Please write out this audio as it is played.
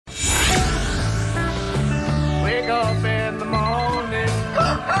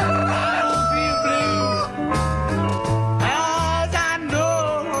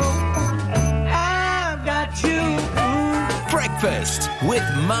Breakfast with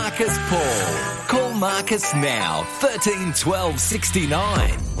Marcus Paul. Call Marcus now, 13 12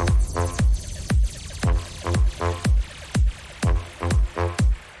 69.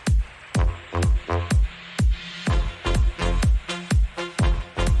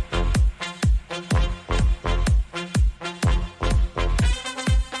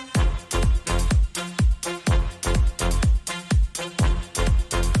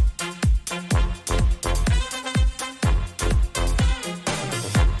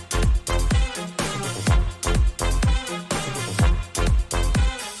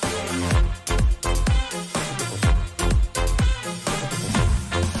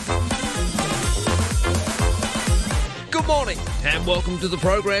 Welcome to the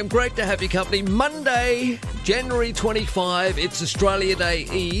program. Great to have your company. Monday, January 25. It's Australia Day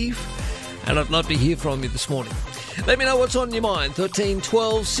Eve, and I'd love to hear from you this morning. Let me know what's on your mind. 13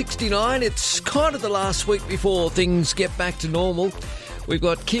 12 69. It's kind of the last week before things get back to normal. We've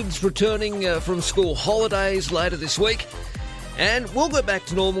got kids returning from school holidays later this week, and we'll get back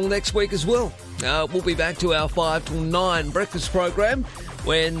to normal next week as well. We'll be back to our 5 till 9 breakfast program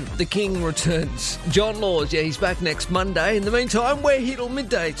when the King returns. John Laws, he's back next Monday. In the meantime, we're here till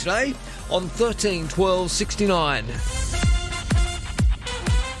midday today on 13 12 69.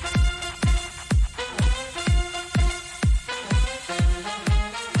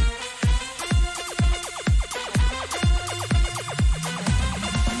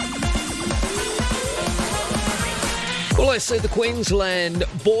 Well, I see the Queensland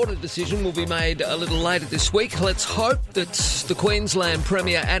border decision will be made a little later this week. Let's hope that the Queensland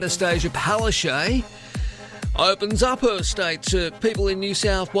Premier Anastasia Palaszczuk opens up her state to people in New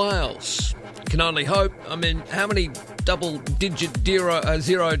South Wales. Can only hope. I mean, how many double-digit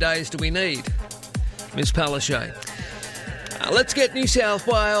zero days do we need, Ms Palaszczuk? Let's get New South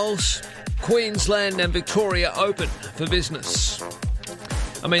Wales, Queensland and Victoria open for business.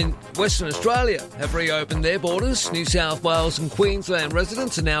 I mean, Western Australia have reopened their borders. New South Wales and Queensland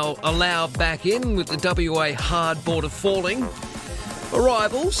residents are now allowed back in, with the WA hard border falling.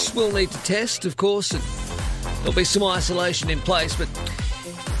 Arrivals will need to test, of course, and there'll be some isolation in place, but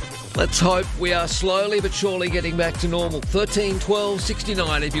let's hope we are slowly but surely getting back to normal. 13 12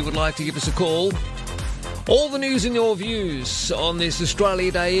 69 if you would like to give us a call. All the news and your views on this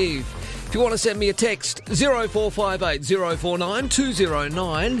Australia Day Eve. If you want to send me a text, 0458 049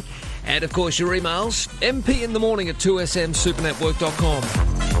 209. And, of course, your emails, mpinthemorning@2smsupernetwork.com.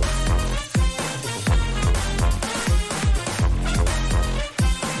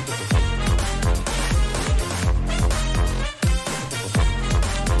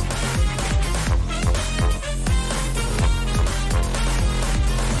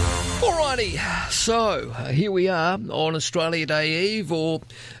 So, here we are on Australia Day Eve, or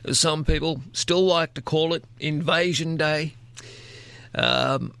as some people still like to call it, Invasion Day.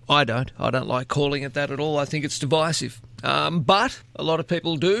 I don't like calling it that at all. I think it's divisive. But a lot of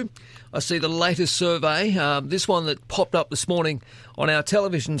people do. I see the latest survey, this one that popped up this morning on our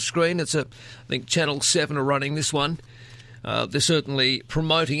television screen. It's I think Channel 7 are running this one. They're certainly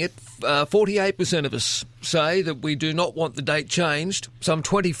promoting it. 48% of us say that we do not want the date changed. Some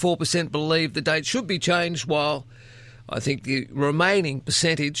 24% believe the date should be changed, while I think the remaining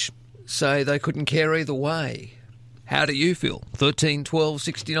percentage say they couldn't care either way. How do you feel? 13 12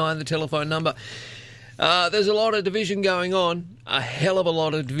 69, the telephone number. There's a lot of division going on, a hell of a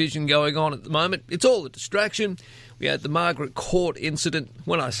lot of division going on at the moment. It's all a distraction. We had the Margaret Court incident.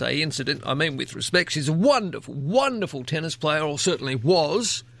 When I say incident, I mean with respect. She's a wonderful, wonderful tennis player, or certainly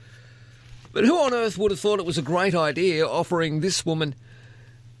was. But who on earth would have thought it was a great idea offering this woman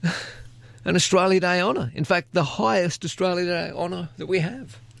an Australia Day honour? In fact, the highest Australia Day honour that we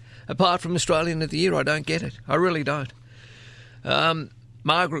have. Apart from Australian of the Year, I don't get it. I really don't.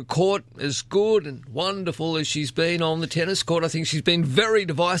 Margaret Court, as good and wonderful as she's been on the tennis court, I think she's been very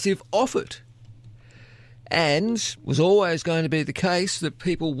divisive off it. And was always going to be the case that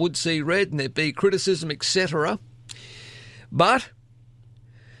people would see red and there'd be criticism, etc. But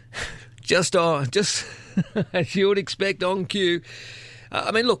just as you would expect on cue,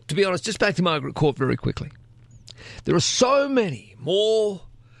 I mean, look, to be honest, just back to Margaret Court very quickly. There are so many more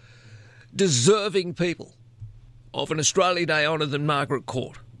deserving people of an Australia Day honour than Margaret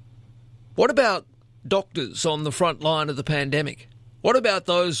Court. What about doctors on the front line of the pandemic? What about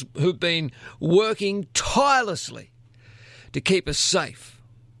those who've been working tirelessly to keep us safe?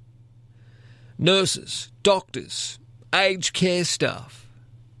 Nurses, doctors, aged care staff.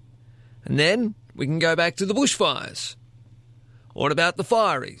 And then we can go back to the bushfires. What about the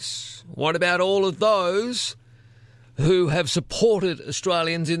fireys? What about all of those who have supported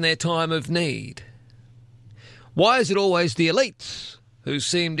Australians in their time of need? Why is it always the elites who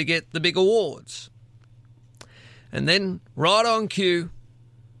seem to get the big awards? And then, right on cue,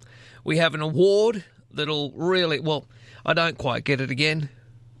 we have an award that'll really... Well, I don't quite get it again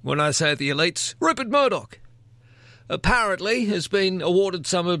when I say the elites. Rupert Murdoch apparently has been awarded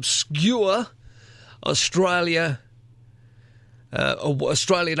some obscure Australia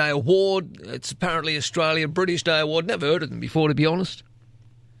Day award. It's apparently Australian British Day award. Never heard of them before, to be honest.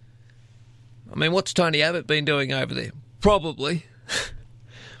 I mean, what's Tony Abbott been doing over there? Probably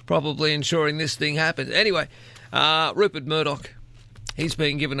ensuring this thing happens. Anyway, Rupert Murdoch, he's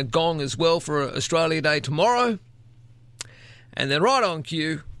been given a gong as well for Australia Day tomorrow. And then right on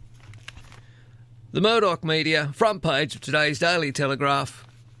cue, the Murdoch media, front page of today's Daily Telegraph,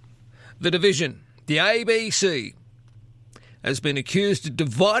 the division, the ABC, has been accused of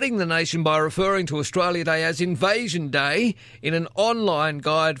dividing the nation by referring to Australia Day as Invasion Day in an online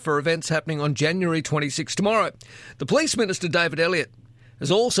guide for events happening on January 26 tomorrow. The Police Minister, David Elliott,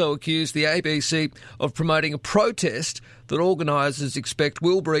 has also accused the ABC of promoting a protest that organisers expect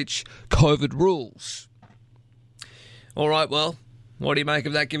will breach COVID rules. All right, well, what do you make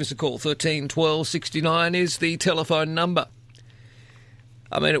of that? Give us a call. 13 12 69 is the telephone number.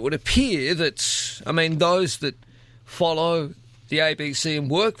 I mean, it would appear that, those that follow the ABC and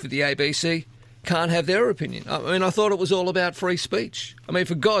work for the ABC can't have their opinion. I thought it was all about free speech.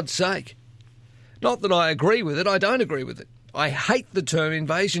 For God's sake. Not that I agree with it, I don't agree with it. I hate the term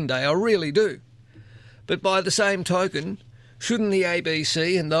Invasion Day, I really do. But by the same token, shouldn't the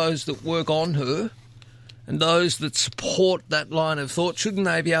ABC and those that work on her and those that support that line of thought, shouldn't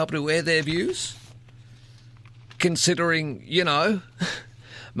they be able to air their views? Considering,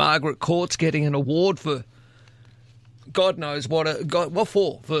 Margaret Court's getting an award for God knows what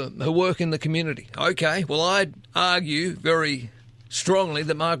for her work in the community. OK, well, I'd argue very strongly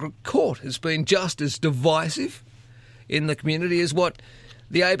that Margaret Court has been just as divisive in the community as what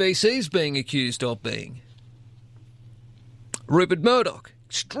the ABC's being accused of being. Rupert Murdoch,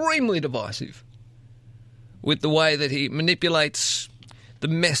 extremely divisive with the way that he manipulates the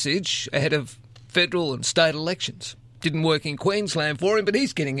message ahead of federal and state elections. Didn't work in Queensland for him, but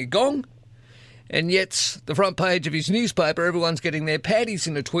he's getting a gong. And yet, the front page of his newspaper, everyone's getting their panties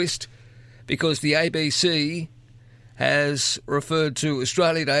in a twist because the ABC has referred to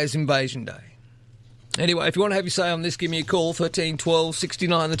Australia Day as Invasion Day. Anyway, if you want to have your say on this, give me a call, 13 12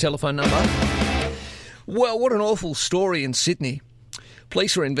 69, the telephone number. Well, what an awful story in Sydney.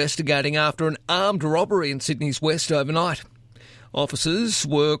 Police are investigating after an armed robbery in Sydney's west overnight. Officers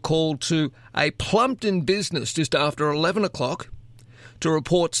were called to a Plumpton business just after 11 o'clock to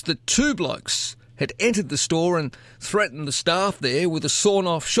reports that two blokes had entered the store and threatened the staff there with a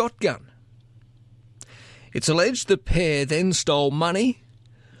sawn-off shotgun. It's alleged the pair then stole money,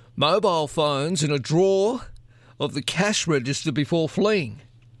 mobile phones and a drawer of the cash register before fleeing.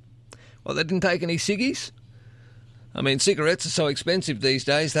 Well, they didn't take any ciggies. Cigarettes are so expensive these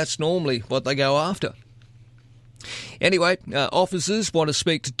days, that's normally what they go after. Anyway, officers want to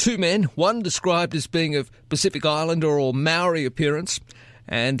speak to two men, one described as being of Pacific Islander or Maori appearance,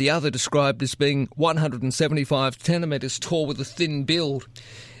 and the other described as being 175 centimetres tall with a thin build.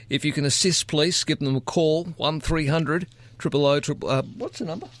 If you can assist police, give them a call, 1300 000. What's the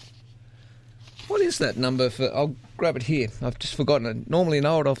number? What is that number for? I'll grab it here. I've just forgotten it. Normally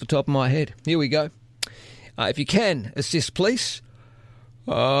know it off the top of my head. Here we go. If you can assist police,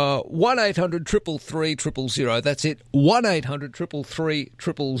 1-800 333 000. That's it, 1-800 333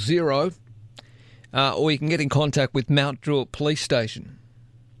 000. Or you can get in contact with Mount Druitt Police Station.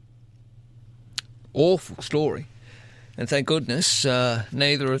 Awful story. And thank goodness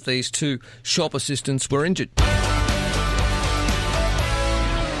neither of these two shop assistants were injured.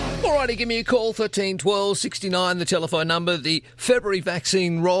 Alrighty, give me a call, 13 12 69, the telephone number. The February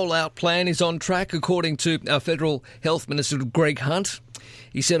vaccine rollout plan is on track, according to our Federal Health Minister, Greg Hunt.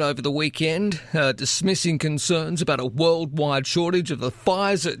 He said over the weekend, dismissing concerns about a worldwide shortage of the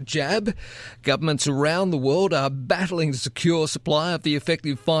Pfizer jab. Governments around the world are battling to secure supply of the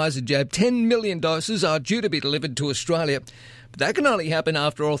effective Pfizer jab. 10 million doses are due to be delivered to Australia, but that can only happen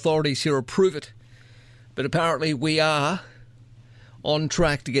after authorities here approve it. But apparently we are on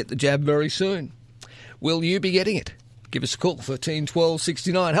track to get the jab very soon. Will you be getting it? Give us a call, 13 12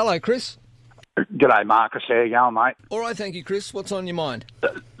 69. Hello, Chris. G'day, Marcus. How you going, mate? All right, thank you, Chris. What's on your mind?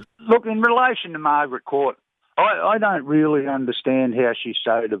 Look, in relation to Margaret Court, I don't really understand how she's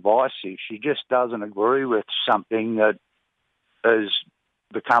so divisive. She just doesn't agree with something that has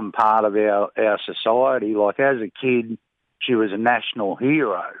become part of our society. Like, as a kid, she was a national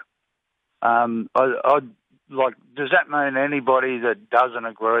hero. does that mean anybody that doesn't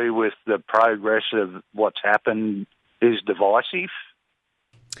agree with the progress of what's happened is divisive?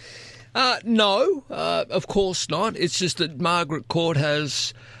 No, of course not. It's just that Margaret Court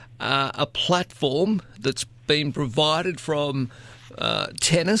has a platform that's been provided from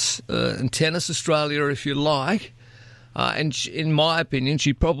tennis and Tennis Australia, if you like. And in my opinion,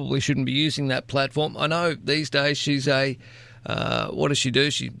 she probably shouldn't be using that platform. I know these days she's what does she do?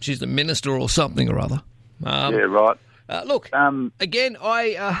 She's a minister or something or other. Yeah, right. Look, again,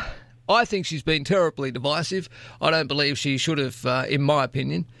 I think she's been terribly divisive. I don't believe she should have, in my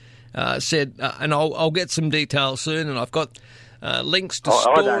opinion, said, and I'll get some details soon, and I've got links to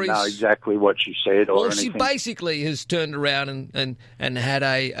stories. I don't know exactly what she said or anything. Well, she basically has turned around and had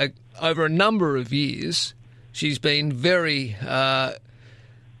over a number of years, she's been very...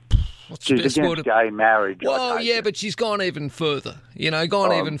 she's against gay marriage. Well, yeah, but she's gone even further.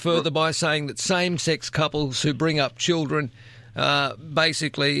 Even further by saying that same-sex couples who bring up children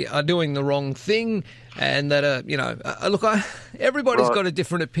basically are doing the wrong thing, and that everybody's got a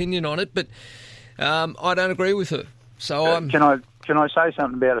different opinion on it, but I don't agree with her. So can I say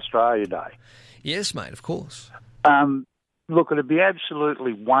something about Australia Day? Yes, mate, of course. Look, it'd be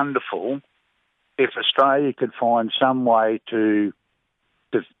absolutely wonderful if Australia could find some way to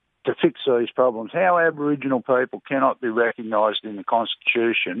fix these problems. How Aboriginal people cannot be recognised in the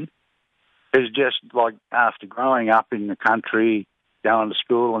Constitution is just like after growing up in the country, going to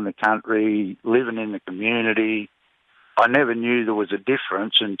school in the country, living in the community, I never knew there was a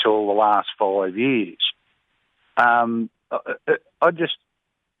difference until the last 5 years. I just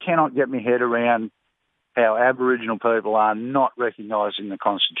cannot get my head around how Aboriginal people are not recognised in the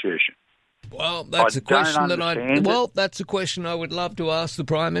Constitution. Well, that's a question that's a question I would love to ask the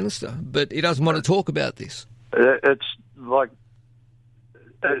Prime Minister, but he doesn't want to talk about this. It's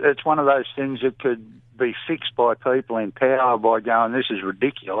one of those things that could be fixed by people in power by going, this is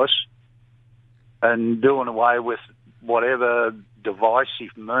ridiculous, and doing away with whatever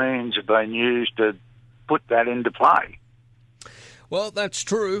divisive means have been used to put that into play. Well, that's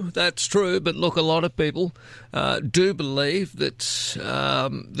true. But look, a lot of people do believe that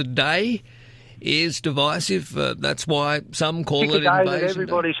the day is divisive. That's why some call it Invasion Day. That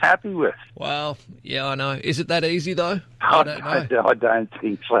everybody's happy with. Well, yeah, I know. Is it that easy, though? I don't know. I don't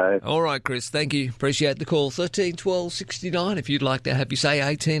think so. All right, Chris, thank you. Appreciate the call. 13 12 69 if you'd like to have you say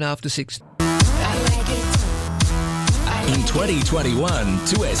 18 after 6. In 2021,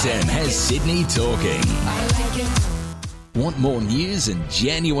 2SM has Sydney talking. Want more news and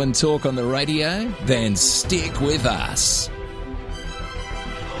genuine talk on the radio? Then stick with us.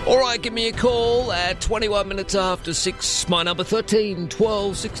 All right, give me a call at 21 minutes after 6. My number 13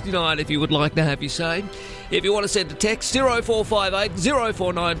 12 69 if you would like to have you say. If you want to send a text, 0458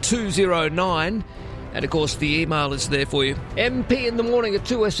 049 209. And, of course, the email is there for you. MP in the morning at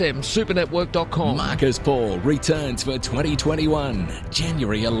 2smsupernetwork.com. Marcus Paul returns for 2021,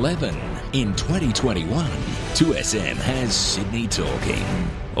 January 11. In 2021, 2SM has Sydney talking.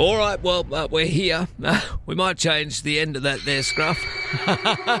 All right, well, we're here. We might change the end of that there, Scruff.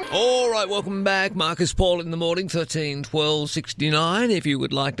 All right, welcome back. Marcus Paul in the morning, 13 12 69, if you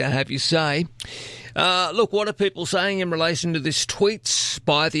would like to have your say. Look, what are people saying in relation to this tweets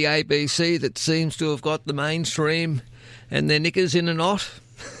by the ABC that seems to have got the mainstream and their knickers in a knot?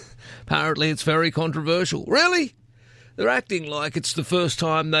 Apparently it's very controversial. Really? They're acting like it's the first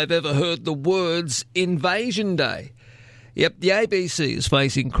time they've ever heard the words Invasion Day. Yep, the ABC is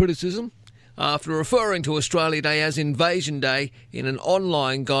facing criticism after referring to Australia Day as Invasion Day in an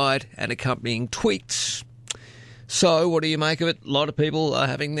online guide and accompanying tweets. So, what do you make of it? A lot of people are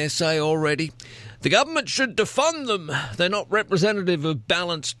having their say already. The government should defund them. They're not representative of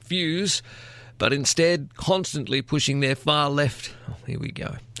balanced views, but instead constantly pushing their far left. Oh, here we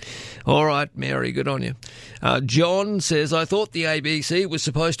go. All right, Mary, good on you. John says, I thought the ABC was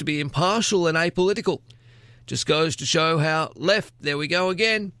supposed to be impartial and apolitical. Just goes to show how left, there we go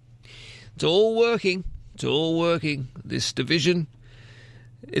again. It's all working. It's all working. This division.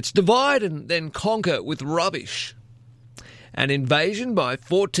 It's divide and then conquer with rubbish. An invasion by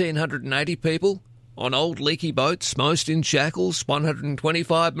 1,480 people on old leaky boats, most in shackles,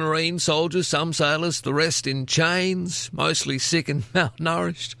 125 marine soldiers, some sailors, the rest in chains, mostly sick and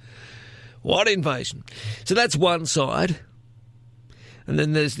malnourished. What invasion? So that's one side. And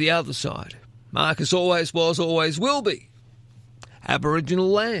then there's the other side. Marcus always was, always will be. Aboriginal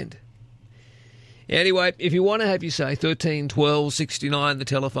land. Anyway, if you want to have you say 13 12 69, the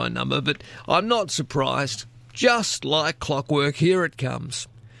telephone number, but I'm not surprised. Just like clockwork, here it comes.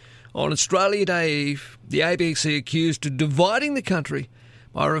 On Australia Day Eve, the ABC accused of dividing the country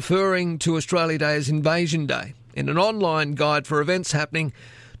by referring to Australia Day as Invasion Day in an online guide for events happening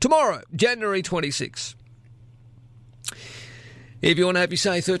tomorrow, January 26. If you want to have your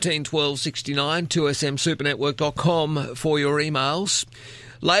say, 13 12 69, 2smsupernetwork.com for your emails.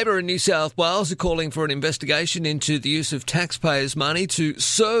 Labor in New South Wales are calling for an investigation into the use of taxpayers' money to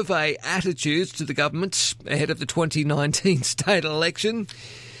survey attitudes to the government ahead of the 2019 state election.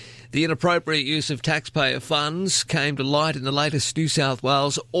 The inappropriate use of taxpayer funds came to light in the latest New South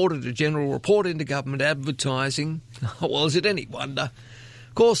Wales Auditor-General report into government advertising. Well, is it any wonder?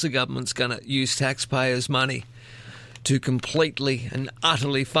 Of course the government's going to use taxpayers' money to completely and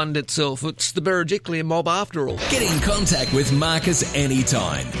utterly fund itself. It's the Berejiklian mob after all. Get in contact with Marcus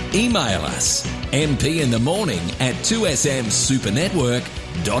anytime. Email us,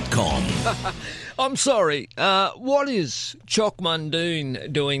 mpinthemorning@2smsupernetwork.com. I'm sorry, what is Choc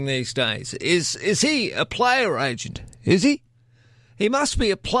Mundoon doing these days? Is he a player agent? Is he? He must be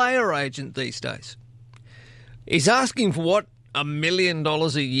a player agent these days. He's asking for what, $1 million a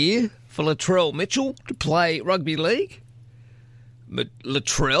year for Latrell Mitchell to play rugby league? But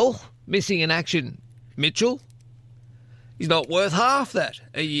Latrell, missing in action Mitchell, he's not worth half that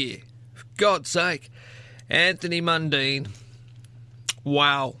a year. For God's sake. Anthony Mundine.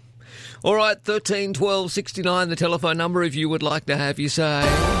 Wow. All right, 13 12 69, the telephone number if you would like to have your say.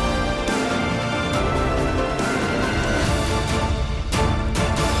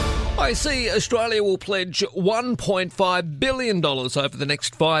 I see Australia will pledge $1.5 billion over the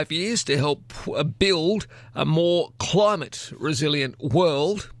next 5 years to help build a more climate-resilient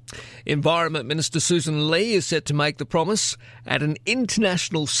world. Environment Minister Susan Lee is set to make the promise at an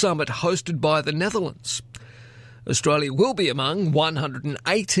international summit hosted by the Netherlands. Australia will be among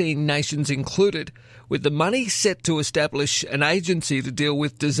 118 nations included, with the money set to establish an agency to deal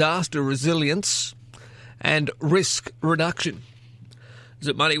with disaster resilience and risk reduction. Is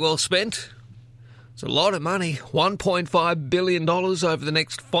it money well spent? It's a lot of money, $1.5 billion over the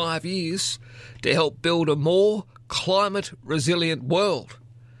next 5 years to help build a more climate-resilient world.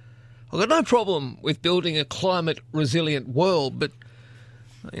 I've got no problem with building a climate-resilient world, but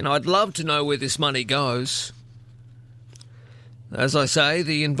I'd love to know where this money goes. As I say,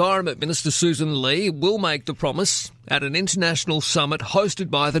 the Environment Minister Susan Lee will make the promise at an international summit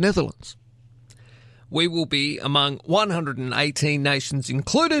hosted by the Netherlands. We will be among 118 nations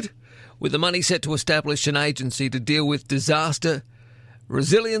included, with the money set to establish an agency to deal with disaster,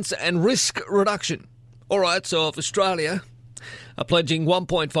 resilience and risk reduction. All right, so if Australia are pledging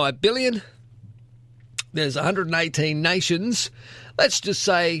 $1.5 billion, there's 118 nations. Let's just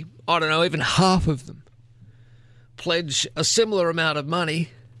say, I don't know, even half of them pledge a similar amount of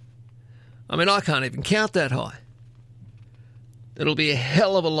money. I can't even count that high. It'll be a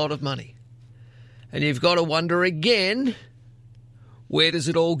hell of a lot of money. And you've got to wonder again, where does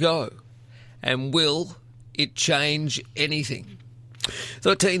it all go? And will it change anything?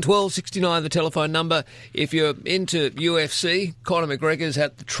 13 12 69, the telephone number. If you're into UFC, Conor McGregor's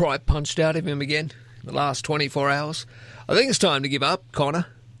had the tripe punched out of him again in the last 24 hours. I think it's time to give up, Conor.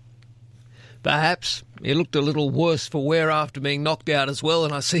 Perhaps he looked a little worse for wear after being knocked out as well,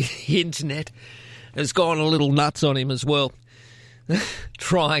 and I see the internet has gone a little nuts on him as well,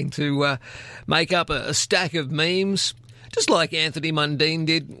 trying to make up a stack of memes, just like Anthony Mundine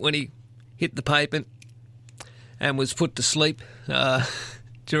did when he hit the pavement and was put to sleep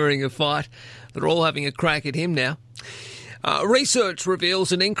during a fight. They're all having a crack at him now. Research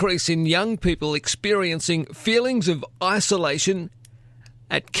reveals an increase in young people experiencing feelings of isolation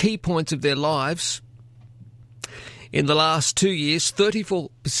at key points of their lives. In the last 2 years,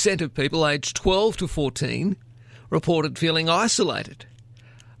 34% of people aged 12 to 14 reported feeling isolated,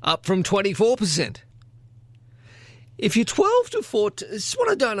 up from 24%. If you're 12 to 14, this is what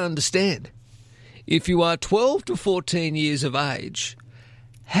I don't understand. If you are 12 to 14 years of age,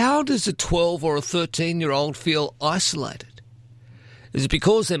 how does a 12 or a 13-year-old feel isolated? Is it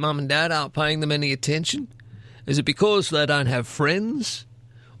because their mum and dad aren't paying them any attention? Is it because they don't have friends?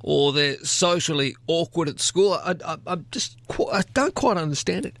 Or they're socially awkward at school? I don't quite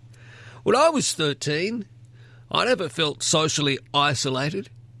understand it. When I was 13, I never felt socially isolated.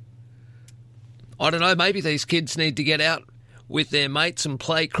 I don't know, maybe these kids need to get out with their mates and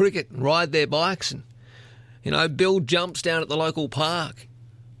play cricket and ride their bikes and, build jumps down at the local park.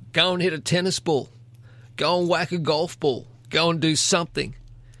 Go and hit a tennis ball. Go and whack a golf ball. Go and do something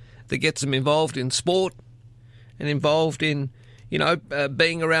that gets them involved in sport and involved in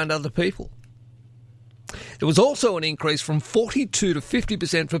being around other people. There was also an increase from 42 to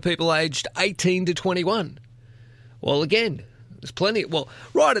 50% for people aged 18 to 21. Well, again, there's plenty. Well,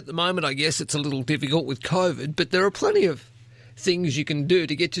 right at the moment, I guess it's a little difficult with COVID, but there are plenty of things you can do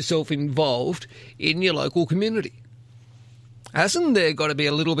to get yourself involved in your local community. Hasn't there got to be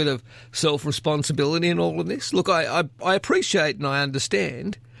a little bit of self-responsibility in all of this? Look, I appreciate and I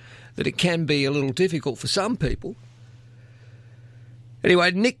understand that it can be a little difficult for some people.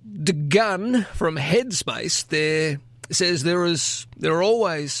 Anyway, Nick DeGunn from Headspace there says there are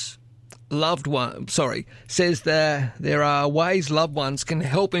ways loved ones can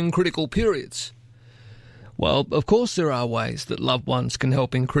help in critical periods. Well, of course there are ways that loved ones can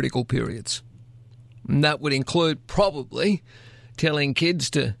help in critical periods. And that would include probably telling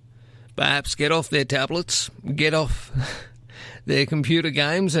kids to perhaps get off their tablets, get off their computer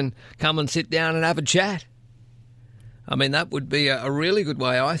games and come and sit down and have a chat. I mean, that would be a really good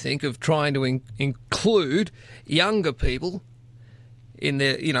way, I think, of trying to include younger people in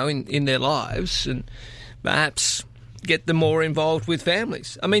their, in their lives and perhaps get them more involved with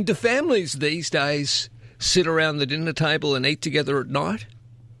families. I mean, do families these days sit around the dinner table and eat together at night?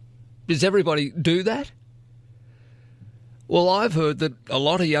 Does everybody do that? Well, I've heard that a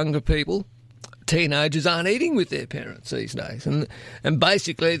lot of younger people, teenagers, aren't eating with their parents these days, and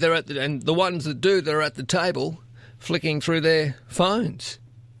basically they're and the ones that do, they're at the table flicking through their phones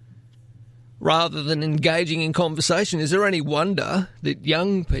rather than engaging in conversation. Is there any wonder that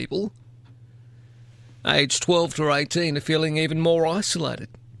young people aged 12 to 18 are feeling even more isolated?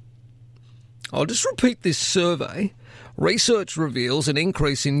 I'll just repeat this survey. Research reveals an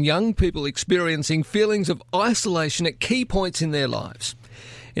increase in young people experiencing feelings of isolation at key points in their lives.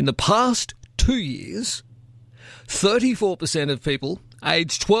 In the past 2 years, 34% of people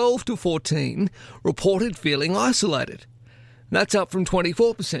aged 12 to 14 reported feeling isolated. That's up from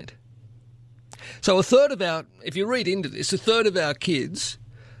 24%. So if you read into this, a third of our kids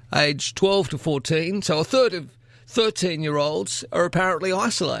aged 12 to 14, so a third of 13-year-olds are apparently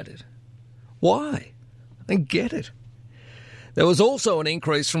isolated. Why? I don't get it. There was also an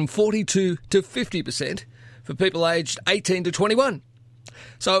increase from 42 to 50% for people aged 18 to 21.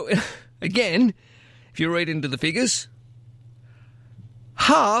 So, again, if you read into the figures,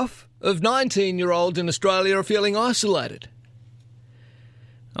 half of 19-year-olds in Australia are feeling isolated.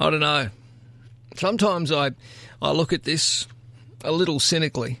 I don't know. Sometimes I look at this a little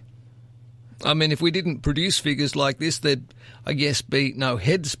cynically. I mean, if we didn't produce figures like this, there'd, I guess, be no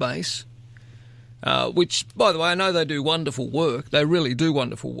Headspace, which, by the way, I know they do wonderful work. They really do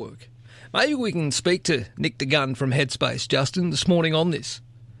wonderful work. Maybe we can speak to Nick DeGunn from Headspace, Justin, this morning on this.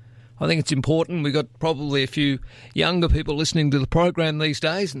 I think it's important. We've got probably a few younger people listening to the program these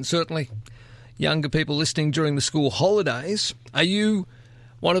days, and certainly younger people listening during the school holidays. Are you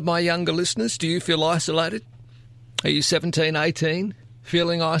one of my younger listeners? Do you feel isolated? Are you 17, 18,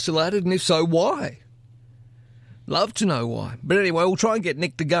 feeling isolated? And if so, why? Love to know why. But anyway, we'll try and get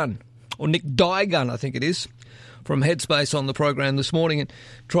Nick DeGunn, or Nick DeGunn, I think it is, from Headspace on the program this morning and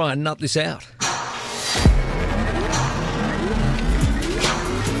try and nut this out.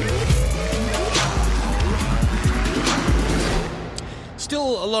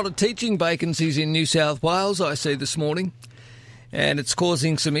 Still a lot of teaching vacancies in New South Wales, I see this morning, and it's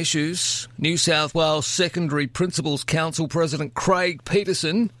causing some issues. New South Wales Secondary Principals Council President Craig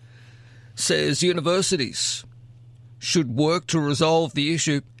Petersen says universities should work to resolve the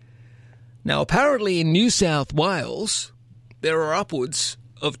issue. Now, apparently in New South Wales, there are upwards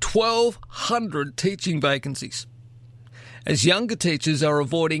of 1,200 teaching vacancies, as younger teachers are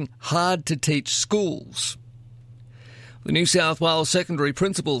avoiding hard-to-teach schools. The New South Wales Secondary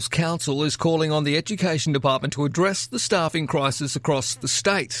Principals Council is calling on the Education Department to address the staffing crisis across the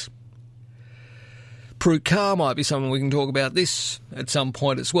state. Prue Carr might be someone we can talk about this at some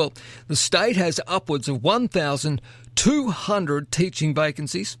point as well. The state has upwards of 1,200 teaching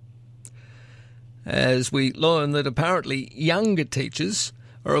vacancies, as we learn that apparently younger teachers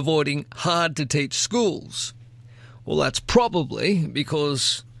are avoiding hard-to-teach schools. Well, that's probably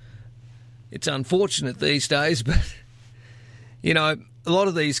because it's unfortunate these days, but, you know, a lot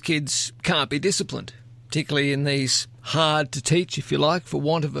of these kids can't be disciplined, particularly in these hard-to-teach, if you like, for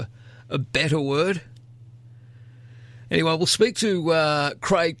want of a better word. Anyway, we'll speak to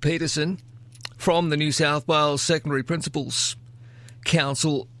Craig Petersen from the New South Wales Secondary Principals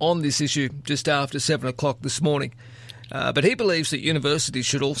Council on this issue just after 7 o'clock this morning. But he believes that universities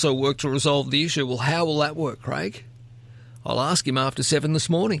should also work to resolve the issue. Well, how will that work, Craig? I'll ask him after 7 this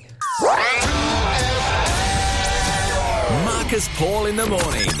morning. Marcus Paul in the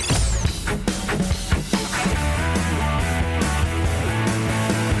morning.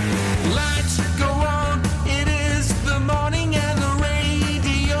 Lights go on, it is the morning and the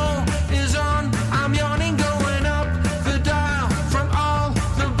radio is on. I'm yawning, going up the dial from all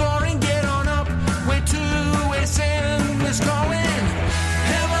the boring. Get on up, way to SN is calling.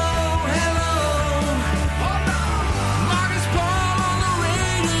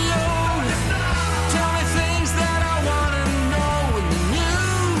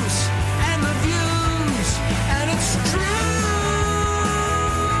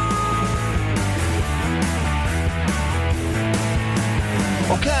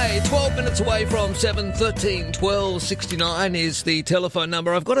 away from 713 12 69 is the telephone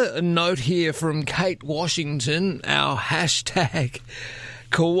number. I've got a note here from Kate Washington, our hashtag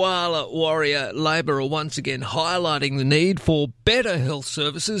Koala Warrior Labourer, once again highlighting the need for better health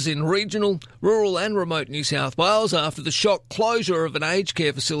services in regional, rural and remote New South Wales after the shock closure of an aged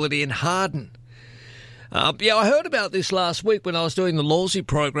care facility in Harden. I heard about this last week when I was doing the Lawsy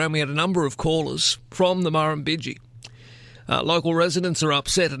program. We had a number of callers from the Murrumbidgee. Local residents are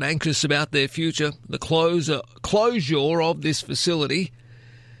upset and anxious about their future, the closure of this facility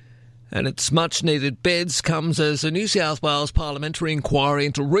and its much-needed beds comes as a New South Wales parliamentary inquiry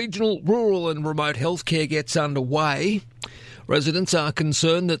into regional, rural and remote healthcare gets underway. Residents are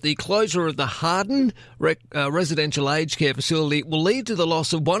concerned that the closure of the Harden residential aged care facility will lead to the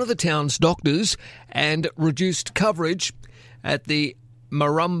loss of one of the town's doctors and reduced coverage at the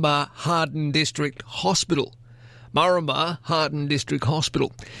Marumba Harden District Hospital. Marumba Harden District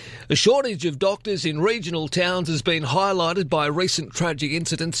Hospital. A shortage of doctors in regional towns has been highlighted by recent tragic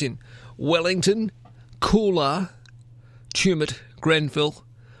incidents in Wellington, Coolah, Tumut, Grenfell,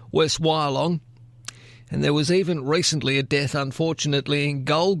 West Wyalong, and there was even recently a death, unfortunately, in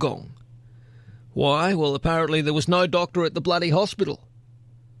Gulgong. Why? Well, apparently there was no doctor at the bloody hospital.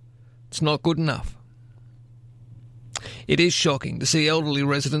 It's not good enough. It is shocking to see elderly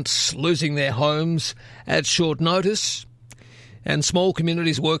residents losing their homes at short notice, and small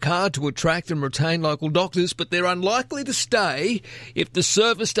communities work hard to attract and retain local doctors, but they're unlikely to stay if the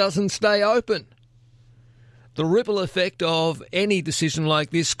service doesn't stay open. The ripple effect of any decision like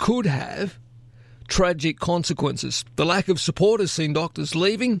this could have tragic consequences. The lack of support has seen doctors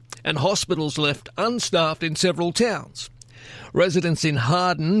leaving and hospitals left unstaffed in several towns. Residents in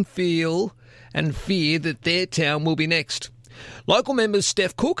Harden feel and fear that their town will be next. Local members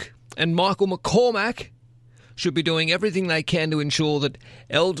Steph Cook and Michael McCormack should be doing everything they can to ensure that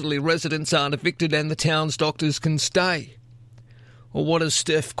elderly residents aren't evicted and the town's doctors can stay. Well, what does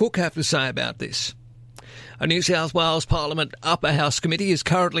Steph Cook have to say about this? A New South Wales Parliament Upper House committee is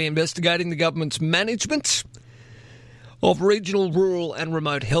currently investigating the government's management of regional, rural and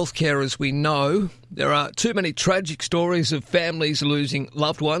remote healthcare. As we know, there are too many tragic stories of families losing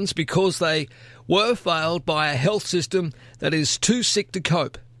loved ones because they were failed by a health system that is too sick to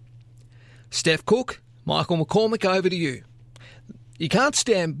cope. Steph Cook, Michael McCormack, over to you. You can't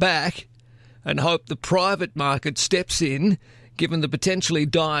stand back and hope the private market steps in, given the potentially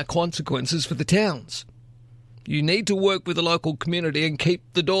dire consequences for the towns. You need to work with the local community and keep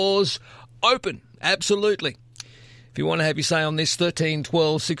the doors open, absolutely. If you want to have your say on this, 13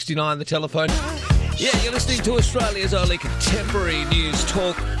 12 69, the telephone. Yeah, you're listening to Australia's only contemporary news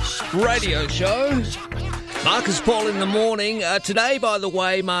talk radio show. Marcus Paul in the morning. Today, by the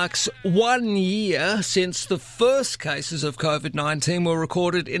way, marks 1 year since the first cases of COVID-19 were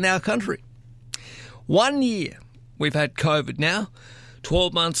recorded in our country. 1 year we've had COVID now.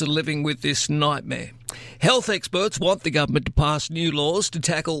 12 months of living with this nightmare. Health experts want the government to pass new laws to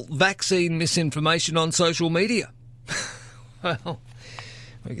tackle vaccine misinformation on social media. Well,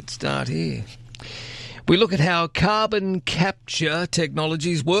 we could start here. We look at how carbon capture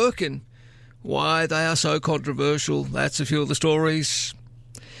technologies work and why they are so controversial. That's a few of the stories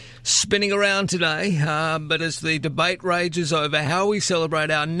spinning around today. But as the debate rages over how we celebrate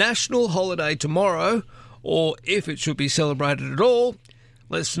our national holiday tomorrow, or if it should be celebrated at all,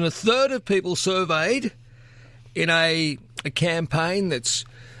 less than a third of people surveyed in a campaign that's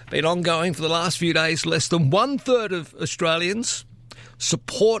been ongoing for the last few days, less than 1/3 of Australians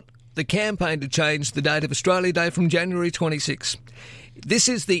support the campaign to change the date of Australia Day from January 26. This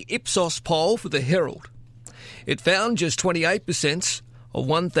is the Ipsos poll for the Herald. It found just 28% of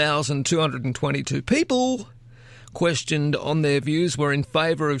 1,222 people questioned on their views were in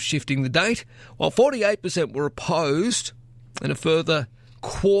favour of shifting the date, while 48% were opposed and a further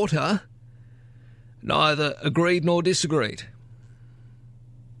quarter neither agreed nor disagreed.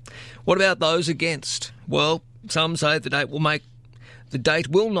 What about those against? Well, some say the date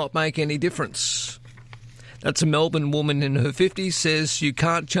will not make any difference. That's a Melbourne woman in her 50s, says you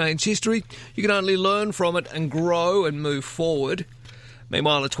can't change history, you can only learn from it and grow and move forward.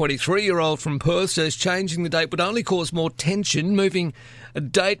 Meanwhile, a 23-year-old from Perth says changing the date would only cause more tension. Moving a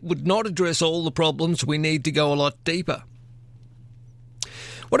date would not address all the problems. We need to go a lot deeper.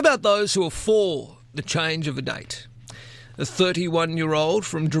 What about those who are for the change of a date? A 31-year-old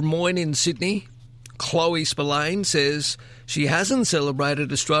from Drummoyne in Sydney, Chloe Spillane, says she hasn't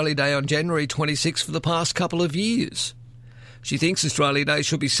celebrated Australia Day on January 26 for the past couple of years. She thinks Australia Day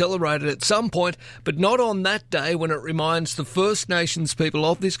should be celebrated at some point, but not on that day when it reminds the First Nations people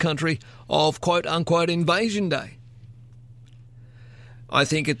of this country of quote-unquote Invasion Day. I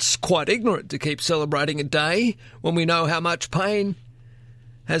think it's quite ignorant to keep celebrating a day when we know how much pain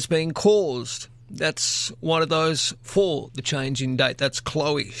has been caused. That's one of those for the change in date. That's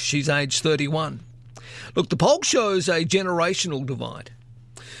Chloe. She's aged 31. Look, the poll shows a generational divide.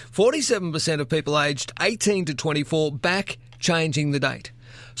 47% of people aged 18 to 24 back changing the date.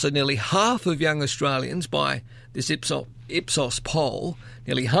 So nearly half of young Australians, by this Ipsos poll,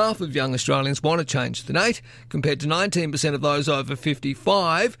 nearly half of young Australians want to change the date, compared to 19% of those over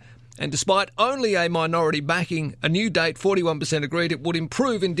 55. And despite only a minority backing a new date, 41% agreed it would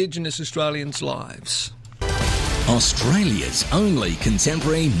improve Indigenous Australians' lives. Australia's only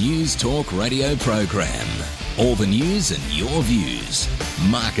contemporary news talk radio program. All the news and your views.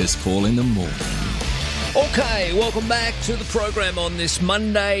 Marcus Paul in the morning. Okay, welcome back to the program on this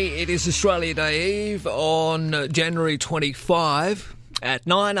Monday. It is Australia Day Eve on January 25 at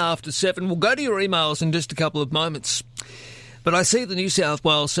 9 after 7. We'll go to your emails in just a couple of moments. But I see the New South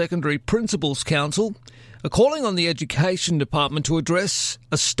Wales Secondary Principals Council are calling on the Education Department to address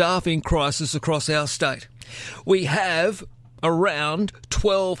a staffing crisis across our state. We have around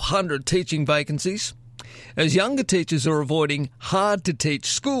 1,200 teaching vacancies, as younger teachers are avoiding hard-to-teach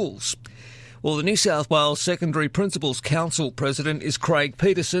schools. Well, the New South Wales Secondary Principals Council President is Craig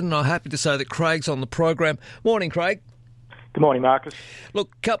Petersen, and I'm happy to say that Craig's on the program. Morning, Craig. Good morning, Marcus.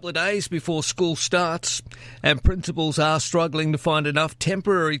 Look, a couple of days before school starts, and principals are struggling to find enough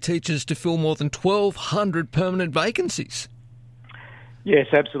temporary teachers to fill more than 1,200 permanent vacancies. Yes,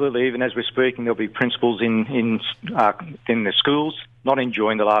 absolutely. Even as we're speaking, there'll be principals in the schools not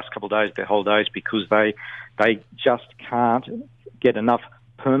enjoying the last couple of days, their holidays, because they just can't get enough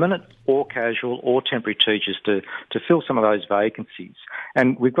permanent or casual or temporary teachers to fill some of those vacancies.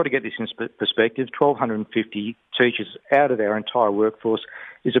 And we've got to get this in perspective. 1,250 teachers out of our entire workforce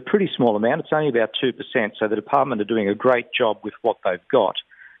is a pretty small amount. It's only about 2%, so the department are doing a great job with what they've got.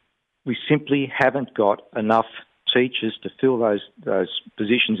 We simply haven't got enough teachers to fill those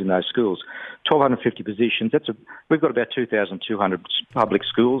positions in those schools. 1,250 positions, we've got about 2,200 public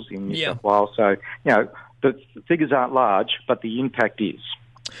schools in New South Wales, so, the figures aren't large, but the impact is.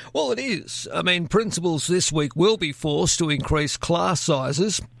 Well, it is. I mean, principals this week will be forced to increase class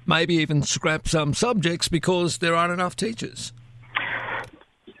sizes, maybe even scrap some subjects because there aren't enough teachers.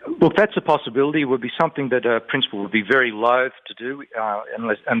 Look, that's a possibility. It would be something that a principal would be very loath to do,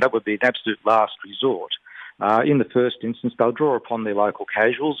 and that would be an absolute last resort. In the first instance, they'll draw upon their local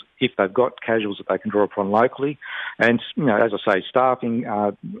casuals, if they've got casuals that they can draw upon locally. And, as I say,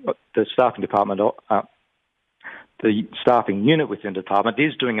 the staffing department, the staffing unit within the department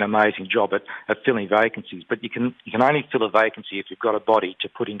is doing an amazing job at filling vacancies, but you can only fill a vacancy if you've got a body to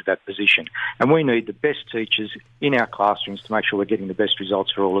put into that position. And we need the best teachers in our classrooms to make sure we're getting the best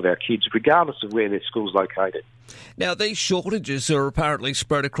results for all of our kids, regardless of where their school's located. Now, these shortages are apparently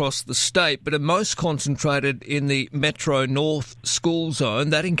spread across the state, but are most concentrated in the Metro North school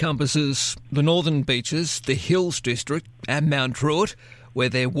zone. That encompasses the Northern Beaches, the Hills District and Mount Druitt, where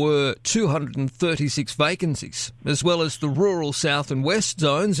there were 236 vacancies, as well as the rural south and west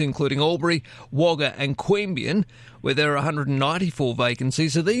zones, including Albury, Wagga and Queanbeyan, where there are 194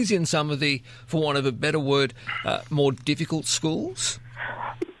 vacancies. Are these in some of the, for want of a better word, more difficult schools?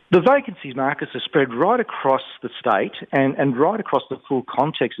 The vacancies, Marcus, are spread right across the state and right across the full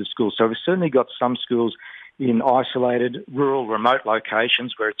context of schools. So we've certainly got some schools in isolated, rural, remote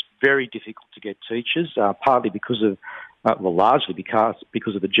locations where it's very difficult to get teachers, partly because of largely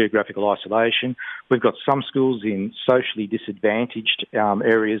because of the geographical isolation. We've got some schools in socially disadvantaged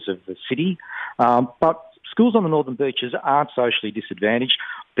areas of the city, but schools on the Northern Beaches aren't socially disadvantaged.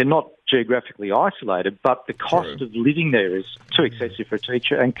 They're not geographically isolated, but the cost of living there is too excessive for a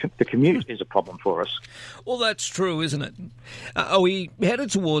teacher, and the commute is a problem for us. Well, that's true, isn't it? Are we headed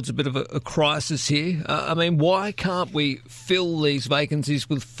towards a bit of a crisis here? I mean, why can't we fill these vacancies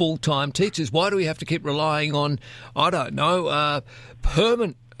with full-time teachers? Why do we have to keep relying on, I don't know,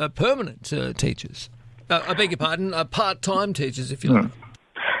 permanent teachers? I beg your pardon, part-time teachers, if you like.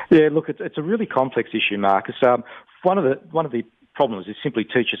 Yeah, look, it's a really complex issue, Marcus. One of the problems is simply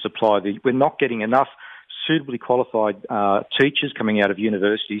teacher supply. We're not getting enough suitably qualified teachers coming out of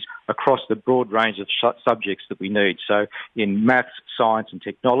universities across the broad range of subjects that we need. So in maths, science and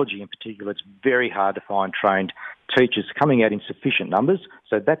technology in particular, it's very hard to find trained teachers coming out in sufficient numbers.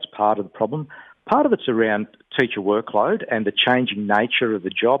 So that's part of the problem. Part of it's around teacher workload and the changing nature of the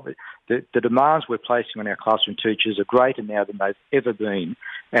job. The demands we're placing on our classroom teachers are greater now than they've ever been.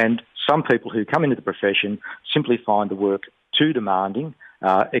 And some people who come into the profession simply find the work too demanding,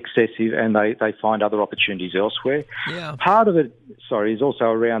 excessive, and they find other opportunities elsewhere. Yeah. Part of it is also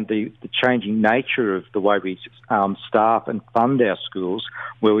around the changing nature of the way we staff and fund our schools,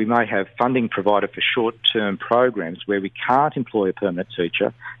 where we may have funding provided for short-term programs where we can't employ a permanent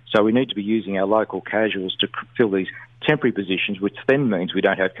teacher. So we need to be using our local casuals to fill these temporary positions, which then means we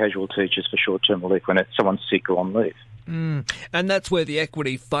don't have casual teachers for short-term relief when someone's sick or on leave. And that's where the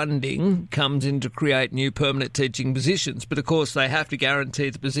equity funding comes in to create new permanent teaching positions. But, of course, they have to guarantee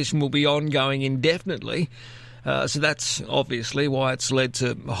the position will be ongoing indefinitely. So that's obviously why it's led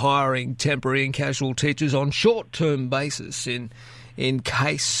to hiring temporary and casual teachers on short-term basis in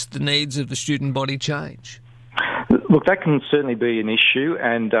case the needs of the student body change. Look, that can certainly be an issue,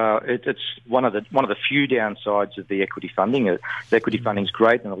 and it's one of the few downsides of the equity funding. The equity funding is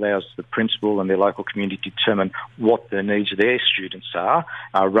great and allows the principal and their local community to determine what the needs of their students are,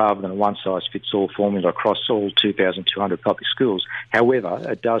 rather than a one-size-fits-all formula across all 2,200 public schools. However,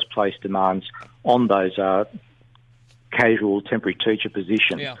 it does place demands on those casual temporary teacher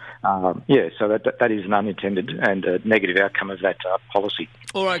position. So that is an unintended and a negative outcome of that policy.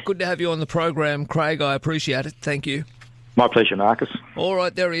 All right, good to have you on the program, Craig. I appreciate it. Thank you. My pleasure, Marcus. All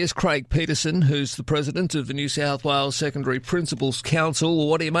right, there he is, Craig Petersen, who's the president of the New South Wales Secondary Principals Council.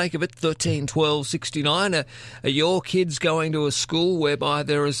 What do you make of it? 13, 12, 69. Are your kids going to a school whereby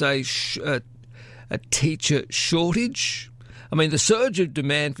there is a teacher shortage? I mean, the surge of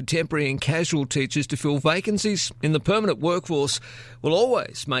demand for temporary and casual teachers to fill vacancies in the permanent workforce will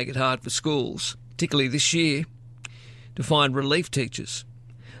always make it hard for schools, particularly this year, to find relief teachers.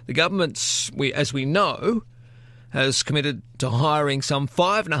 The government, as we know, has committed to hiring some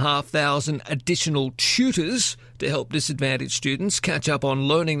 5,500 additional tutors to help disadvantaged students catch up on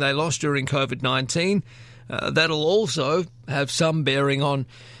learning they lost during COVID-19. That'll also have some bearing on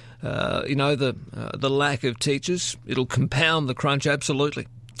the lack of teachers. It'll compound the crunch, absolutely.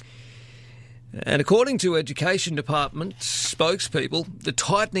 And according to Education Department spokespeople, the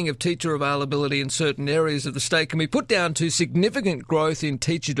tightening of teacher availability in certain areas of the state can be put down to significant growth in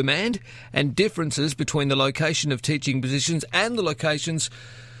teacher demand and differences between the location of teaching positions and the locations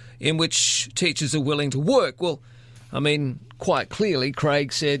in which teachers are willing to work. Well, I mean, quite clearly,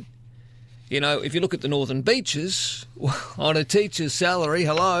 Craig said, if you look at the Northern Beaches, on a teacher's salary,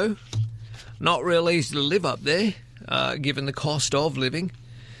 not real easy to live up there, given the cost of living.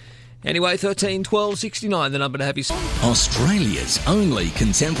 Anyway, 13 12 69, the number to have you. Australia's only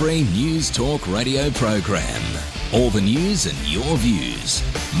contemporary news talk radio program. All the news and your views.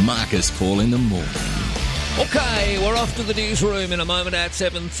 Marcus Paul in the morning. OK, we're off to the newsroom in a moment at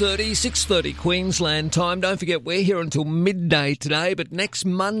 7:30, 6:30 Queensland time. Don't forget, we're here until midday today, but next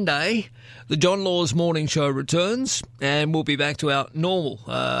Monday, the John Laws Morning Show returns, and we'll be back to our normal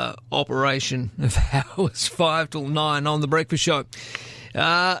operation of hours 5 till 9 on The Breakfast Show.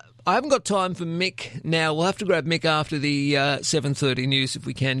 I haven't got time for Mick now. We'll have to grab Mick after the 7:30 news if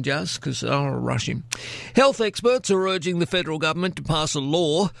we can, just because I'll rush him. Health experts are urging the federal government to pass a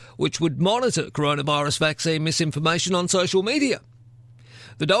law which would monitor coronavirus vaccine misinformation on social media.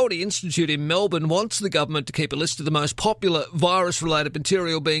 The Doherty Institute in Melbourne wants the government to keep a list of the most popular virus-related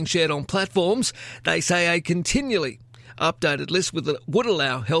material being shared on platforms. They say a continually updated list would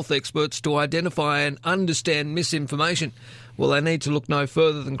allow health experts to identify and understand misinformation. Well, they need to look no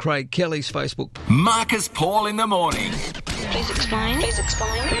further than Craig Kelly's Facebook. Marcus Paul in the morning. Please explain.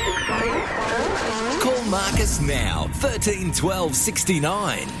 Call Marcus now, 13 12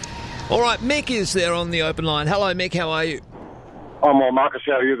 69. All right, Mick is there on the open line. Hello, Mick, how are you? I'm well, Marcus.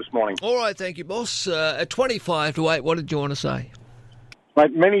 How are you this morning? All right, thank you, boss. At 25 to 8, what did you want to say?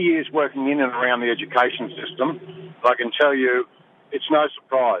 Mate, many years working in and around the education system, I can tell you it's no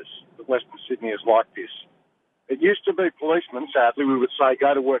surprise that Western Sydney is like this. It used to be policemen, sadly, we would say,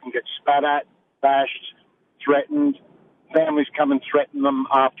 go to work and get spat at, bashed, threatened. Families come and threaten them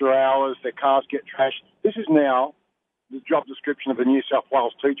after hours. Their cars get trashed. This is now the job description of a New South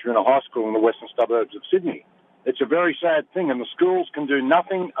Wales teacher in a high school in the western suburbs of Sydney. It's a very sad thing, and the schools can do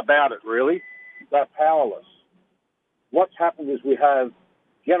nothing about it, really. They're powerless. What's happened is we have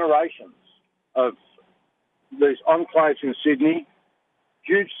generations of these enclaves in Sydney,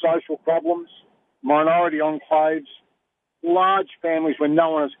 huge social problems, minority enclaves, large families where no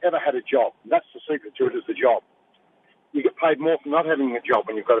one has ever had a job. That's the secret to it, is the job. You get paid more for not having a job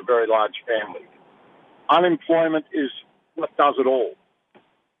when you've got a very large family. Unemployment is what does it all.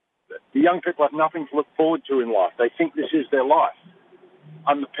 The young people have nothing to look forward to in life. They think this is their life.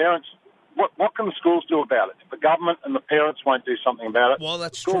 And the parents, what can the schools do about it? If the government and the parents won't do something about it, well,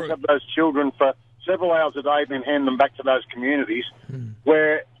 that's schools true. Have those children for several hours a day, then hand them back to those communities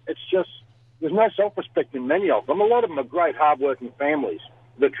where it's just, there's no self-respect in many of them. A lot of them are great, hard-working families.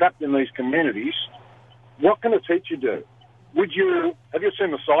 They're trapped in these communities. What can a teacher do? have you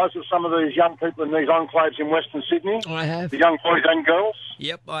seen the size of some of these young people in these enclaves in Western Sydney? I have. The young boys and girls?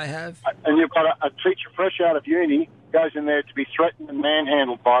 Yep, I have. And you've got a teacher fresh out of uni goes in there to be threatened and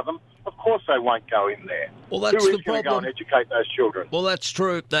manhandled by them. Of course they won't go in there. Well, that's Who the is going to go problem. and educate those children? Well, that's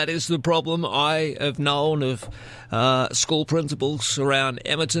true. That is the problem. I have known of school principals around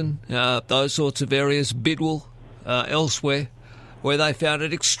Emerton, those sorts of areas, Bidwell, elsewhere, where they found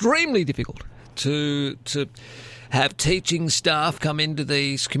it extremely difficult to have teaching staff come into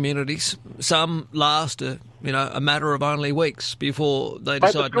these communities. Some last a matter of only weeks before they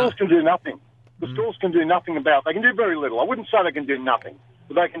decide. The schools can do nothing. The schools can do nothing about. They can do very little. I wouldn't say they can do nothing,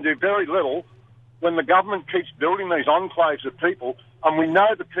 but they can do very little when the government keeps building these enclaves of people. And we know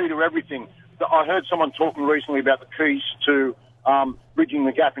the key to everything. I heard someone talking recently about the keys to bridging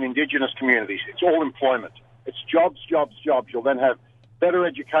the gap in Indigenous communities. It's all employment. It's jobs, jobs, jobs. You'll then have better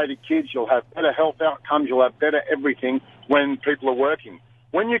educated kids. You'll have better health outcomes. You'll have better everything when people are working.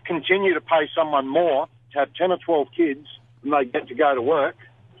 When you continue to pay someone more to have 10 or 12 kids and they get to go to work,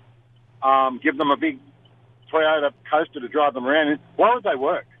 give them a big Toyota coaster to drive them around in, why would they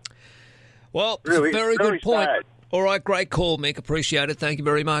work? Well, Really, it's a very very good point. sad. All right, great call, Mick. Appreciate it. Thank you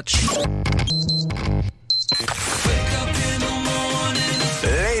very much.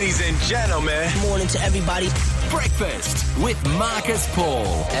 Ladies and gentlemen, Morning to everybody. breakfast with Marcus Paul.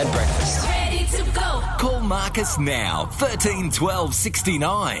 At breakfast. Ready to go. Call Marcus now, 13 12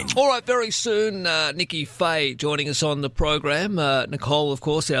 69. All right, very soon, Nikki Fay joining us on the program. Nicole, of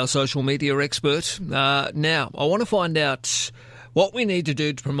course, our social media expert. Now, I want to find out what we need to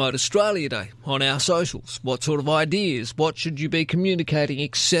do to promote Australia Day on our socials. What sort of ideas? What should you be communicating,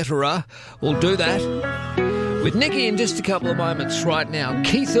 etc.? We'll do that with Nikki in just a couple of moments. Right now,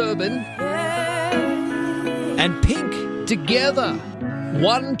 Keith Urban and Pink together.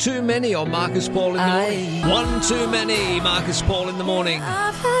 One too many on Marcus Paul in the morning. One too many, Marcus Paul in the morning.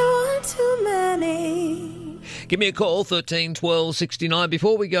 I've had one too many. Give me a call, 13 12 69.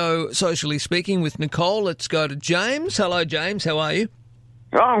 Before we go socially speaking with Nicole, let's go to James. Hello, James. How are you?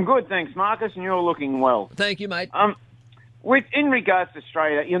 Oh, I'm good, thanks, Marcus, and you're looking well. Thank you, mate. In regards to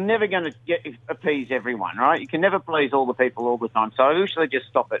Australia, you're never going to appease everyone, right? You can never please all the people all the time, so I usually just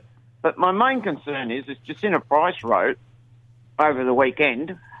stop it. But my main concern is, as Jacinta Price wrote over the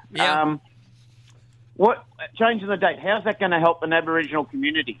weekend, what changing the date, how's that going to help an Aboriginal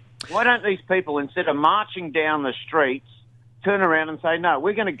community? Why don't these people, instead of marching down the streets, turn around and say, no,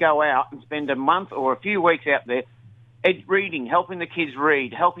 we're going to go out and spend a month or a few weeks out there reading, helping the kids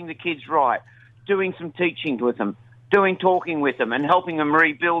read, helping the kids write, doing some teaching with them, talking with them and helping them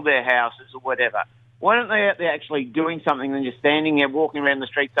rebuild their houses or whatever. Why aren't they out there actually doing something than just standing there walking around the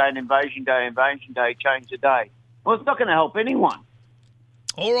street saying Invasion Day, change the day? Well, it's not going to help anyone.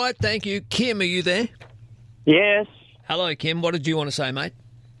 All right, thank you. Kim, are you there? Yes. Hello, Kim. What did you want to say, mate?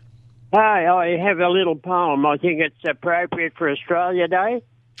 Hi, I have a little poem. I think it's appropriate for Australia Day.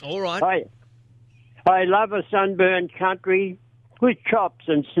 All right. I love a sunburned country with chops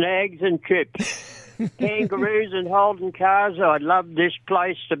and snags and chips. Kangaroos and Holden cars. I love this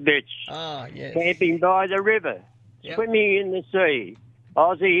place a bit. Ah, yes. Camping by the river. Yep. Swimming in the sea.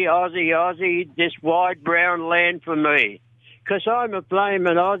 Aussie, Aussie, Aussie, this wide brown land for me. 'Cause I'm a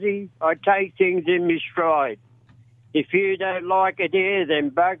flaming Aussie, I take things in my stride. If you don't like it here, then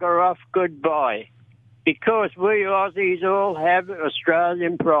bugger off, goodbye. Because we Aussies all have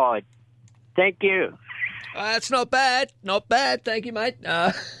Australian pride. Thank you. That's not bad. Not bad. Thank you, mate.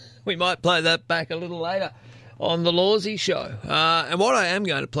 We might play that back a little later on the Lawsy Show. And what I am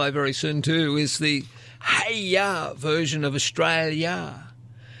going to play very soon too is the Hey Ya version of Australia.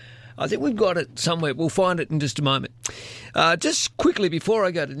 I think we've got it somewhere. We'll find it in just a moment. Just quickly, before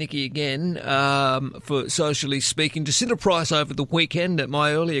I go to Nikki again, for socially speaking, Jacinta Price over the weekend,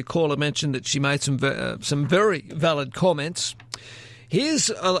 my earlier caller mentioned that she made some very valid comments. Here's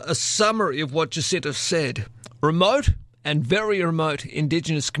a summary of what Jacinta said. Remote and very remote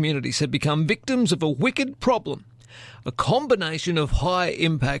Indigenous communities have become victims of a wicked problem, a combination of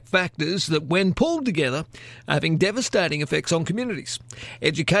high-impact factors that, when pulled together, are having devastating effects on communities.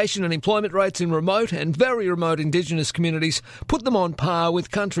 Education and employment rates in remote and very remote Indigenous communities put them on par with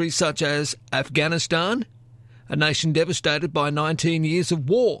countries such as Afghanistan, a nation devastated by 19 years of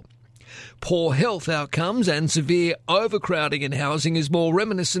war. Poor health outcomes and severe overcrowding in housing is more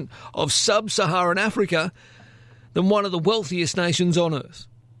reminiscent of sub-Saharan Africa than one of the wealthiest nations on earth.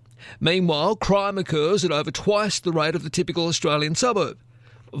 Meanwhile, crime occurs at over twice the rate of the typical Australian suburb.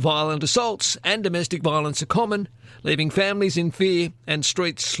 Violent assaults and domestic violence are common, leaving families in fear and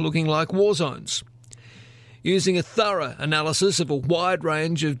streets looking like war zones. Using a thorough analysis of a wide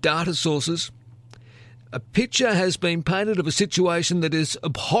range of data sources, a picture has been painted of a situation that is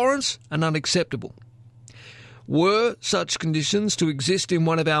abhorrent and unacceptable. Were such conditions to exist in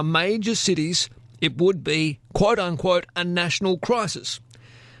one of our major cities, it would be, quote-unquote, a national crisis.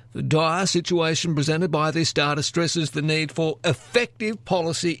 The dire situation presented by this data stresses the need for effective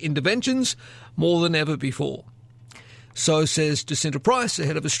policy interventions more than ever before. So says Jacinta Price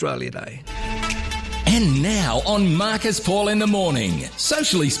ahead of Australia Day. And now on Marcus Paul in the Morning,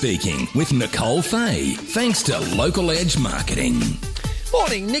 Socially Speaking with Nicole Fay, thanks to Local Edge Marketing.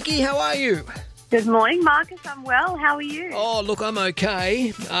 Morning, Nikki, how are you? Good morning, Marcus. I'm well. How are you? Oh, look, I'm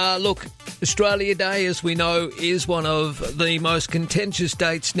okay. Look, Australia Day, as we know, is one of the most contentious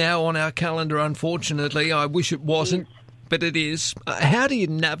dates now on our calendar, unfortunately. I wish it wasn't, but it is. How do you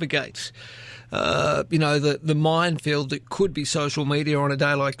navigate, the minefield that could be social media on a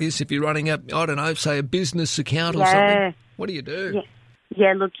day like this if you're running say a business account or something? What do you do?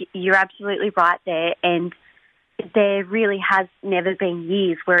 Yeah, look, you're absolutely right there, and there really has never been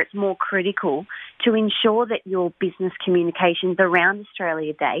years where it's more critical to ensure that your business communications around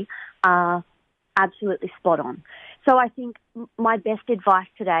Australia Day are absolutely spot on. So I think my best advice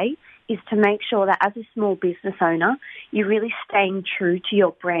today is to make sure that as a small business owner, you're really staying true to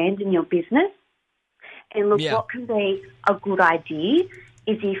your brand and your business. And look, what can be a good idea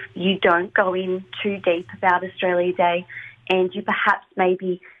is if you don't go in too deep about Australia Day and you perhaps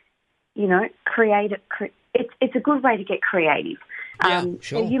maybe, create it. It's a good way to get creative.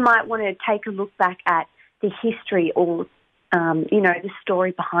 Sure. You might want to take a look back at the history or, the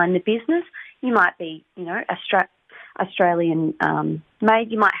story behind the business. You might be, Australian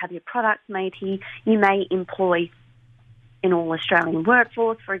made. You might have your products made here. You may employ an all-Australian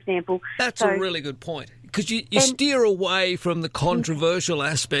workforce, for example. That's a really good point. Because you steer away from the controversial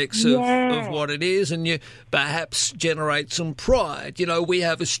aspects of what it is, and you perhaps generate some pride. We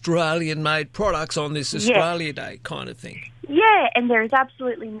have Australian-made products on this Australia Day kind of thing. Yeah, and there is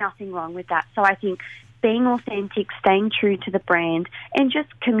absolutely nothing wrong with that. So I think being authentic, staying true to the brand, and just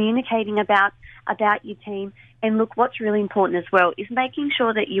communicating about your team. And look, what's really important as well is making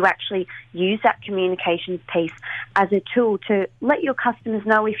sure that you actually use that communications piece as a tool to let your customers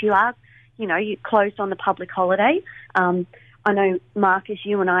know if you are you're closed on the public holiday. I know, Marcus,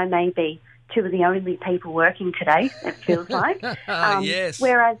 you and I may be two of the only people working today, it feels like. Yes.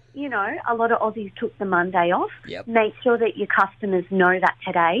 Whereas, a lot of Aussies took the Monday off. Yep. Make sure that your customers know that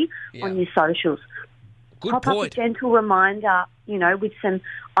today on your socials. Good Pop point. up a gentle reminder, with some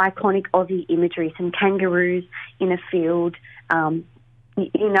iconic Aussie imagery, some kangaroos in a field.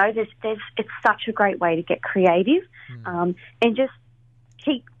 It's such a great way to get creative and just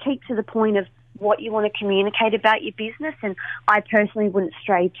keep to the point of what you want to communicate about your business, and I personally wouldn't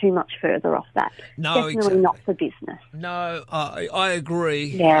stray too much further off that. No, definitely exactly. not for business. No, I agree.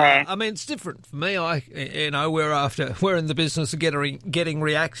 Yeah. It's different for me. We're in the business of getting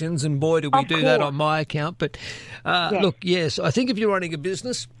reactions, and boy, do we do that on my account. But look, yes, I think if you're running a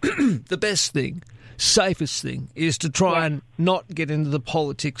business, the best thing, safest thing, is to try and not get into the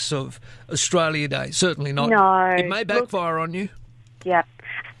politics of Australia Day. Certainly not. No. It may backfire on you. Yeah.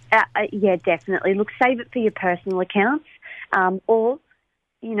 Definitely. Look, save it for your personal accounts or,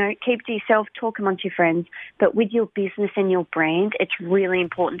 keep it to yourself, talk amongst your friends. But with your business and your brand, it's really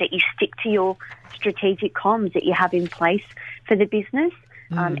important that you stick to your strategic comms that you have in place for the business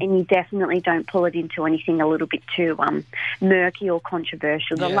and you definitely don't pull it into anything a little bit too murky or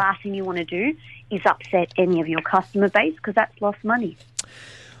controversial. The last thing you want to do is upset any of your customer base because that's lost money.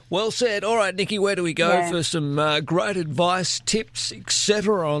 Well said. All right, Nikki, where do we go for some great advice, tips,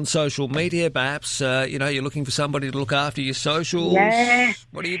 etc. on social media? Perhaps, you're looking for somebody to look after your socials. Yeah.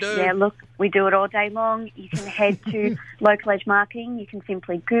 What do you do? Yeah, look, we do it all day long. You can head to Local Edge Marketing. You can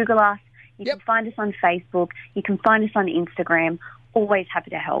simply Google us. You can find us on Facebook. You can find us on Instagram. Always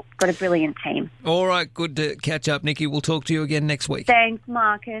happy to help. Got a brilliant team. All right, good to catch up, Nikki. We'll talk to you again next week. Thanks,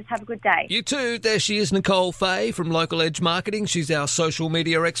 Marcus. Have a good day. You too. There she is, Nicole Fay from Local Edge Marketing. She's our social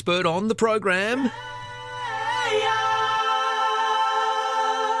media expert on the program.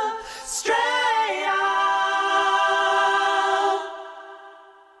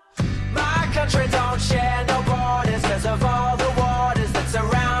 My country don't share no borders 'cause of all the waters that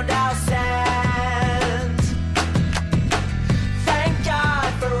surround our sands. Thank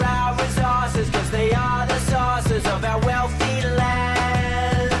God for our resources 'cause they are the sources of our wealthy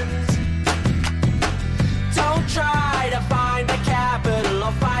lands. Don't try to find the capital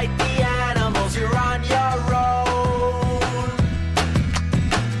or fight the animals you're on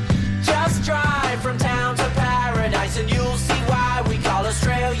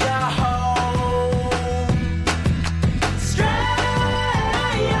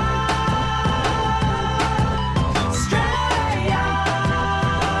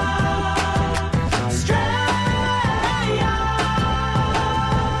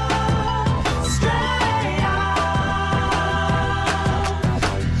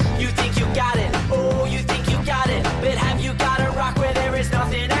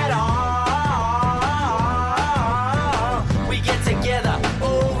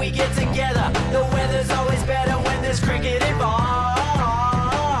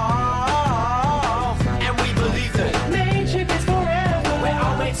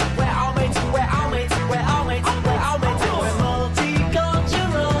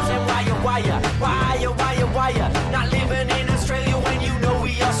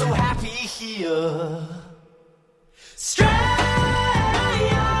so happy here. Straight.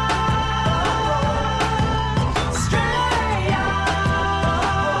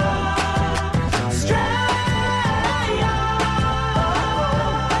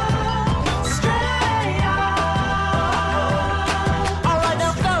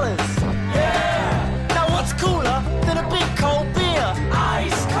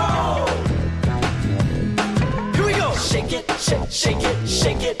 Shake it,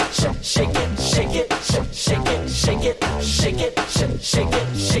 shake it, shake it, shake it, shake it, shake it, shake it, shake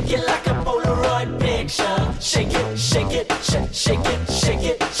it, shake it like a Polaroid picture. Shake it, shake it, shake it, shake it, shake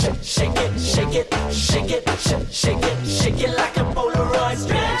it, shake it, shake it, shake it, shake it like a Polaroid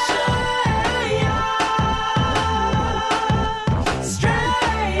picture.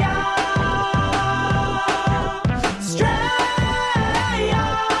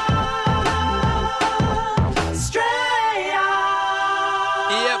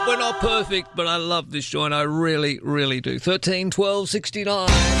 Perfect, but I love this joint. I really, really do. 13 12 69.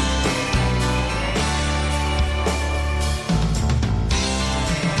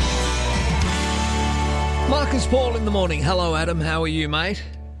 Marcus Paul in the morning. Hello, Adam. How are you, mate?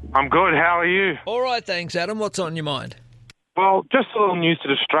 I'm good. How are you? All right, thanks, Adam. What's on your mind? Well, just a little news to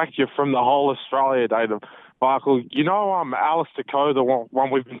distract you from the whole Australia Day debacle. You know, Alistair Coe, the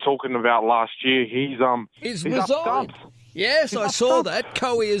one we've been talking about last year, he's resigned. Yes, I saw that.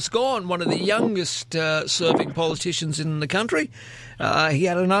 Coe is gone, one of the youngest serving politicians in the country. He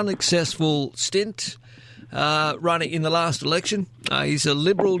had an unsuccessful stint running in the last election. He's a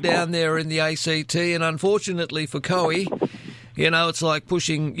Liberal down there in the ACT, and unfortunately for Coe, it's like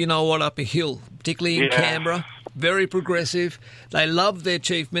pushing, up a hill, particularly in Canberra. Very progressive. They love their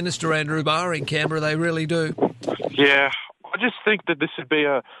Chief Minister, Andrew Barr, in Canberra. They really do. Yeah. I just think that this would be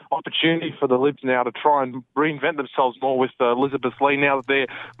an opportunity for the Libs now to try and reinvent themselves more with Elizabeth Lee now that their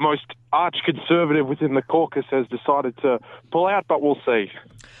most arch-conservative within the caucus has decided to pull out, but we'll see.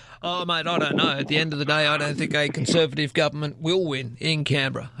 Oh, mate, I don't know. At the end of the day, I don't think a Conservative government will win in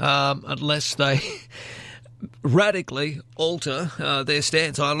Canberra unless they radically alter their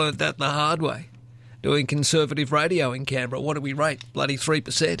stance. I learned that the hard way. Doing Conservative radio in Canberra, what do we rate? Bloody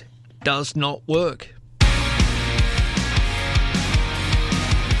 3%. Does not work.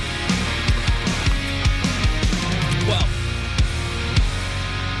 Well,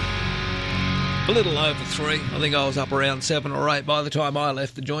 a little over 3. I think I was up around 7 or 8 by the time I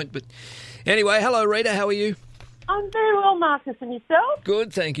left the joint. But anyway, hello, Rita. How are you? I'm very well, Marcus. And yourself?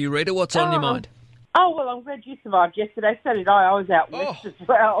 Good, thank you, Rita. What's on your mind? Oh, well, I'm glad you survived yesterday. So did I. I was out west as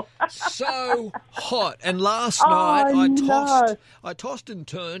well. So hot. And last night I tossed and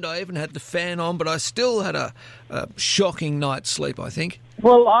turned. I even had the fan on, but I still had a shocking night's sleep, I think.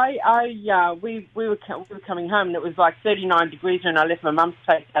 Well, we were coming home and it was like 39 degrees when I left my mum's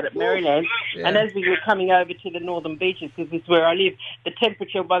place out at Maryland. Yeah. And as we were coming over to the northern beaches, because this is where I live, the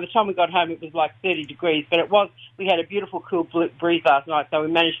temperature, by the time we got home, it was like 30 degrees. But we had a beautiful cool breeze last night, so we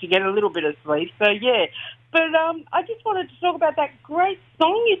managed to get a little bit of sleep. So, yeah. But I just wanted to talk about that great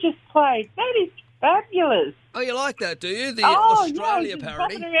song you just played. That is fabulous. Oh, you like that, do you? The Australia just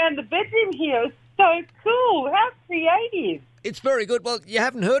parody? Popping around the bedroom here. It's so cool. How creative. It's very good. Well, you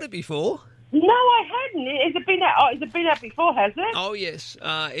haven't heard it before? No, I hadn't. Has it been out before, has it? Oh, yes.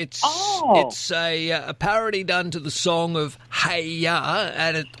 It's a parody done to the song of Hey Ya,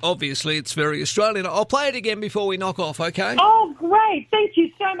 and obviously it's very Australian. I'll play it again before we knock off, okay? Oh, great. Thank you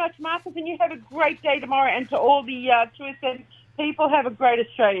so much, Marcus, and you have a great day tomorrow. And to all the 2SM people, have a great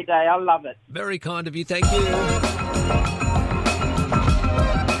Australia Day. I love it. Very kind of you. Thank you.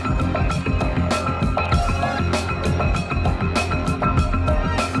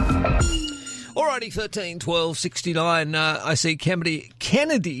 Alrighty, 13 12 69. I see Kennedy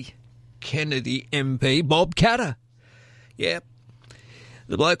MP, Bob Katter. Yep,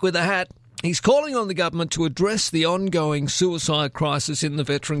 the bloke with the hat. He's calling on the government to address the ongoing suicide crisis in the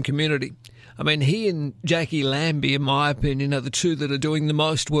veteran community. I mean, he and Jackie Lambie, in my opinion, are the two that are doing the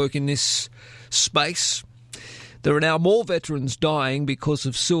most work in this space. There are now more veterans dying because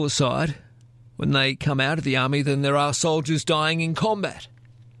of suicide when they come out of the army than there are soldiers dying in combat.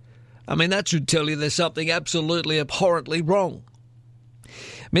 I mean, that should tell you there's something absolutely abhorrently wrong.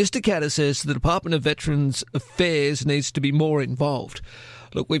 Mr. Katter says the Department of Veterans Affairs needs to be more involved.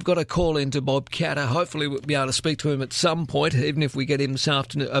 Look, we've got a call into Bob Katter. Hopefully we'll be able to speak to him at some point, even if we get him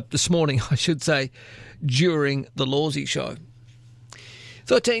this morning, I should say, during the Lawsy show.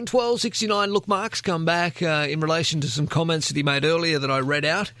 13 12 69. Look, Mark's come back in relation to some comments that he made earlier that I read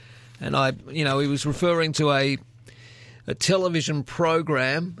out. And he was referring to a television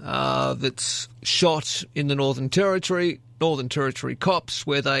program that's shot in the Northern Territory Northern Territory cops,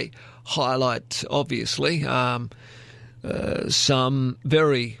 where they highlight, obviously, some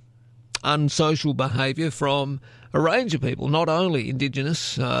very unsocial behaviour from a range of people, not only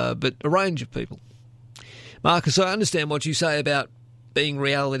Indigenous, but a range of people. Marcus, I understand what you say about being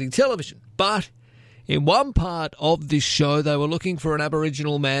reality television, but in one part of this show, they were looking for an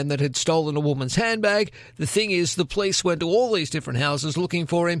Aboriginal man that had stolen a woman's handbag. The thing is, the police went to all these different houses looking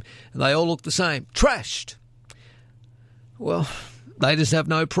for him, and they all looked the same. Trashed. Well, they just have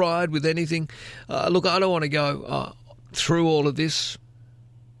no pride with anything. Look, I don't want to go through all of this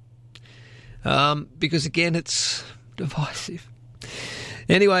because, again, it's divisive.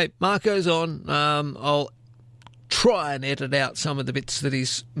 Anyway, Mark goes on. I'll try and edit out some of the bits that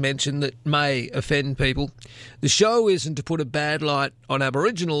he's mentioned that may offend people. The show isn't to put a bad light on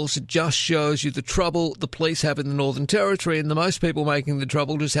Aboriginals. It just shows you the trouble the police have in the Northern Territory, and the most people making the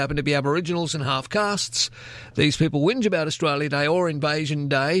trouble just happen to be Aboriginals and half-castes. These people whinge about Australia Day or Invasion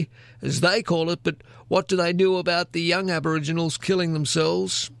Day, as they call it, but what do they do about the young Aboriginals killing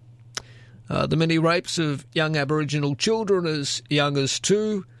themselves? The many rapes of young Aboriginal children as young as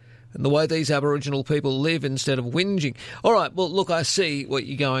 2, and the way these Aboriginal people live instead of whinging. All right, well, look, I see what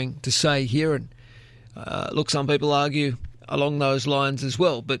you're going to say here, and look, some people argue along those lines as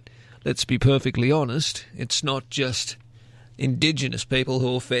well, but let's be perfectly honest, it's not just Indigenous people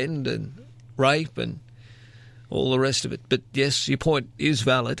who offend and rape and all the rest of it. But yes, your point is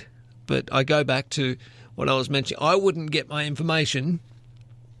valid, but I go back to what I was mentioning. I wouldn't get my information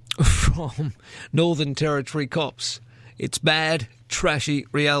from Northern Territory cops. It's bad, trashy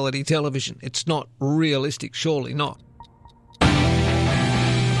reality television. It's not realistic, surely not.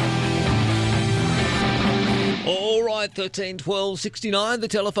 All right, 13 12 69, the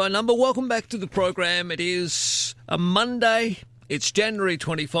telephone number. Welcome back to the program. It is a Monday. It's January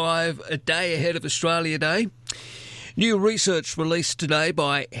 25, a day ahead of Australia Day. New research released today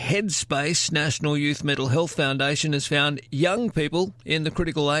by Headspace, National Youth Mental Health Foundation, has found young people in the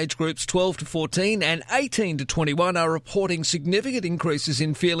critical age groups 12 to 14 and 18 to 21 are reporting significant increases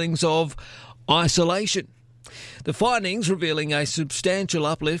in feelings of isolation. The findings, revealing a substantial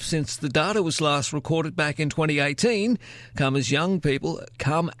uplift since the data was last recorded back in 2018, come as young people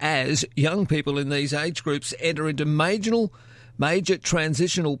in these age groups enter into major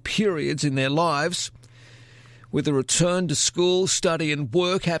transitional periods in their lives, with a return to school, study and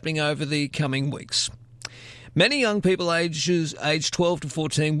work happening over the coming weeks. Many young people aged 12 to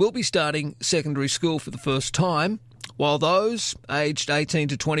 14 will be starting secondary school for the first time, while those aged 18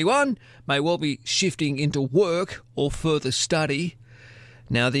 to 21 may well be shifting into work or further study.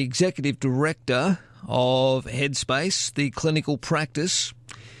 Now, the executive director of Headspace, the clinical practice,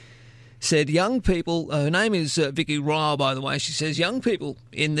 said young people, her name is Vikki, Ryall, by the way, she says young people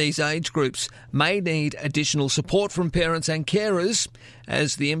in these age groups may need additional support from parents and carers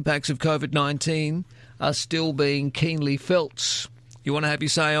as the impacts of COVID-19 are still being keenly felt. You want to have your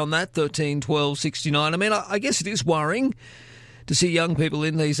say on that, 13 12 69? I mean, I guess it is worrying to see young people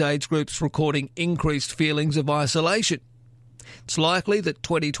in these age groups recording increased feelings of isolation. It's likely that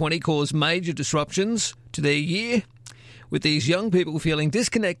 2020 caused major disruptions to their year, with these young people feeling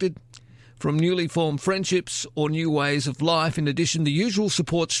disconnected from newly formed friendships or new ways of life. In addition, the usual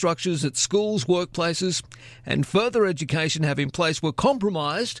support structures at schools, workplaces and further education have in place were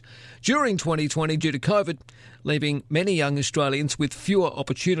compromised during 2020 due to COVID, leaving many young Australians with fewer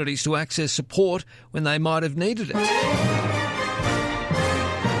opportunities to access support when they might have needed it.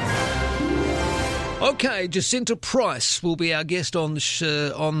 OK, Jacinta Price will be our guest on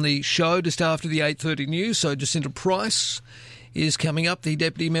the show just after the 8:30 news. So Jacinta Price is coming up, the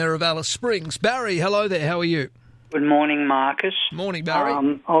Deputy Mayor of Alice Springs. Barry, hello there, how are you? Good morning, Marcus. Morning,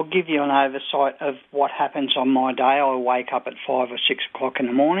 Barry. I'll give you an oversight of what happens on my day. I wake up at 5 or 6 o'clock in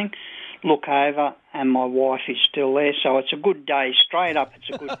the morning, look over, and my wife is still there, so it's a good day. Straight up, it's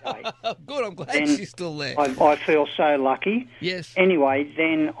a good day. Good, I'm glad she's still there. I feel so lucky. Yes. Anyway,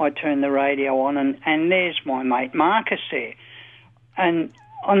 then I turn the radio on, and there's my mate Marcus there. And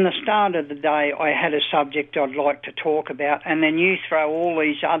on the start of the day, I had a subject I'd like to talk about, and then you throw all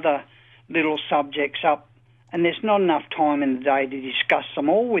these other little subjects up, and there's not enough time in the day to discuss them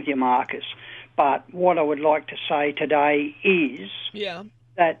all with you, Marcus. But what I would like to say today is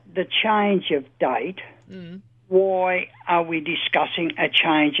that the change of date, why are we discussing a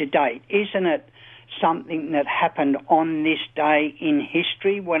change of date? Isn't it something that happened on this day in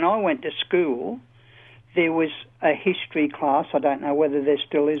history? When I went to school, there was a history class. I don't know whether there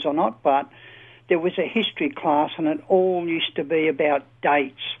still is or not, but there was a history class, and it all used to be about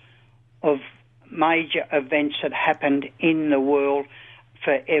dates of major events that happened in the world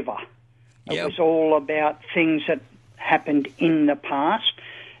forever. It was all about things that happened in the past.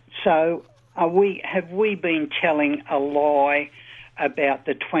 So have we been telling a lie about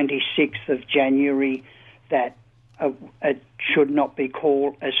the 26th of January that it should not be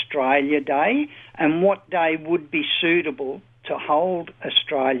called Australia Day? And what day would be suitable to hold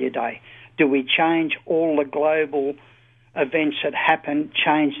Australia Day? Do we change all the global events that happen,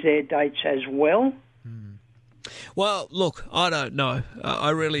 change their dates as well? Well, look, I don't know. I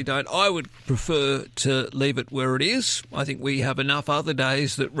really don't. I would prefer to leave it where it is. I think we have enough other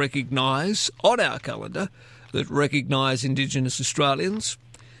days that recognise, on our calendar, that recognise Indigenous Australians.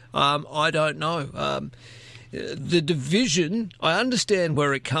 I don't know. The division, I understand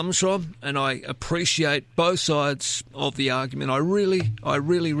where it comes from, and I appreciate both sides of the argument. I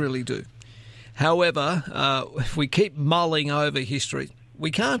really do. However, if we keep mulling over history,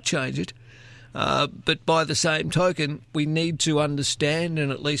 we can't change it. But by the same token, we need to understand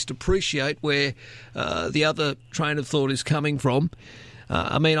and at least appreciate where the other train of thought is coming from.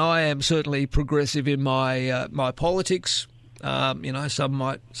 I mean, I am certainly progressive in my my politics. Some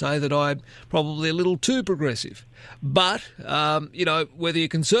might say that I'm probably a little too progressive. But, whether you're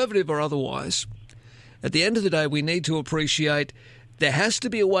conservative or otherwise, at the end of the day, we need to appreciate there has to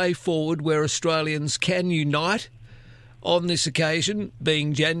be a way forward where Australians can unite on this occasion,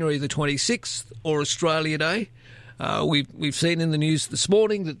 being January the 26th or Australia Day. We've seen in the news this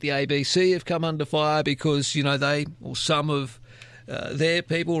morning that the ABC have come under fire because, they or some of their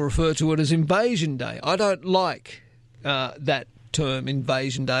people refer to it as Invasion Day. I don't like that term,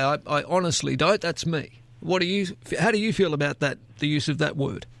 Invasion Day. I honestly don't. That's me. How do you feel about that, the use of that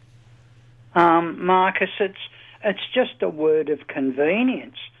word? Marcus, it's just a word of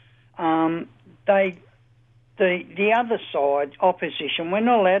convenience. The other side, opposition, we're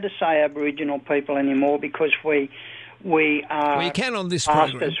not allowed to say Aboriginal people anymore because we are well, you can on this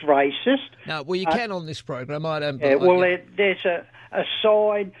classed program. as racist. No, well, you can on this program. I don't. Yeah, well, there's a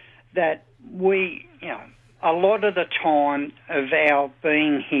side that we, a lot of the time of our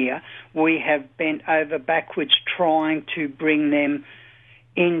being here, we have bent over backwards trying to bring them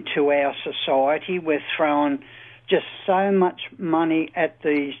into our society. We're throwing just so much money at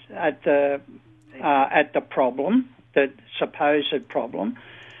the problem, the supposed problem.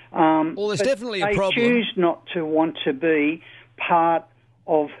 Well, there's definitely a problem. They choose not to want to be part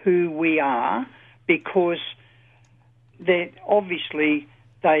of who we are because they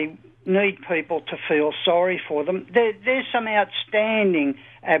need people to feel sorry for them. There's some outstanding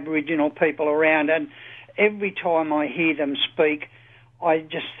Aboriginal people around, and every time I hear them speak, I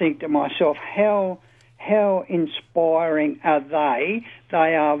just think to myself, how inspiring are they?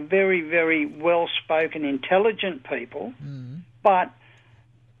 They are very, very well-spoken, intelligent people, but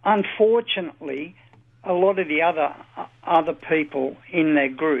unfortunately, a lot of the other people in their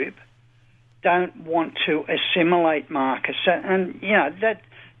group don't want to assimilate, Marcus, and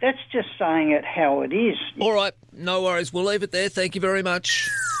that's just saying it how it is. All right, no worries. We'll leave it there. Thank you very much.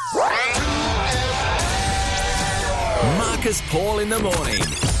 Marcus Paul in the morning.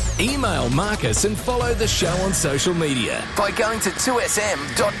 Email Marcus and follow the show on social media by going to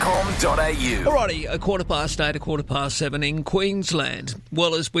 2sm.com.au. Alrighty, 8:15, 7:15 in Queensland.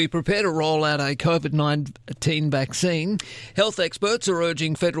 Well, as we prepare to roll out a COVID-19 vaccine, health experts are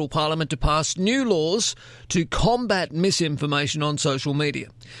urging federal parliament to pass new laws to combat misinformation on social media.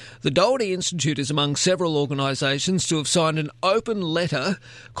 The Doherty Institute is among several organisations to have signed an open letter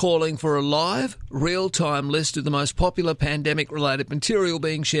calling for a live, real-time list of the most popular pandemic-related material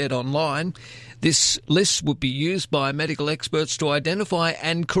being shared online. This list would be used by medical experts to identify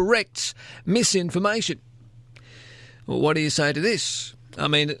and correct misinformation. Well, what do you say to this? I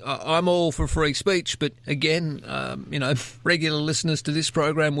mean, I'm all for free speech, but again, regular listeners to this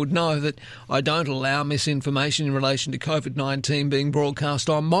program would know that I don't allow misinformation in relation to COVID-19 being broadcast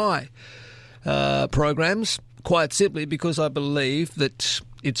on my programs, quite simply because I believe that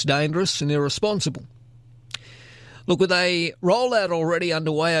it's dangerous and irresponsible. Look, with a rollout already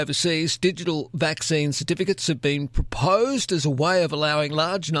underway overseas, digital vaccine certificates have been proposed as a way of allowing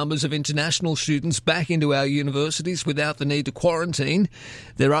large numbers of international students back into our universities without the need to quarantine.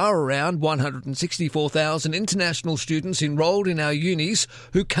 There are around 164,000 international students enrolled in our unis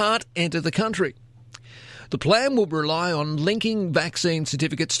who can't enter the country. The plan will rely on linking vaccine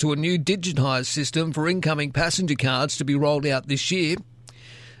certificates to a new digitised system for incoming passenger cards to be rolled out this year.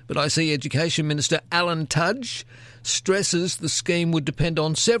 But I see Education Minister Alan Tudge stresses the scheme would depend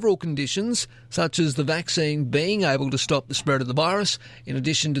on several conditions, such as the vaccine being able to stop the spread of the virus, in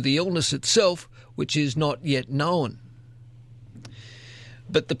addition to the illness itself, which is not yet known.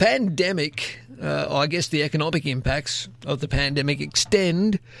 But the pandemic, I guess the economic impacts of the pandemic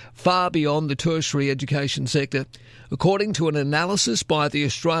extend far beyond the tertiary education sector. According to an analysis by the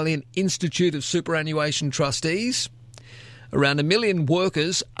Australian Institute of Superannuation Trustees, around 1 million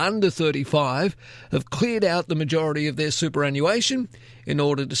workers under 35 have cleared out the majority of their superannuation in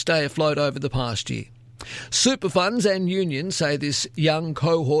order to stay afloat over the past year. Super funds and unions say this young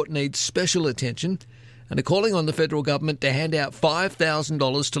cohort needs special attention and are calling on the federal government to hand out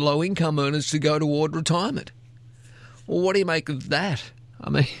 $5,000 to low-income earners to go toward retirement. Well, what do you make of that? I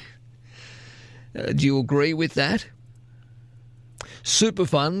mean, do you agree with that? Super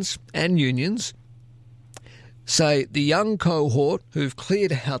funds and unions say the young cohort who've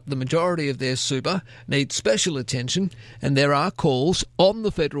cleared out the majority of their super need special attention, and there are calls on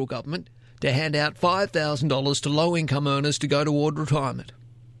the federal government to hand out $5,000 to low-income earners to go toward retirement.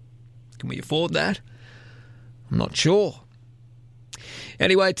 Can we afford that? I'm not sure.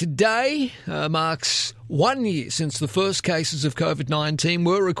 Anyway, today marks 1 year since the first cases of COVID-19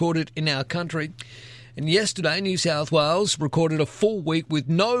 were recorded in our country. And yesterday, New South Wales recorded a full week with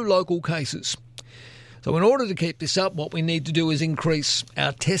no local cases. So in order to keep this up, what we need to do is increase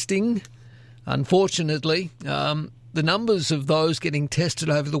our testing. Unfortunately, the numbers of those getting tested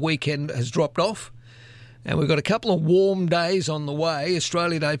over the weekend has dropped off. And we've got a couple of warm days on the way.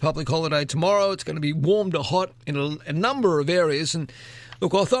 Australia Day public holiday tomorrow. It's going to be warm to hot in a number of areas. And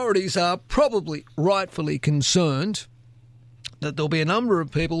look, authorities are probably rightfully concerned that there'll be a number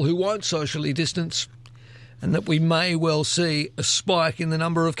of people who won't socially distance and that we may well see a spike in the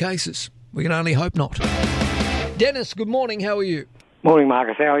number of cases. We can only hope not. Dennis, good morning. How are you? Morning,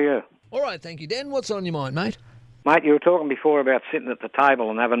 Marcus. How are you? All right, thank you, Dan. What's on your mind, mate? Mate, you were talking before about sitting at the table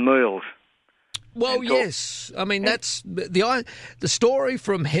and having meals. Well, yes. I mean, that's the story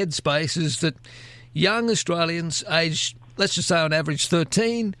from Headspace is that young Australians aged, let's just say on average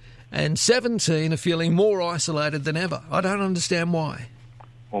 13 and 17 are feeling more isolated than ever. I don't understand why.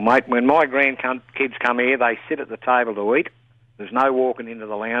 Well, mate, when my grandkids come here, they sit at the table to eat. There's no walking into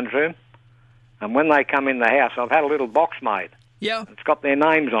the lounge room. And when they come in the house, I've had a little box made. Yeah. It's got their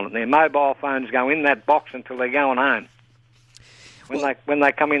names on it. Their mobile phones go in that box until they're going home. When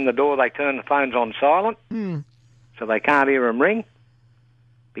they come in the door, they turn the phones on silent, so they can't hear them ring,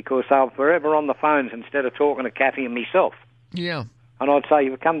 because they're forever on the phones instead of talking to Kathy and myself. Yeah. And I'd say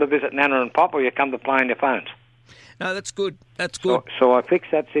you come to visit Nana and Pop, or you come to play on your phones. No, that's good. That's good. So I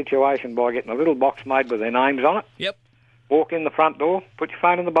fixed that situation by getting a little box made with their names on it. Yep. Walk in the front door, put your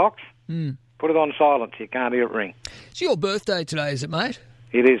phone in the box, put it on silent so you can't hear it ring. It's your birthday today, is it, mate?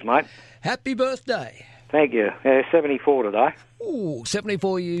 It is, mate. Happy birthday. Thank you. 74 today. Ooh,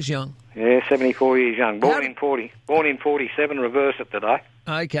 74 years young. Yeah, 74 years young. Born in 47, reverse it today.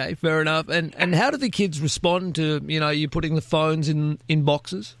 Okay, fair enough. And how do the kids respond to, you putting the phones in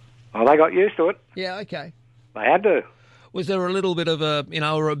boxes? Oh, they got used to it. Yeah, okay. They had to. Was there a little bit of a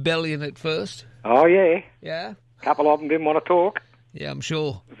rebellion at first? Oh, yeah. Yeah? A couple of them didn't want to talk. Yeah, I'm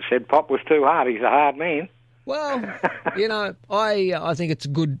sure. They said Pop was too hard. He's a hard man. Well, I think it's a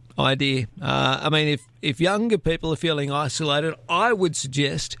good idea. I mean, if younger people are feeling isolated, I would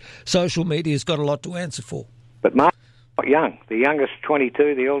suggest social media's got a lot to answer for. But Mark's not young. The youngest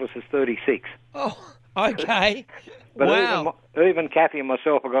 22, the eldest is 36. Oh, okay. But wow. Even Kathy and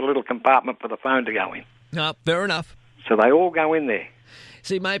myself have got a little compartment for the phone to go in. No, fair enough. So they all go in there.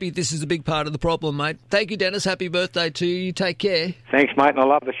 See, maybe this is a big part of the problem, mate. Thank you, Dennis. Happy birthday to you. You take care. Thanks, mate, and I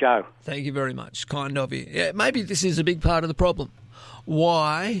love the show. Thank you very much. Kind of you. Yeah, maybe this is a big part of the problem.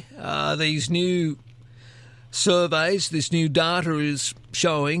 Why these new surveys, this new data is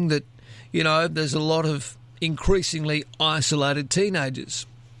showing that, there's a lot of increasingly isolated teenagers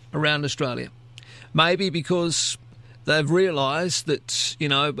around Australia. Maybe because they've realised that,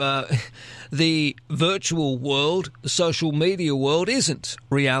 the virtual world, the social media world, isn't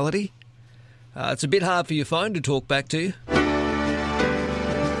reality. It's a bit hard for your phone to talk back to you.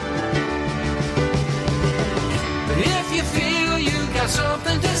 If you feel you got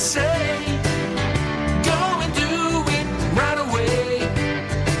something to say, go and do it right away.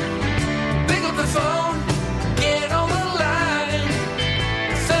 Pick up the phone, get on the line,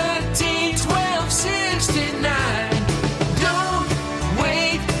 13 12 69. Don't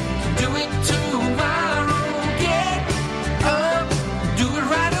wait, do it tomorrow. Get up, do it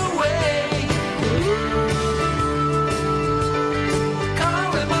right away.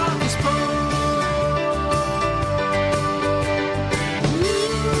 Call him on his phone.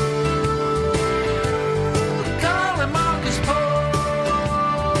 Call him on his phone.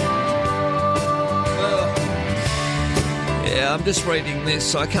 Yeah, I'm just reading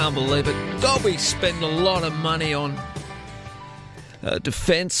this. I can't believe it. God, we spend a lot of money on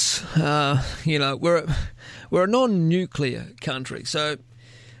defence. We're a non-nuclear country, so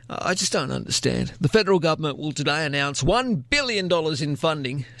I just don't understand. The federal government will today announce $1 billion in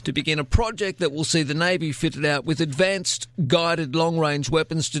funding to begin a project that will see the Navy fitted out with advanced guided long-range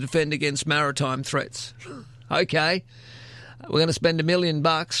weapons to defend against maritime threats. Okay, we're going to spend $1 million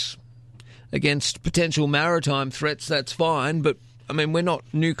against potential maritime threats. That's fine, but I mean, we're not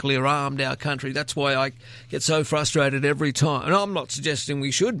nuclear armed, our country. That's why I get so frustrated every time. And I'm not suggesting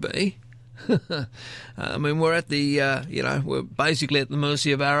we should be. I mean, we're at the, we're basically at the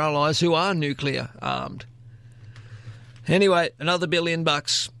mercy of our allies who are nuclear armed. Anyway, another $1 billion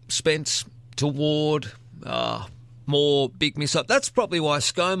spent toward more big missiles. That's probably why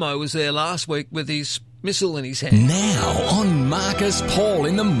ScoMo was there last week with his missile in his hand. Now on Marcus Paul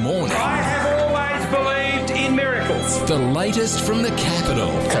in the morning. I have always believed in miracles. The latest from the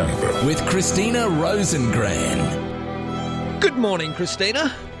capital. With Christina Rosengren. Good morning,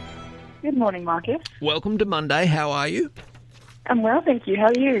 Christina. Good morning, Marcus. Welcome to Monday. How are you? I'm well, thank you. How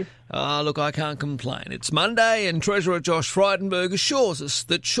are you? Look, I can't complain. It's Monday and Treasurer Josh Frydenberg assures us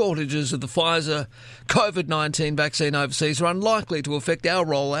that shortages of the Pfizer COVID-19 vaccine overseas are unlikely to affect our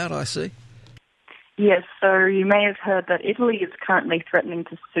rollout, I see. Yes, so you may have heard that Italy is currently threatening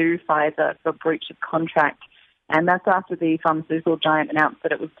to sue Pfizer for breach of contract, and that's after the pharmaceutical giant announced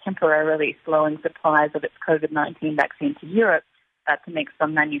that it was temporarily slowing supplies of its COVID-19 vaccine to Europe to make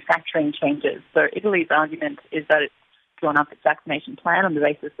some manufacturing changes. So Italy's argument is that it's drawn up its vaccination plan on the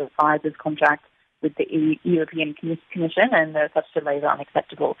basis of Pfizer's contract with the European Commission, and such delays are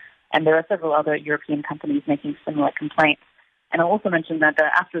unacceptable. And there are several other European companies making similar complaints. And I'll also mention that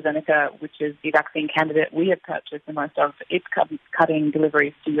AstraZeneca, which is the vaccine candidate we have purchased the most of, it's cutting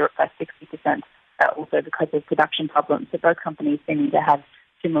deliveries to Europe by 60%, also because of production problems. So both companies seem to have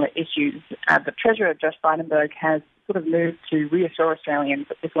similar issues. But Treasurer Josh Frydenberg has sort of moved to reassure Australians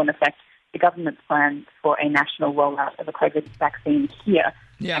that this won't affect the government's plans for a national rollout of a COVID vaccine here.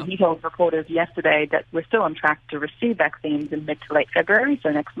 Yeah. And he told reporters yesterday that we're still on track to receive vaccines in mid to late February, so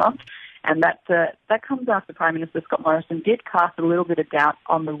next month. And that comes after Prime Minister Scott Morrison did cast a little bit of doubt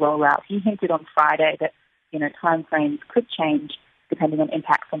on the rollout. He hinted on Friday that, timeframes could change depending on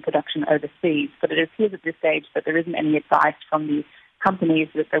impacts on production overseas. But it appears at this stage that there isn't any advice from the companies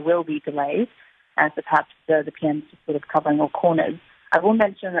that there will be delays, so perhaps the PM's just sort of covering all corners. I will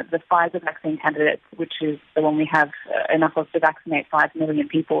mention that the Pfizer vaccine candidate, which is the one we have enough of to vaccinate 5 million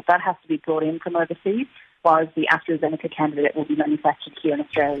people, that has to be brought in from overseas, whereas the AstraZeneca candidate will be manufactured here in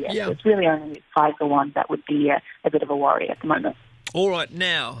Australia. Yeah. So it's really only Pfizer one that would be a bit of a worry at the moment. All right,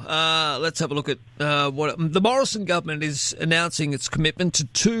 now, let's have a look at what the Morrison government is announcing its commitment to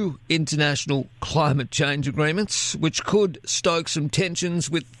 2 international climate change agreements, which could stoke some tensions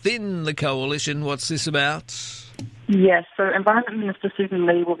within the coalition. What's this about? Yes, so Environment Minister Susan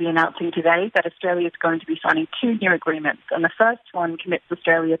Lee will be announcing today that Australia is going to be signing 2 new agreements. And the first one commits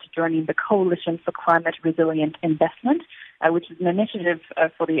Australia to joining the Coalition for Climate Resilient Investment, which is an initiative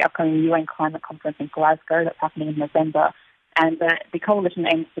for the upcoming UN Climate Conference in Glasgow that's happening in November. And the coalition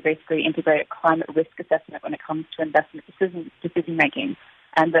aims to basically integrate a climate risk assessment when it comes to investment decision-making.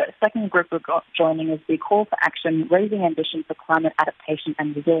 And the second group we're joining is the Call for Action, Raising Ambition for Climate Adaptation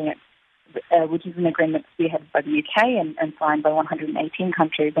and Resilience, which is an agreement spearheaded by the UK and signed by 118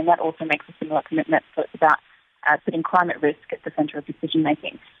 countries. And that also makes a similar commitment. So it's about putting climate risk at the centre of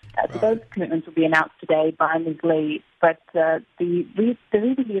decision-making. So those commitments will be announced today by Ms. Lee. But the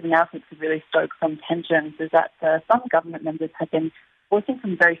reason these announcements have really stoked some tensions is that some government members have been voicing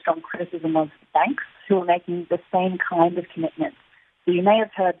some very strong criticism of banks who are making the same kind of commitments. So you may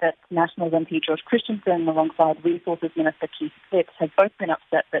have heard that Nationals MP George Christensen alongside Resources Minister Keith Phipps have both been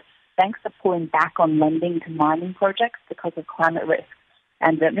upset that banks are pulling back on lending to mining projects because of climate risk.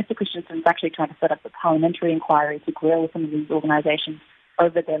 And Mr. Christensen is actually trying to set up a parliamentary inquiry to grill some of these organisations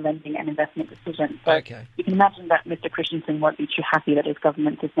over their lending and investment decisions. So you can imagine that Mr. Christensen won't be too happy that his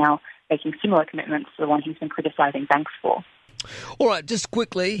government is now making similar commitments to the one he's been criticising banks for. All right, just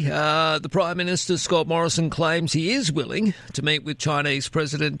quickly, the Prime Minister, Scott Morrison, claims he is willing to meet with Chinese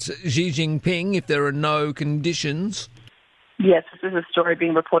President Xi Jinping if there are no conditions. Yes, this is a story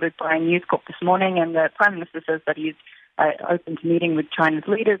being reported by News Corp this morning, and the Prime Minister says that he's open to meeting with China's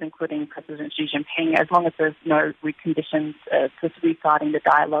leaders, including President Xi Jinping, as long as there's no conditions to restarting the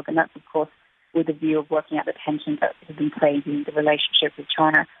dialogue. And that's, of course, with the view of working out the tensions that have been plaguing the relationship with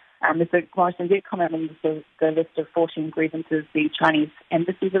China. Mr. Morrison did comment on the list of 14 grievances the Chinese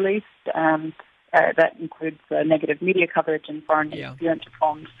embassy released. That includes negative media coverage and foreign interference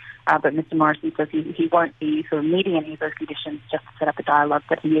reforms. But Mr. Morrison says he won't be sort of meeting any of those conditions just to set up a dialogue,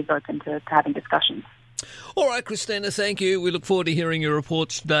 but he is open to having discussions. All right, Christina, thank you. We look forward to hearing your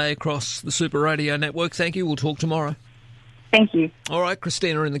reports today across the Super Radio Network. Thank you. We'll talk tomorrow. Thank you. All right,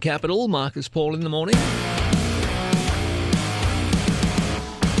 Christina in the capital, Marcus Paul in the morning.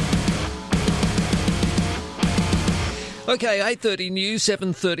 Okay, 8:30 news,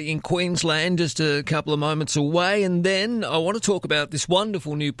 7:30 in Queensland, just a couple of moments away. And then I want to talk about this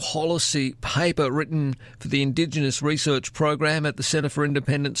wonderful new policy paper written for the Indigenous Research Program at the Centre for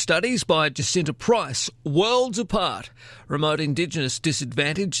Independent Studies by Jacinta Price, Worlds Apart, Remote Indigenous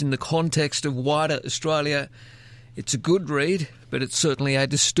Disadvantage in the Context of Wider Australia. It's a good read, but it's certainly a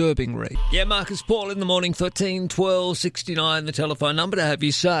disturbing read. Yeah, Marcus Paul in the morning, 13 12 69, the telephone number to have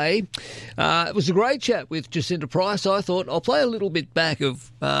you say. It was a great chat with Jacinta Price. I thought I'll play a little bit back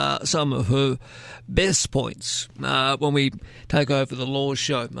of some of her best points when we take over the Laws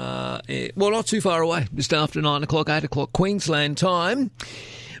Show. Well, not too far away, just after 9 o'clock, 8 o'clock Queensland time.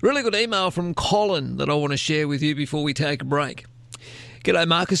 Really good email from Colin that I want to share with you before we take a break. G'day,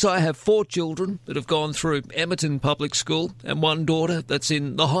 Marcus. I have 4 children that have gone through Emerton Public School and 1 daughter that's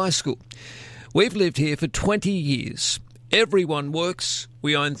in the high school. We've lived here for 20 years. Everyone works.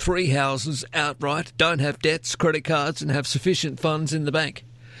 We own 3 houses outright, don't have debts, credit cards, and have sufficient funds in the bank.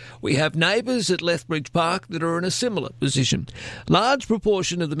 We have neighbours at Lethbridge Park that are in a similar position. Large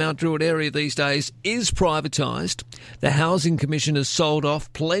proportion of the Mount Druitt area these days is privatised. The Housing Commission has sold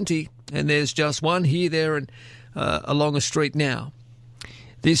off plenty, and there's just one here, there, and along a street now.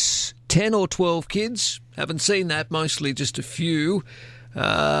 This 10 or 12 kids, haven't seen that, mostly just a few.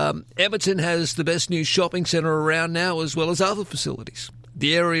 Emerton has the best new shopping centre around now, as well as other facilities.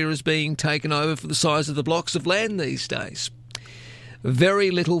 The area is being taken over for the size of the blocks of land these days. Very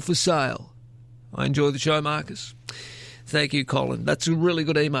little for sale. I enjoy the show, Marcus. Thank you, Colin. That's a really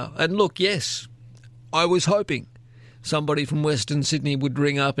good email. And look, yes, I was hoping somebody from Western Sydney would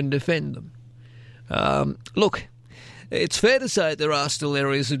ring up and defend them. Look, it's fair to say there are still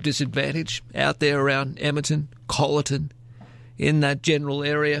areas of disadvantage out there around Emerton, Colleton, in that general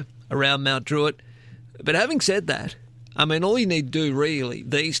area around Mount Druitt. But having said that, I mean, all you need to do really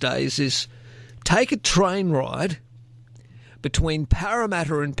these days is take a train ride between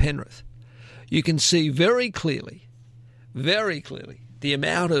Parramatta and Penrith. You can see very clearly, the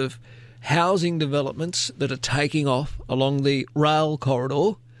amount of housing developments that are taking off along the Ryall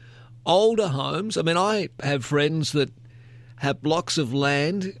corridor. Older homes. I mean, I have friends that have blocks of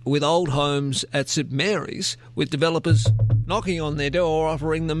land with old homes at St Mary's with developers knocking on their door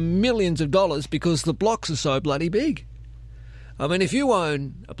offering them millions of dollars because the blocks are so bloody big. I mean, if you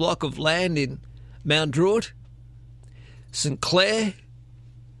own a block of land in Mount Druitt, St Clair,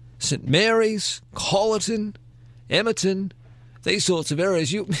 St Mary's, Colleton, Emerton, these sorts of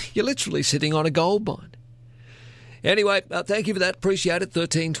areas, you're literally sitting on a gold mine. Anyway, thank you for that. Appreciate it.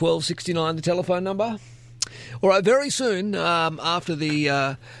 13 12 69, the telephone number. All right, very soon after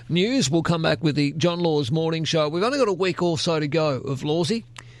the news, we'll come back with the John Laws Morning Show. We've only got a week or so to go of Lawsy,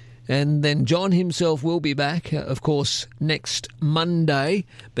 and then John himself will be back, of course, next Monday,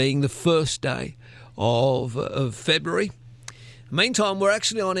 being the first day of February. Meantime, we're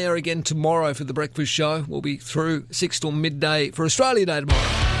actually on air again tomorrow for the breakfast show. We'll be through 6 till midday for Australia Day tomorrow.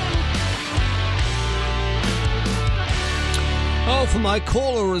 Oh, for my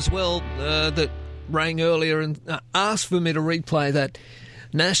caller as well that rang earlier and asked for me to replay that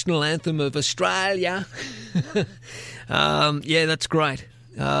national anthem of Australia. Yeah, that's great.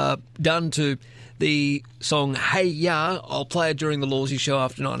 Done to the song Hey Ya. I'll play it during the Lawsy Show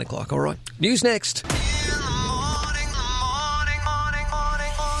after 9 o'clock. All right. News next.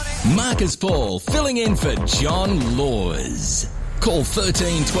 Marcus Paul filling in for John Laws. Call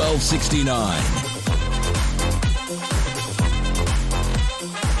 13 12 69.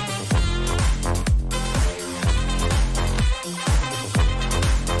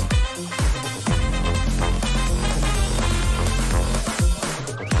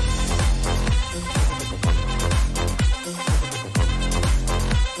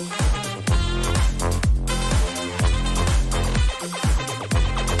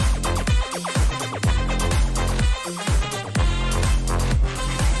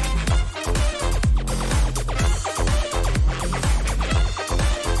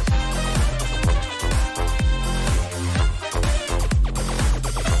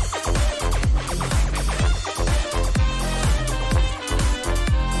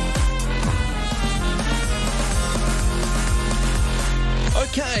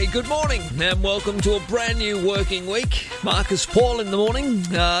 Good morning and welcome to a brand new working week. Marcus Paul in the morning.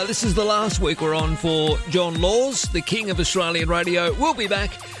 This is the last week we're on for John Laws, the king of Australian radio. We'll be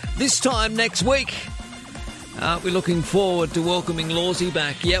back this time next week. Aren't we looking forward to welcoming Lawsy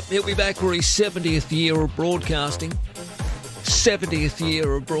back? Yep, he'll be back for his 70th year of broadcasting. 70th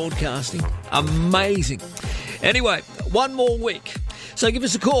year of broadcasting. Amazing. Anyway, one more week. So give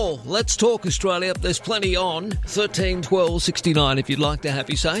us a call. Let's talk Australia. There's plenty on. 13 12 69 if you'd like to have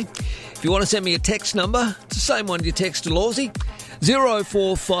your say. If you want to send me a text number, it's the same one you text to Lawsy.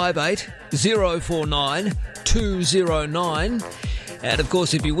 0458 049 209. And, of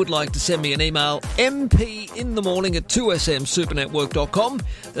course, if you would like to send me an email, mpinthemorning@2smsupernetwork.com.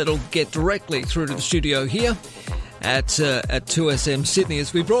 That'll get directly through to the studio here at 2SM Sydney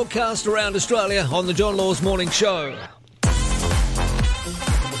as we broadcast around Australia on the John Laws Morning Show.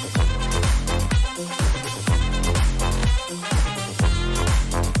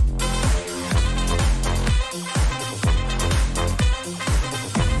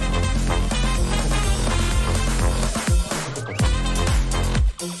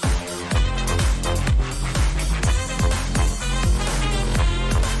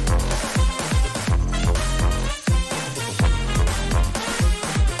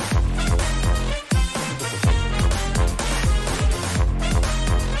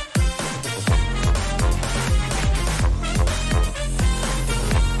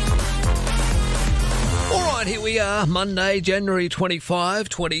 Monday, January 25,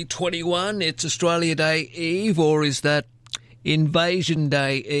 2021. It's Australia Day Eve, or is that Invasion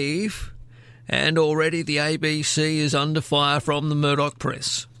Day Eve? And already the ABC is under fire from the Murdoch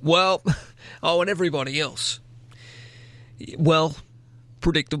press. Well, and everybody else. Well,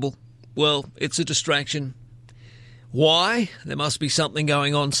 predictable. Well, it's a distraction. Why? There must be something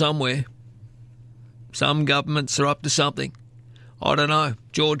going on somewhere. Some governments are up to something. I don't know.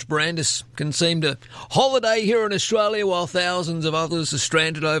 George Brandis can seem to holiday here in Australia while thousands of others are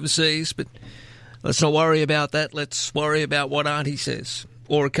stranded overseas. But let's not worry about that. Let's worry about what Auntie says.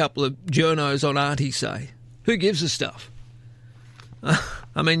 Or a couple of journos on Auntie say. Who gives a stuff?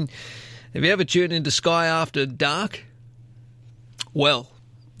 I mean, have you ever tuned into Sky After Dark? Well,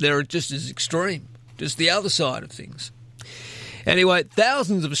 they're just as extreme. Just the other side of things. Anyway,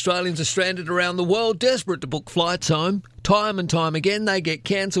 thousands of Australians are stranded around the world, desperate to book flights home. Time and time again, they get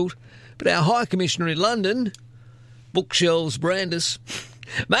cancelled. But our High Commissioner in London, Bookshelves Brandis,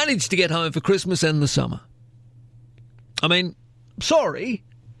 managed to get home for Christmas and the summer. I mean, sorry,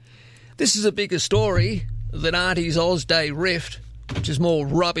 this is a bigger story than Auntie's Oz Day rift, which is more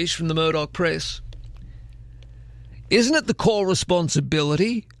rubbish from the Murdoch press. Isn't it the core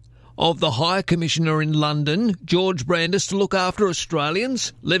responsibility of the High Commissioner in London, George Brandis, to look after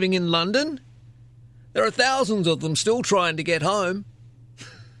Australians living in London? There are thousands of them still trying to get home.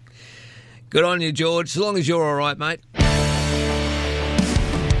 Good on you, George, as long as you're all right, mate.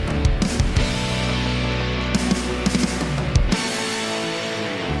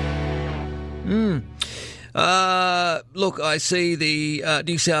 Look, I see the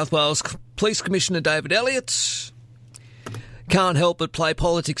New South Wales Police Commissioner David Elliott. Can't help but play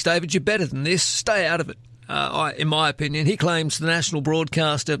politics, David. You're better than this. Stay out of it. In my opinion, he claims the national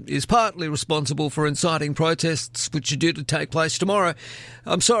broadcaster is partly responsible for inciting protests which are due to take place tomorrow.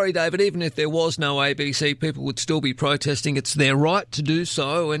 I'm sorry, David, even if there was no ABC, people would still be protesting. It's their right to do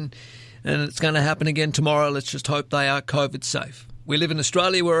so, and it's going to happen again tomorrow. Let's just hope they are COVID safe. We live in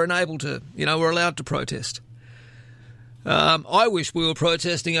Australia. We're enabled to, we're allowed to protest. I wish we were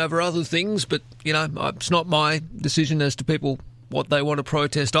protesting over other things, but, it's not my decision as to people what they want to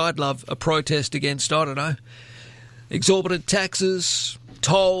protest. I'd love a protest against, I don't know, exorbitant taxes,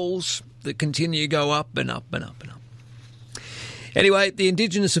 tolls that continue to go up and up and up and up. Anyway, the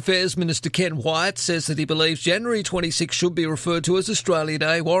Indigenous Affairs Minister Ken Wyatt says that he believes January 26 should be referred to as Australia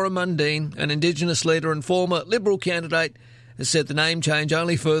Day. Warren Mundine, an Indigenous leader and former Liberal candidate, has said the name change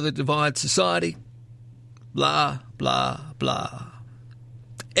only further divides society. Blah, blah, blah.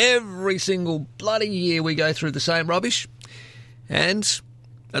 Every single bloody year we go through the same rubbish. And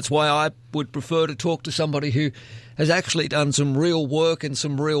that's why I would prefer to talk to somebody who has actually done some real work and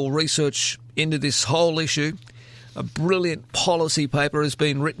some real research into this whole issue. A brilliant policy paper has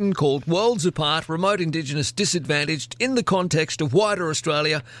been written called Worlds Apart, Remote Indigenous Disadvantaged in the Context of Wider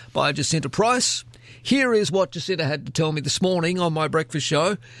Australia by Jacinta Price. Here is what Jacinta had to tell me this morning on my breakfast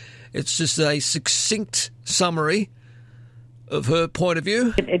show. It's just a succinct summary of her point of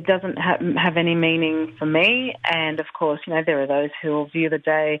view. It doesn't have any meaning for me, and of course, there are those who will view the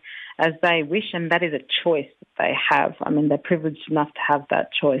day as they wish, and that is a choice that they have. I mean, they're privileged enough to have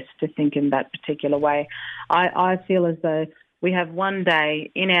that choice to think in that particular way. I feel as though we have one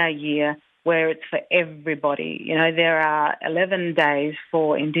day in our year where it's for everybody. There are 11 days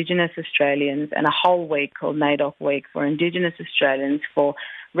for Indigenous Australians and a whole week called NAIDOC Week for Indigenous Australians, for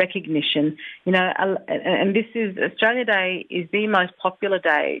recognition. You know, and this is Australia Day is the most popular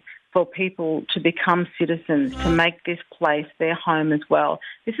day for people to become citizens, to make this place their home as well.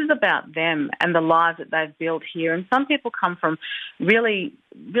 This is about them and the lives that they've built here. And some people come from really,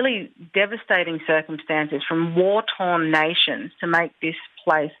 really devastating circumstances, from war-torn nations, to make this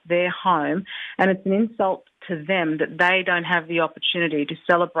place their home. And it's an insult to them that they don't have the opportunity to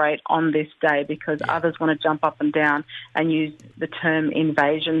celebrate on this day because others want to jump up and down and use the term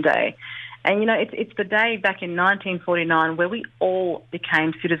Invasion Day. And, you know, it's the day back in 1949 where we all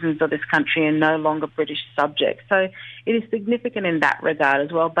became citizens of this country and no longer British subjects. So it is significant in that regard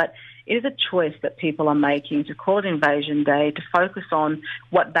as well. But it is a choice that people are making to call it Invasion Day, to focus on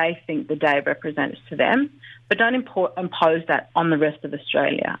what they think the day represents to them. But don't impose that on the rest of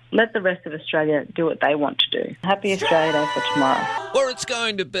Australia. Let the rest of Australia do what they want to do. Happy Australia Day for tomorrow. Or it's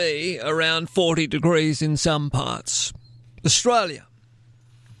going to be around 40 degrees in some parts. Australia.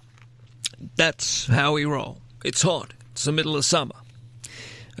 That's how we roll. It's hot. It's the middle of summer.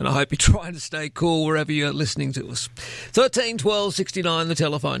 And I hope you're trying to stay cool wherever you're listening to us. 13 12 69, the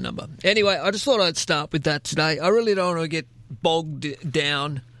telephone number. Anyway, I just thought I'd start with that today. I really don't want to get bogged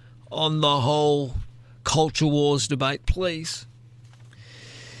down on the whole culture wars debate, please.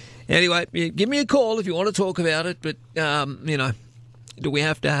 Anyway, give me a call if you want to talk about it. But, you know, do we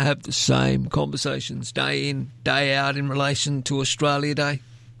have to have the same conversations day in, day out in relation to Australia Day?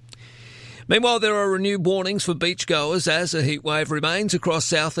 Meanwhile, there are renewed warnings for beachgoers as a heatwave remains across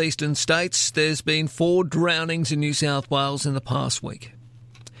southeastern states. There's been 4 drownings in New South Wales in the past week.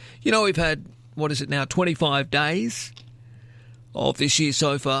 You know, we've had, 25 days of this year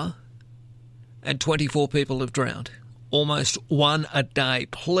so far, and 24 people have drowned. Almost one a day.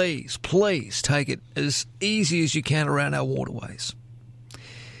 Please, please take it as easy as you can around our waterways.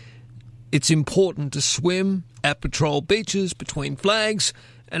 It's important to swim at patrol beaches, between flags,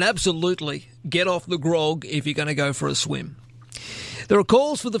 and absolutely get off the grog if you're going to go for a swim. There are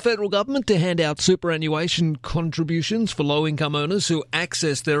calls for the federal government to hand out superannuation contributions for low-income earners who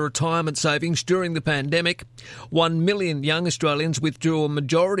access their retirement savings during the pandemic. 1 million young Australians withdrew a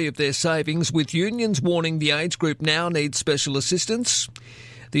majority of their savings, with unions warning the age group now needs special assistance.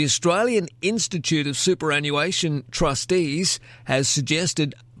 The Australian Institute of Superannuation Trustees has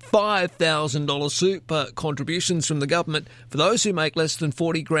suggested $5,000 super contributions from the government for those who make less than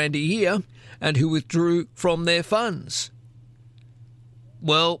 $40,000 a year and who withdrew from their funds.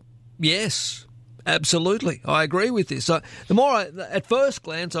 Well, yes, absolutely. I agree with this. At first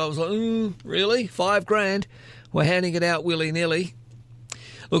glance, I was like, really? $5,000? We're handing it out willy-nilly.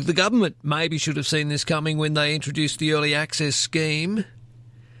 Look, the government maybe should have seen this coming when they introduced the early access scheme.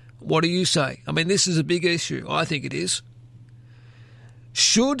 What do you say? I mean, this is a big issue. I think it is.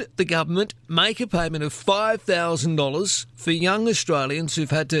 Should the government make a payment of $5,000 for young Australians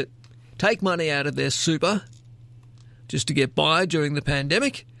who've had to take money out of their super just to get by during the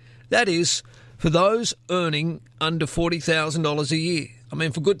pandemic? That is, for those earning under $40,000 a year. I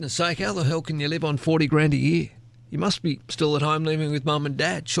mean, for goodness sake, how the hell can you live on $40,000 a year? You must be still at home living with mum and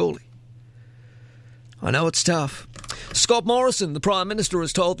dad, surely. I know it's tough. Scott Morrison, the Prime Minister,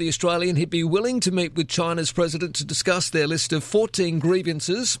 has told The Australian he'd be willing to meet with China's president to discuss their list of 14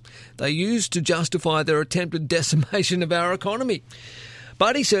 grievances they used to justify their attempted decimation of our economy.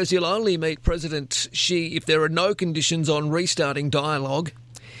 But he says he'll only meet President Xi if there are no conditions on restarting dialogue.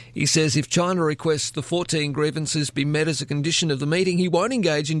 He says if China requests the 14 grievances be met as a condition of the meeting, he won't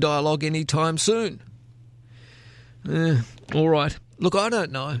engage in dialogue anytime soon. All right. Look, I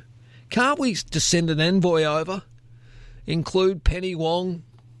don't know. Can't we just send an envoy over? Include Penny Wong,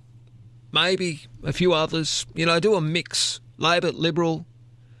 maybe a few others, do a mix, Labor, Liberal,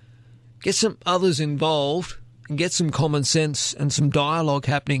 get some others involved and get some common sense and some dialogue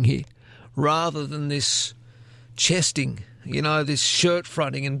happening here, rather than this chesting, this shirt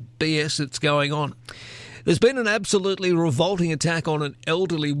fronting and BS that's going on. There's been an absolutely revolting attack on an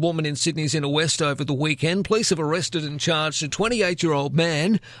elderly woman in Sydney's inner west over the weekend. Police have arrested and charged a 28-year-old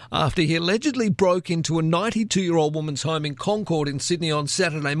man after he allegedly broke into a 92-year-old woman's home in Concord in Sydney on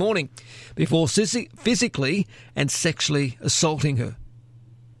Saturday morning before physically and sexually assaulting her.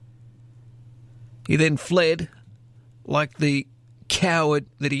 He then fled like the coward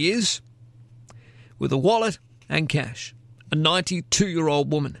that he is with a wallet and cash. A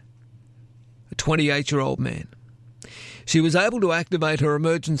 92-year-old woman. A 28-year-old man. She was able to activate her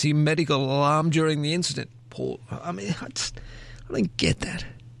emergency medical alarm during the incident. I don't get that.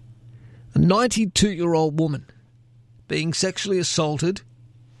 A 92-year-old woman being sexually assaulted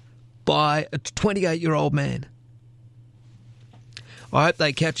by a 28-year-old man. I hope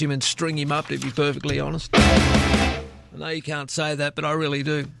they catch him and string him up, to be perfectly honest. I know you can't say that, but I really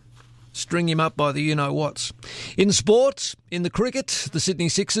do. String him up by the you-know-whats. In sport, in the cricket, the Sydney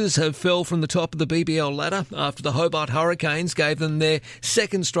Sixers have fell from the top of the BBL ladder after the Hobart Hurricanes gave them their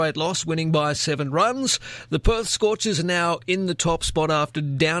second straight loss, winning by 7 runs. The Perth Scorchers are now in the top spot after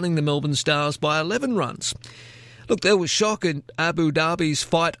downing the Melbourne Stars by 11 runs. Look, there was shock in Abu Dhabi's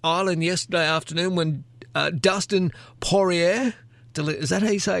Fight Island yesterday afternoon when Dustin Poirier, is that how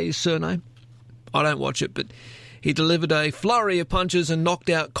you say his surname? I don't watch it, but he delivered a flurry of punches and knocked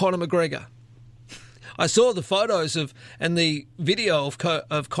out Conor McGregor. I saw the photos and the video of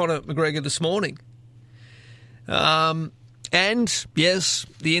Conor McGregor this morning. And, yes,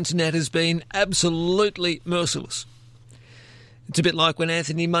 the internet has been absolutely merciless. It's a bit like when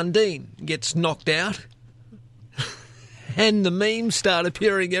Anthony Mundine gets knocked out and the memes start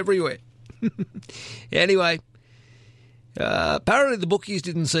appearing everywhere. Anyway, apparently the bookies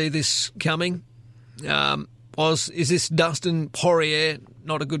didn't see this coming. Is this Dustin Poirier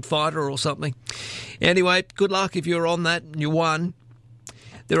not a good fighter or something? Anyway, good luck if you're on that and you won.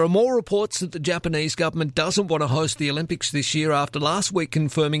 There are more reports that the Japanese government doesn't want to host the Olympics this year after last week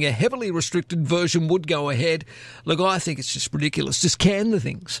confirming a heavily restricted version would go ahead. Look, I think it's just ridiculous. Just can the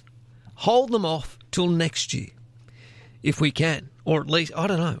things. Hold them off till next year, if we can. Or at least, I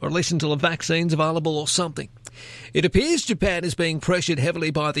don't know, or at least until a vaccine's available or something. It appears Japan is being pressured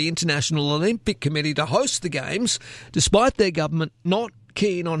heavily by the International Olympic Committee to host the Games, despite their government not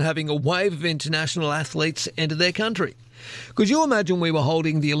keen on having a wave of international athletes enter their country. Could you imagine we were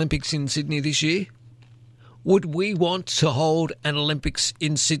holding the Olympics in Sydney this year? Would we want to hold an Olympics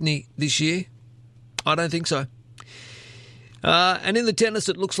in Sydney this year? I don't think so. And in the tennis,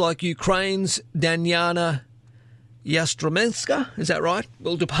 it looks like Ukraine's Danyana Yastremska, is that right,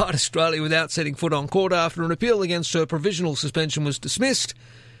 will depart Australia without setting foot on court after an appeal against her provisional suspension was dismissed.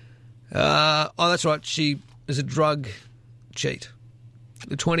 That's right, she is a drug cheat.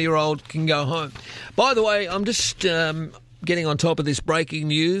 The 20-year-old can go home. By the way, I'm just getting on top of this breaking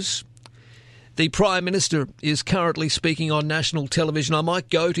news. The Prime Minister is currently speaking on national television. I might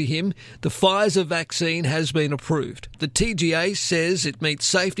go to him. The Pfizer vaccine has been approved. The TGA says it meets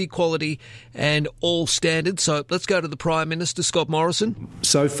safety, quality and all standards. So let's go to the Prime Minister, Scott Morrison.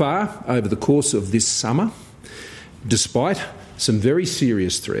 So far, over the course of this summer, despite some very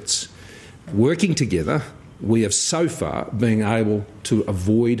serious threats, working together, we have so far been able to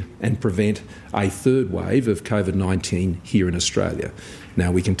avoid and prevent a third wave of COVID-19 here in Australia.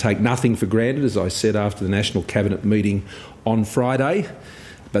 Now, we can take nothing for granted, as I said after the National Cabinet meeting on Friday,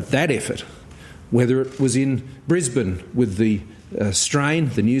 but that effort, whether it was in Brisbane with the new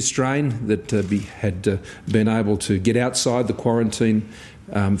strain that had been able to get outside the quarantine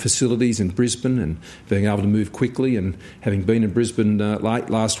facilities in Brisbane and being able to move quickly, and having been in Brisbane late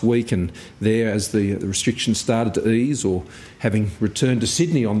last week and there as the restrictions started to ease, or having returned to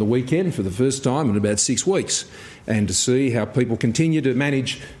Sydney on the weekend for the first time in about 6 weeks, and to see how people continue to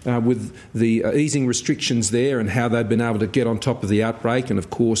manage with the easing restrictions there and how they've been able to get on top of the outbreak, and of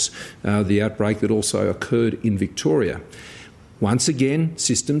course the outbreak that also occurred in Victoria. Once again,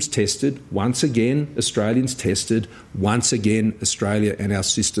 systems tested. Once again, Australians tested. Once again, Australia and our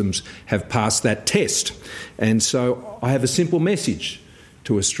systems have passed that test. And so I have a simple message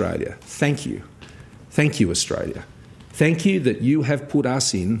to Australia. Thank you. Thank you, Australia. Thank you that you have put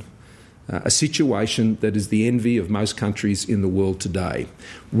us in a situation that is the envy of most countries in the world today.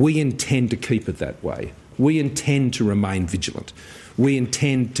 We intend to keep it that way. We intend to remain vigilant. We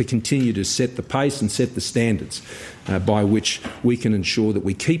intend to continue to set the pace and set the standards by which we can ensure that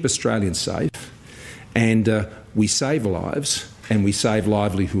we keep Australians safe and we save lives and we save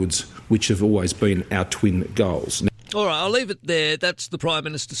livelihoods, which have always been our twin goals. All right, I'll leave it there. That's the Prime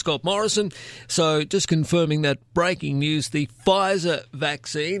Minister, Scott Morrison. So just confirming that breaking news, the Pfizer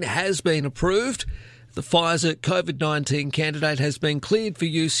vaccine has been approved. The Pfizer COVID-19 candidate has been cleared for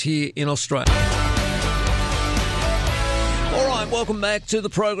use here in Australia. All right, welcome back to the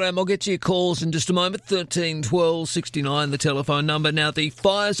program. I'll get to your calls in just a moment. 13 12 69, the telephone number. Now, the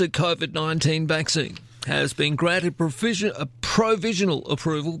Pfizer COVID-19 vaccine has been granted provisional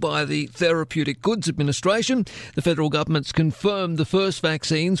approval by the Therapeutic Goods Administration. The federal government's confirmed the first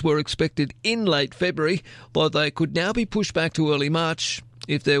vaccines were expected in late February, but they could now be pushed back to early March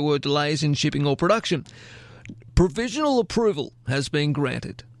if there were delays in shipping or production. Provisional approval has been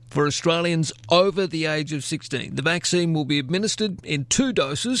granted for Australians over the age of 16. The vaccine will be administered in 2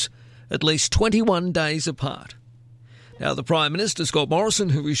 doses, at least 21 days apart. Now, the Prime Minister, Scott Morrison,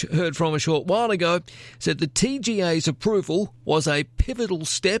 who we heard from a short while ago, said the TGA's approval was a pivotal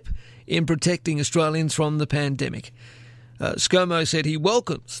step in protecting Australians from the pandemic. ScoMo said he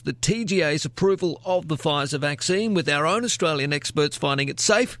welcomes the TGA's approval of the Pfizer vaccine, with our own Australian experts finding it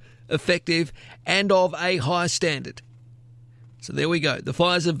safe, effective and of a high standard. So there we go. The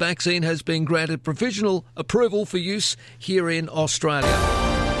Pfizer vaccine has been granted provisional approval for use here in Australia.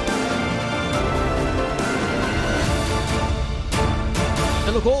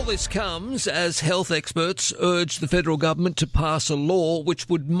 And look, all this comes as health experts urge the federal government to pass a law which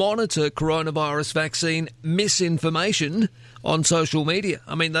would monitor coronavirus vaccine misinformation on social media.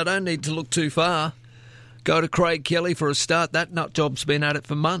 I mean, they don't need to look too far. Go to Craig Kelly for a start. That nut job's been at it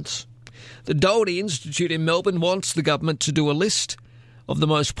for months. The Doherty Institute in Melbourne wants the government to do a list of the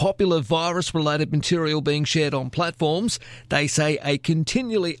most popular virus-related material being shared on platforms. They say a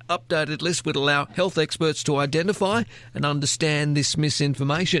continually updated list would allow health experts to identify and understand this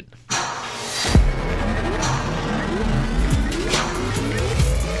misinformation.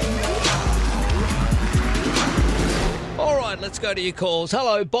 All right, let's go to your calls.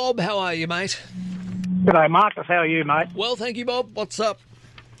 Hello, Bob. How are you, mate? G'day, Marcus. How are you, mate? Well, thank you, Bob. What's up?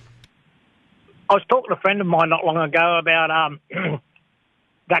 I was talking to a friend of mine not long ago about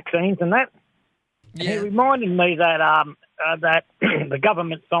vaccines and that. Yeah. He reminded me that that the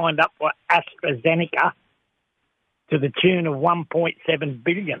government signed up for AstraZeneca to the tune of $1.7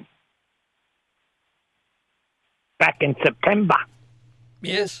 billion back in September.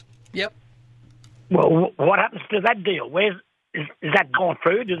 Yes. Yep. Well, what happens to that deal? Is that gone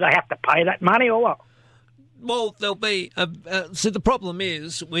through? Do they have to pay that money or what? Well, there'll be... so the problem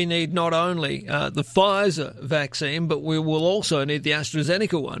is we need not only the Pfizer vaccine, but we will also need the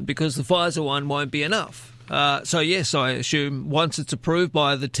AstraZeneca one, because the Pfizer one won't be enough. So, yes, I assume once it's approved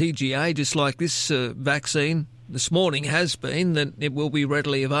by the TGA, just like this vaccine this morning has been, then it will be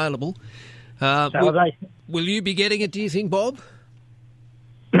readily available. Will you be getting it, do you think, Bob?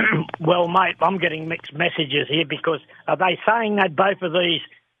 Well, mate, I'm getting mixed messages here, because are they saying that both of these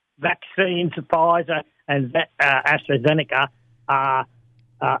vaccines, Pfizer and AstraZeneca, are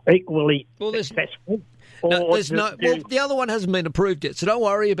equally successful? No, the other one hasn't been approved yet, so don't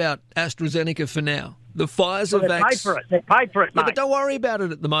worry about AstraZeneca for now. The Pfizer vaccine. They paid for it, mate. But don't worry about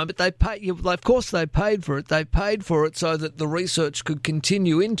it at the moment. They pay. Of course, they paid for it. They paid for it so that the research could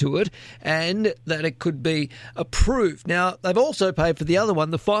continue into it and that it could be approved. Now, they've also paid for the other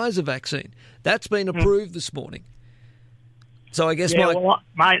one, the Pfizer vaccine. That's been approved this morning. So I guess, mate,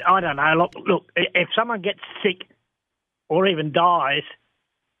 I don't know. Look, if someone gets sick or even dies,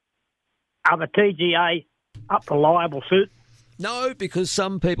 are the TGA up for liable suit? No, because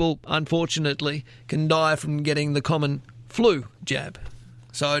some people, unfortunately, can die from getting the common flu jab.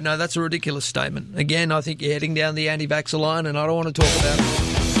 So, no, that's a ridiculous statement. Again, I think you're heading down the anti-vaxxer line, and I don't want to talk about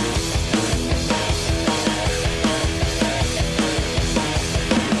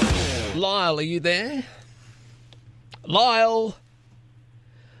it. Lyle, are you there? Lyle,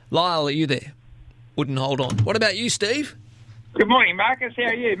 are you there? Wouldn't hold on. What about you, Steve? Good morning, Marcus. How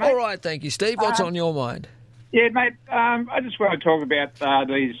are you, mate? All right, thank you, Steve. What's on your mind? Yeah, mate, I just want to talk about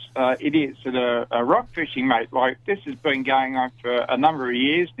these idiots that are rock fishing, mate. Like, this has been going on for a number of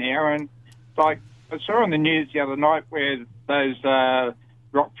years now, and, like, I saw on the news the other night where those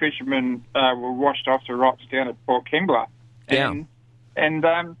rock fishermen were washed off the rocks down at Port Kembla. Yeah. And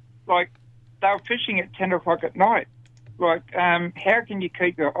like, they were fishing at 10 o'clock at night. Like, how can you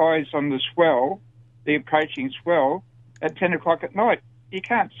keep your eyes on the swell, the approaching swell, at 10 o'clock at night? You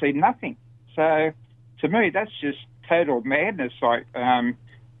can't see nothing. So, to me, that's just total madness. Like,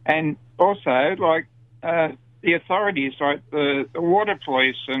 and also, like, the authorities, like the water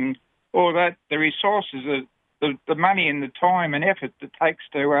police and all that, the resources, the money and the time and effort that takes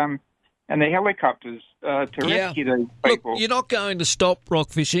to, and the helicopters to rescue these people. Look, you're not going to stop rock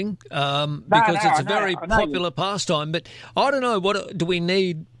fishing because it's a very popular pastime. But I don't know, what do we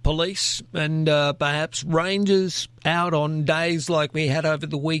need? Police and perhaps rangers out on days like we had over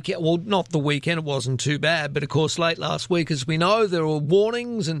the weekend. Well, not the weekend, it wasn't too bad, but of course late last week, as we know, there were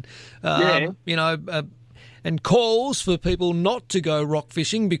warnings and and calls for people not to go rock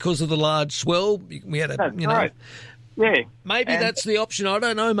fishing because of the large swell. We had right. Yeah. Maybe that's the option. I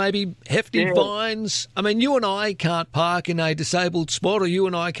don't know. Maybe hefty fines. I mean, you and I can't park in a disabled spot, or you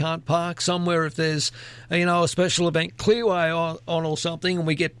and I can't park somewhere if there's, a special event clearway on or something, and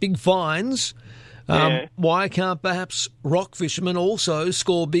we get big fines. Why can't perhaps rock fishermen also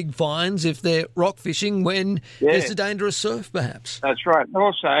score big fines if they're rock fishing when there's a dangerous surf, perhaps? That's right.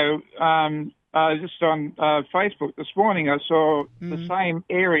 Also, just on Facebook this morning, I saw the same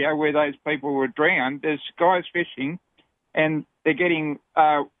area where those people were drowned. There's guys fishing, and they're getting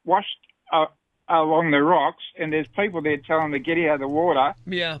washed along the rocks, and there's people there telling them to get out of the water.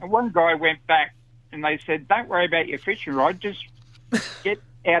 Yeah. And one guy went back and they said, "Don't worry about your fishing rod, just get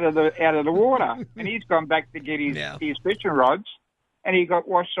out of the water." And he's gone back to get his fishing rods, and he got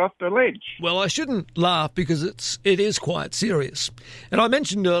washed off the ledge. Well, I shouldn't laugh because it is quite serious. And I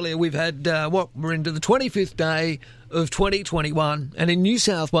mentioned earlier we've had, we're into the 25th day of 2021, and in New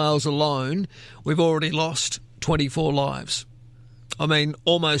South Wales alone, we've already lost 24 lives. I mean,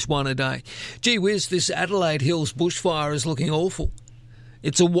 almost one a day. Gee whiz, this Adelaide Hills bushfire is looking awful.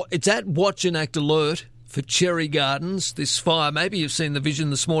 It's at Watch and Act Alert for Cherry Gardens, this fire. Maybe you've seen the vision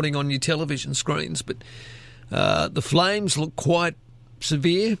this morning on your television screens, but the flames look quite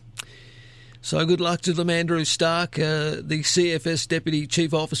severe. So good luck to them. Andrew Stark, the CFS Deputy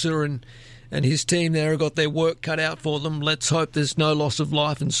Chief Officer, and his team there have got their work cut out for them. Let's hope there's no loss of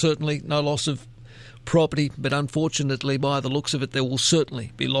life and certainly no loss of property, but unfortunately, by the looks of it, there will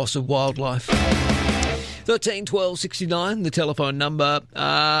certainly be loss of wildlife. 13 12 69, the telephone number.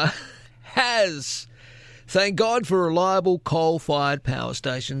 Thank God for reliable coal-fired power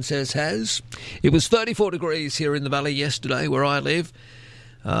station, says Has. It was 34 degrees here in the valley yesterday where I live.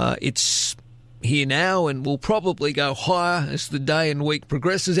 It's here now and will probably go higher as the day and week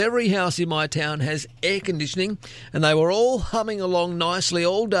progresses. Every house in my town has air conditioning and they were all humming along nicely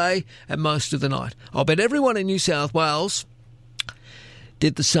all day and most of the night. I'll bet everyone in New South Wales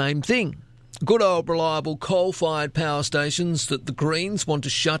did the same thing. Good old reliable coal-fired power stations that the Greens want to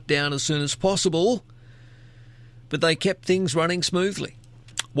shut down as soon as possible, but they kept things running smoothly.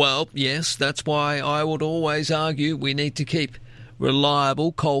 Well, yes, that's why I would always argue we need to keep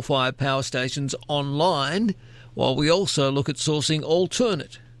reliable coal-fired power stations online while we also look at sourcing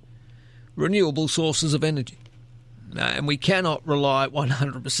alternate, renewable sources of energy. And we cannot rely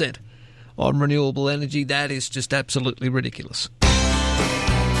 100% on renewable energy. That is just absolutely ridiculous.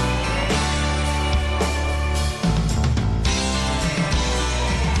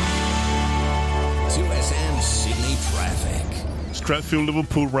 Strathfield,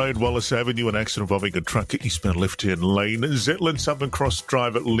 Liverpool Road, Wallace Avenue, an accident involving a truck eastbound left-hand lane. Zetland, Southern Cross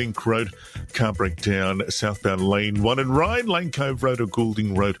Drive at Link Road, car breakdown, southbound lane 1. And Ryan, Lane Cove Road or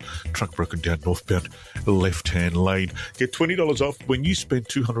Goulding Road, truck broken down northbound left-hand lane. Get $20 off when you spend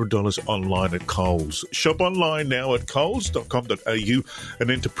 $200 online at Coles. Shop online now at coles.com.au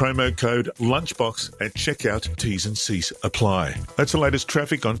and enter promo code LUNCHBOX at checkout. T's and C's apply. That's the latest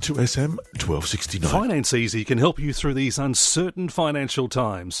traffic on 2SM 1269. Finance Easy can help you through these uncertain financial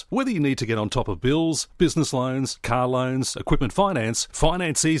times. Whether you need to get on top of bills, business loans, car loans, equipment finance,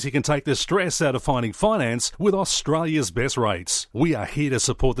 Finance Easy can take the stress out of finding finance with Australia's best rates. We are here to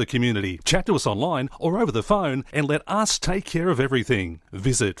support the community. Chat to us online or over the phone and let us take care of everything.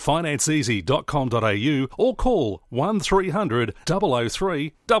 Visit financeeasy.com.au or call 1300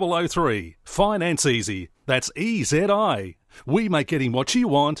 003 003. Finance Easy. That's EZI. We make getting what you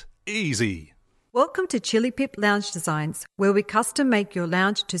want easy. Welcome to Chili Pip Lounge Designs, where we custom make your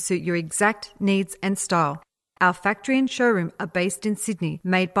lounge to suit your exact needs and style. Our factory and showroom are based in Sydney,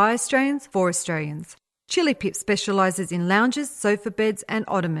 made by Australians for Australians. Chili Pip specialises in lounges, sofa beds and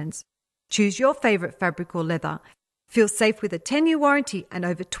ottomans. Choose your favourite fabric or leather. Feel safe with a 10-year warranty and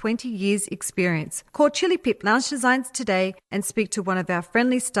over 20 years experience. Call Chili Pip Lounge Designs today and speak to one of our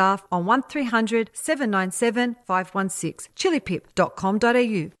friendly staff on 1300 797 516.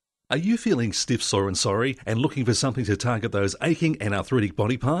 chilipip.com.au. Are you feeling stiff, sore and sorry and looking for something to target those aching and arthritic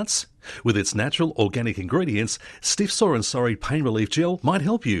body parts? With its natural organic ingredients, Stiff, Sore and Sorry Pain Relief Gel might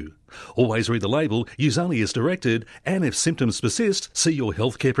help you. Always read the label, use only as directed, and if symptoms persist, see your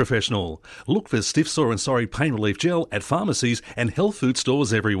healthcare professional. Look for Stiff, Sore and Sorry Pain Relief Gel at pharmacies and health food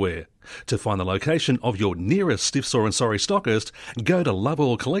stores everywhere. To find the location of your nearest Stiff, Sore and Sorry stockist, go to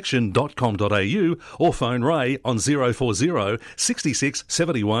loveoilcollection.com.au or phone Ray on 040 66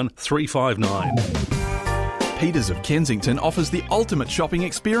 71 359. Peters of Kensington offers the ultimate shopping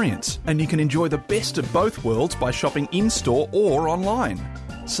experience, and you can enjoy the best of both worlds by shopping in-store or online.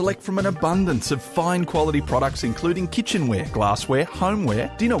 Select from an abundance of fine quality products including kitchenware, glassware,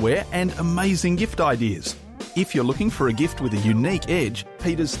 homeware, dinnerware and amazing gift ideas. If you're looking for a gift with a unique edge,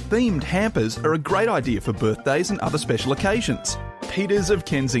 Peters themed hampers are a great idea for birthdays and other special occasions. Peters of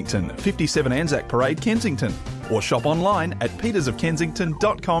Kensington, 57 Anzac Parade, Kensington. Or shop online at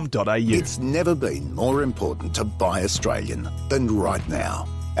petersofkensington.com.au. It's never been more important to buy Australian than right now.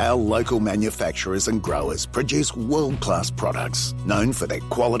 Our local manufacturers and growers produce world-class products known for their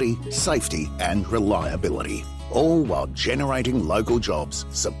quality, safety and reliability, all while generating local jobs,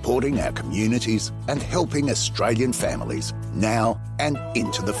 supporting our communities and helping Australian families now and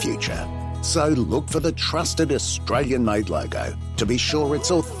into the future. So look for the trusted Australian-made logo to be sure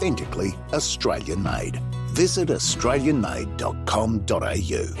it's authentically Australian-made. visit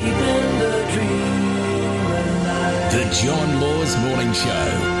australianmade.com.au. The John Laws Morning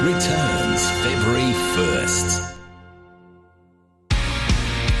Show returns February 1st.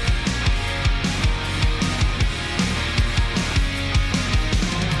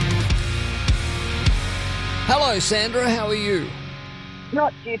 Hello, Sandra. How are you?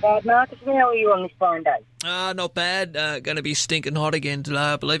 Not too bad, Marcus. How are you on this fine day? Not bad. Going to be stinking hot again today,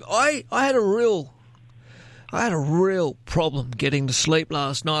 I believe. I had a real problem getting to sleep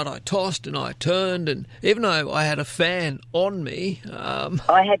last night. I tossed and I turned, and even though I had a fan on me,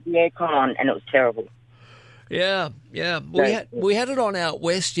 I had the aircon on, and it was terrible. Yeah. We had it on out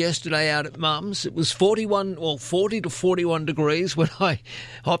west yesterday out at Mum's. It was 40 to 41 degrees when I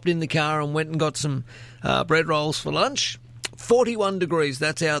hopped in the car and went and got some bread rolls for lunch. 41 degrees,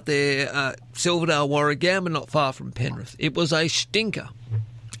 that's out there, Silverdale, Warragamba, not far from Penrith. It was a stinker.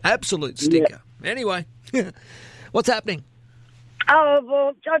 Absolute stinker. Yeah. Anyway, what's happening? Oh,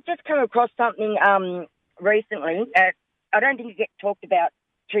 well, I've just come across something recently. I don't think it gets talked about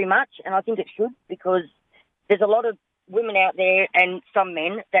too much, and I think it should, because there's a lot of women out there and some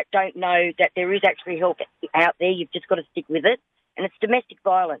men that don't know that there is actually help out there. You've just got to stick with it, and it's domestic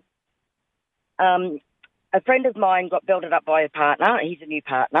violence. A friend of mine got belted up by a partner. He's a new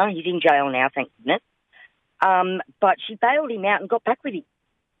partner. He's in jail now, thank goodness. But she bailed him out and got back with him.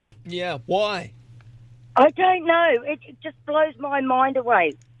 Yeah, why? I don't know. It just blows my mind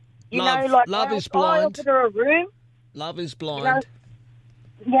away. Love is blind. I offered her a room. Love is blind.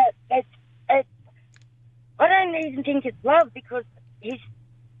 It's I don't even think it's love, because he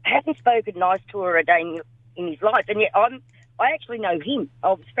hasn't spoken nice to her a day in his life. And yet I actually know him. I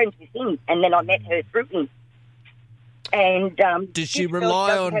was friends with him, and then I met her through him. And did she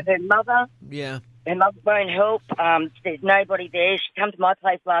rely on her mother? Yeah. Her mother won't help. There's nobody there. She came to my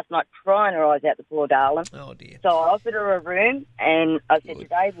place last night crying her eyes out, the poor darling. Oh, dear. So I offered her a room, and I said,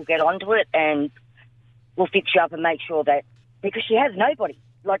 today we'll get onto it, and we'll fix you up and make sure that... Because she has nobody.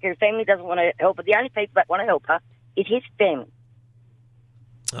 Like, her family doesn't want to help her. The only people that want to help her is his family.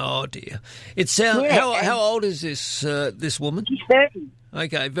 Oh, dear. It sounds... How old is this woman? She's 30.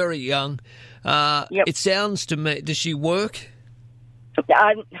 Okay, very young. Yep. It sounds to me... Does she work?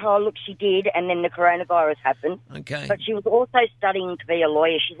 Look, she did, and then the coronavirus happened. Okay. But she was also studying to be a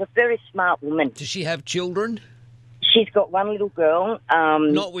lawyer. She's a very smart woman. Does she have children? She's got one little girl.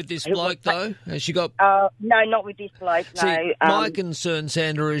 Not with this bloke, though? Has she got... No, not with this bloke, no. See, my concern,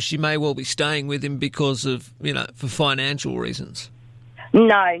 Sandra, is she may well be staying with him because of, for financial reasons.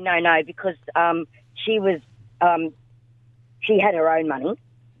 No, because she was... she had her own money.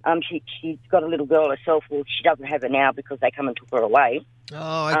 She's got a little girl herself. Well, she doesn't have her now because they come and took her away.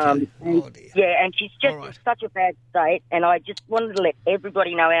 Oh, okay. Oh, dear. Yeah, and she's just in such a bad state, and I just wanted to let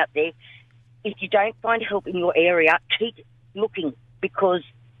everybody know out there, if you don't find help in your area, keep looking, because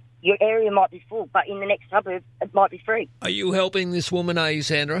your area might be full, but in the next suburb, it might be free. Are you helping this woman, are you,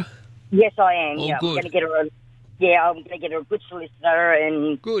 Sandra? Yes, I am. Oh, yeah, good. I'm going to get her I'm going to get her a good solicitor,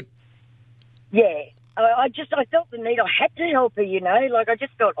 and... Good. Yeah. I felt the need. I had to help her, I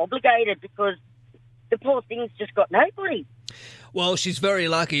just felt obligated, because the poor thing's just got nobody. Well, she's very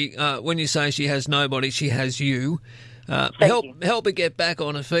lucky. When you say she has nobody, she has you. Help her get back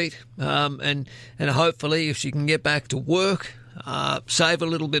on her feet, and hopefully, if she can get back to work, save a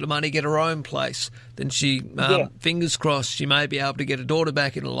little bit of money, get her own place, then fingers crossed, she may be able to get her daughter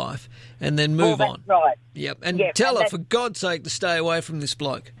back into life, and then move on. Right. Yep, and tell her, for God's sake, to stay away from this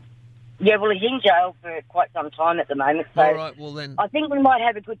bloke. Yeah, well, he's in jail for quite some time at the moment. So all right, well then... I think we might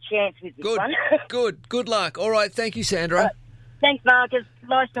have a good chance with this one. Good luck. All right, thank you, Sandra. Thanks, Marcus.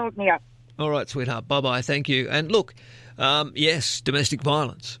 Nice talking to you. All right, sweetheart. Bye-bye. Thank you. And look, yes, domestic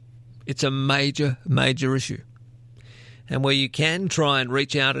violence. It's a major, major issue. And where you can, try and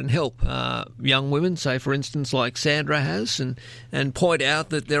reach out and help young women, say, for instance, like Sandra has, and point out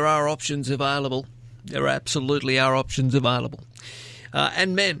that there are options available. There absolutely are options available.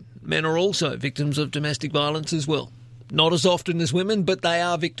 And men. Men are also victims of domestic violence as well. Not as often as women, but they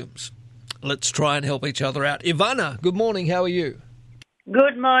are victims. Let's try and help each other out. Ivana, good morning. How are you?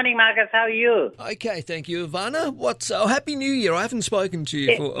 Good morning, Marcus. How are you? Okay, thank you, Ivana. Happy New Year. I haven't spoken to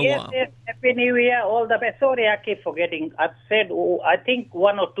you for a while. Yes, Happy New Year. All the best. Sorry, I keep forgetting. I've said, I think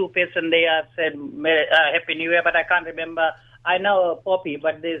one or two persons there have said Happy New Year, but I can't remember. I know Poppy,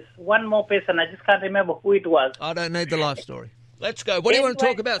 but there's one more person. I just can't remember who it was. I don't need the life story. Let's go. What do you want to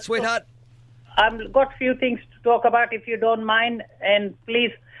talk about, sweetheart? I've got a few things to talk about, if you don't mind. And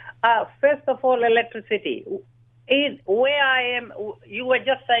please, first of all, electricity. Where I am, you were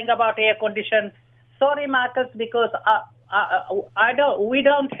just saying about air condition. Sorry, Marcus, because We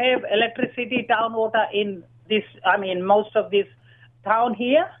don't have electricity, town water in this. I mean, most of this town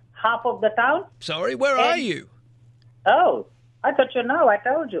here, half of the town. Sorry, where are you? Oh, I thought you know. I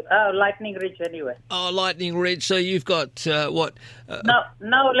told you. Lightning Ridge, anyway. Oh, Lightning Ridge. So you've got what?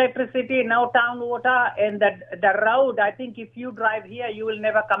 No electricity, no town water, and the road. I think if you drive here, you will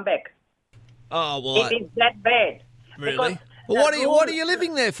never come back. Oh well, it is that bad. Really? Well, what are you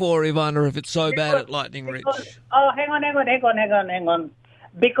living there for, Ivana? If it's so bad at Lightning Ridge? Hang on.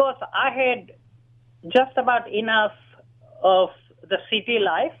 Because I had just about enough of the city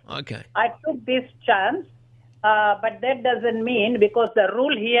life. Okay. I took this chance. But that doesn't mean, because the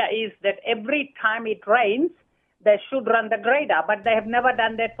rule here is that every time it rains, they should run the grader. But they have never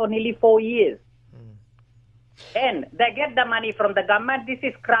done that for nearly 4 years. And they get the money from the government. This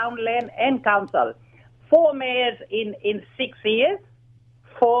is Crown Land and Council. 4 mayors in 6 years,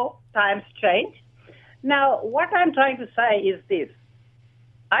 4 times change. Now, what I'm trying to say is this.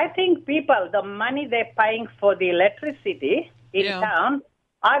 I think people, the money they're paying for the electricity in town,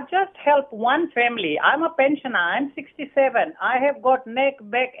 I've just helped one family. I'm a pensioner. I'm 67. I have got neck,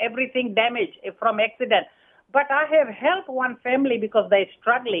 back, everything damaged from accident. But I have helped one family because they're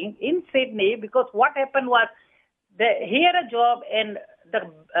struggling in Sydney, because what happened was he had a job and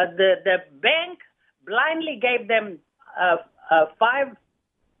the bank blindly gave them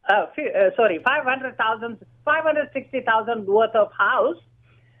 560,000 worth of house.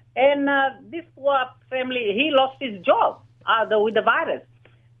 And this poor family, he lost his job with the virus.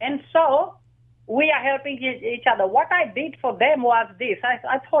 And so we are helping each other. What I did for them was this.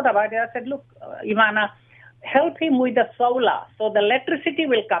 I thought about it. I said, look, Ivana, help him with the solar so the electricity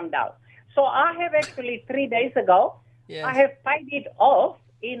will come down. So I have actually 3 days ago, I have paid it off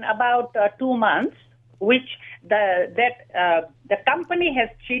in about 2 months, which the company has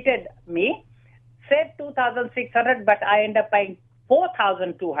cheated me, said 2,600, but I end up paying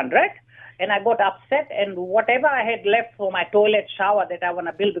 4,200. And I got upset, and whatever I had left for my toilet shower that I want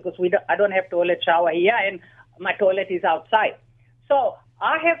to build, because I don't have toilet shower here, and my toilet is outside. So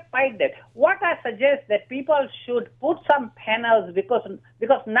I have paid that. What I suggest that people should put some panels, because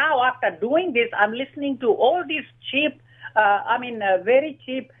now after doing this, I'm listening to all these cheap, very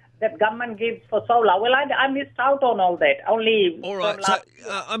cheap that government gives for solar. Well, I missed out on all that. All right. So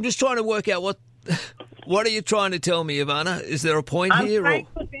I'm just trying to work out what are you trying to tell me, Ivana? Is there a point here? I'm trying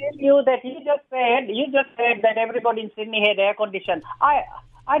to tell you that you just said that everybody in Sydney had air condition. I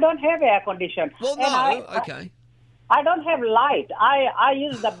don't have air condition. Well, no. Okay. I don't have light. I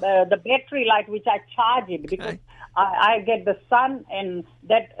use the battery light, which I charge it because I get the sun, and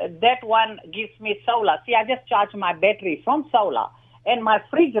that one gives me solar. See, I just charge my battery from solar, and my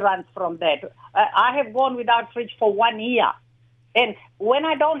fridge runs from that. I have gone without fridge for 1 year. And when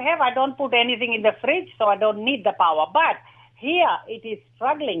I don't put anything in the fridge, so I don't need the power. But here it is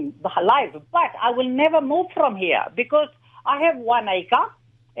struggling, the life. But I will never move from here because I have 1 acre,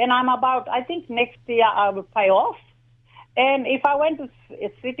 and I'm about, I think next year I will pay off. And if I went to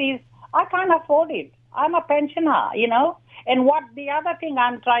cities, I can't afford it. I'm a pensioner, And what the other thing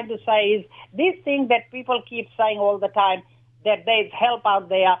I'm trying to say is this thing that people keep saying all the time, that there's help out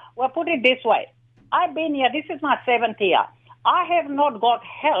there. Well, put it this way. I've been here. This is my 7th year. I have not got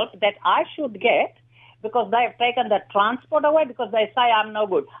help that I should get because they have taken the transport away because they say I'm no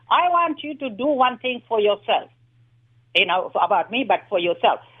good. I want you to do one thing for yourself, about me, but for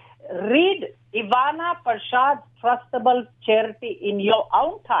yourself. Read Ivana Parshad's Trustable Charity in your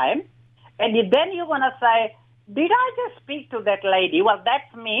own time, and then you're going to say, did I just speak to that lady? Well,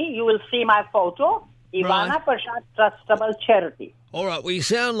 that's me. You will see my photo. Ivana Parshad Trustable Charity. All right, well, you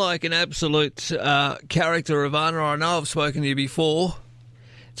sound like an absolute character, Ivana. I know I've spoken to you before.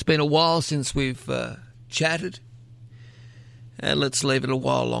 It's been a while since we've chatted. And let's leave it a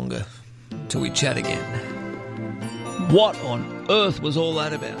while longer till we chat again. What on earth was all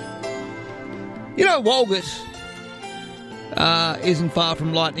that about? Walgett isn't far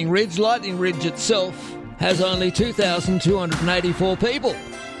from Lightning Ridge. Lightning Ridge itself has only 2,284 people.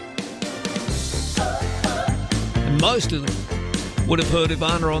 And most of them would have heard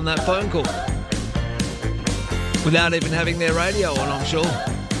Ivana on that phone call without even having their radio on, I'm sure.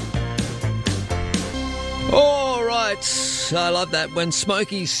 All right. I love that when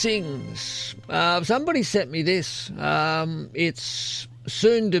Smokey sings. Somebody sent me this. It's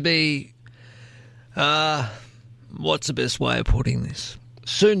soon to be... what's the best way of putting this?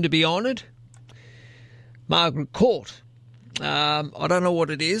 Soon to be honoured. Margaret Court. I don't know what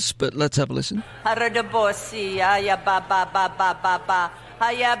it is, but let's have a listen.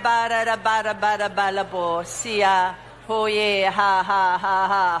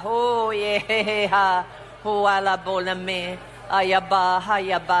 What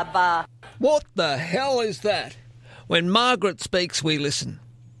the hell is that? When Margaret speaks, we listen.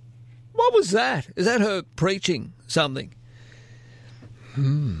 What was that? Is that her preaching something?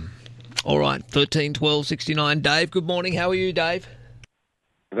 All right, 13 12 69. Dave, good morning. How are you, Dave?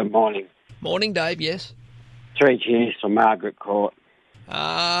 Good morning. Morning, Dave, yes. 3 cheers for Margaret Court.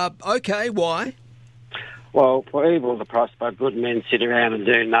 Okay, why? Well, for evil to prosper, good men sit around and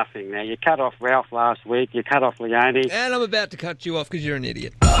do nothing. Now, you cut off Ralph last week, you cut off Leone. And I'm about to cut you off because you're an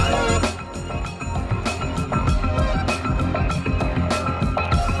idiot.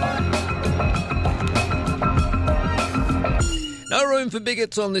 No room for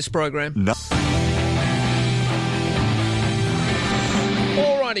bigots on this program. No.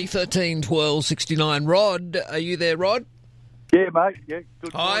 Alrighty, 13 12 69. Rod, are you there, Rod? Yeah, mate. Yeah,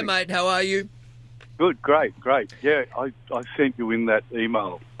 good Hi, morning. mate. How are you? Good, great. Yeah, I sent you in that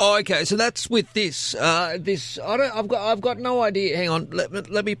email. Oh, okay. So that's with this. I've got no idea. Hang on.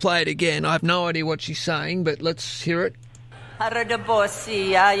 Let me play it again. I have no idea what she's saying, but let's hear it.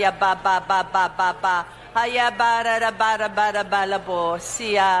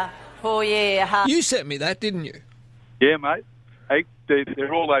 You sent me that, didn't you? Yeah, mate. Hey,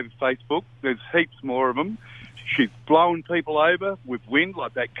 they're all over Facebook. There's heaps more of them. She's blowing people over with wind,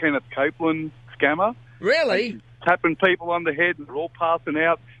 like that Kenneth Copeland scammer. Really? She's tapping people on the head and they're all passing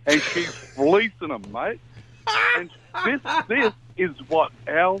out, and she's releasing them, mate. And this is what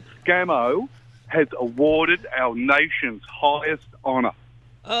our scammo has awarded our nation's highest honour.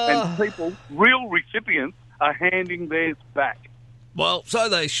 And people, real recipients, are handing theirs back. Well, so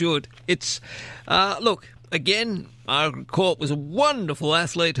they should. It's, look, again, Margaret Court was a wonderful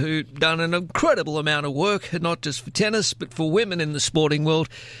athlete who'd done an incredible amount of work, not just for tennis, but for women in the sporting world.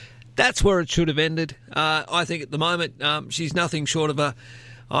 That's where it should have ended. I think at the moment she's nothing short of a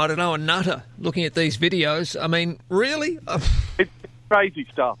nutter looking at these videos. I mean, really? It's crazy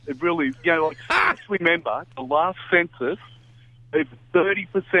stuff. It really is. You know, just remember, the last census,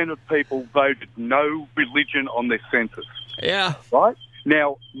 30% of people voted no religion on their census. Yeah. Right?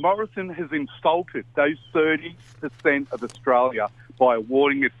 Now, Morrison has insulted those 30% of Australia by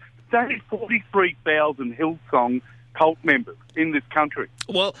awarding it. There's only 43,000 Hillsong cult members in this country.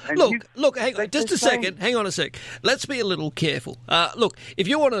 Well, look, hang on, just a second. Hang on a sec. Let's be a little careful. Look, if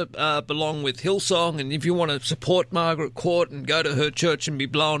you want to belong with Hillsong and if you want to support Margaret Court and go to her church and be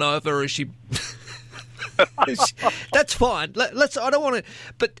blown over as she... That's fine. I don't want to...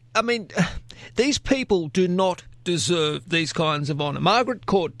 But, I mean, these people do not deserve these kinds of honour. Margaret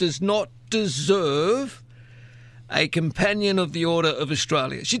Court does not deserve a Companion of the Order of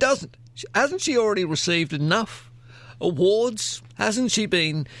Australia. She doesn't. Hasn't she already received enough awards? Hasn't she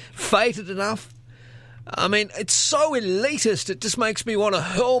been feted enough? I mean, it's so elitist, it just makes me want to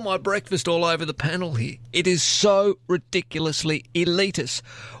hurl my breakfast all over the panel here. It is so ridiculously elitist.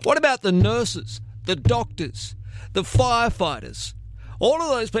 What about the nurses, the doctors, the firefighters? All of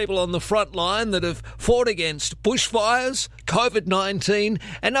those people on the front line that have fought against bushfires, COVID-19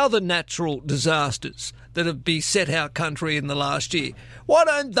 and other natural disasters that have beset our country in the last year. Why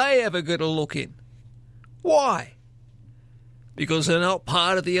don't they ever get a look in? Why? Because they're not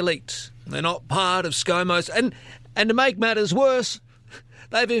part of the elite. They're not part of ScoMo's. And to make matters worse,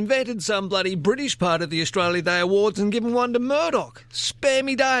 they've invented some bloody British part of the Australia Day Awards and given one to Murdoch. Spare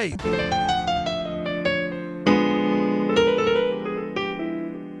me day.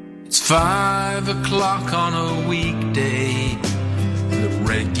 It's 5 o'clock on a weekday. The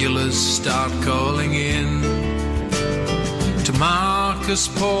regulars start calling in. To Marcus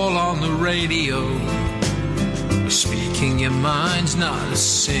Paul on the radio. Speaking your mind's not a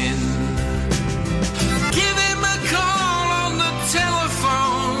sin. Give him a call on the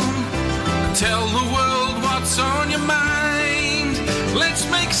telephone. Tell the world what's on your mind. Let's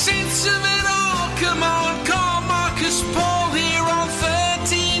make sense of it all. Come on, call Marcus Paul here on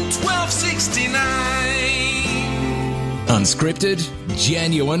 13 12 69. Unscripted,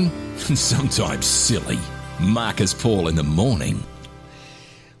 genuine, and sometimes silly. Marcus Paul in the morning.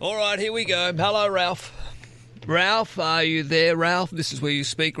 All right, here we go. Hello, Ralph. Ralph, are you there, Ralph? This is where you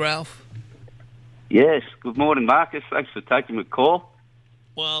speak, Ralph. Yes. Good morning, Marcus. Thanks for taking the call.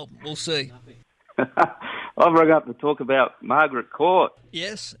 Well, we'll see. I've rung up to talk about Margaret Court.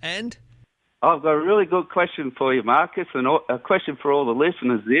 Yes, and? I've got a really good question for you, Marcus, and a question for all the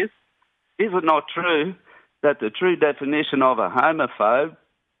listeners is it not true that the true definition of a homophobe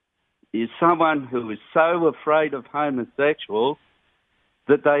is someone who is so afraid of homosexuals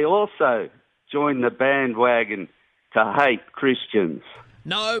that they also join the bandwagon to hate Christians?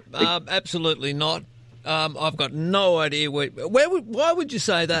 No, absolutely not. I've got no idea why would you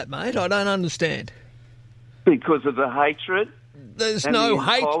say that, mate? I don't understand. Because of the hatred. There's and no the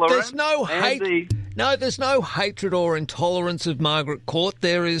hate. intolerance There's no and hate. No, there's no hatred or intolerance of Margaret Court.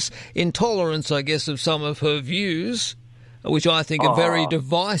 There is intolerance, I guess, of some of her views, which I think are very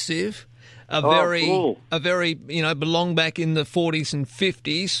divisive. A very, belong back in the 40s and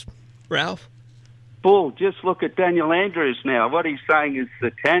 50s. Ralph? Bull, just look at Daniel Andrews now. What he's saying is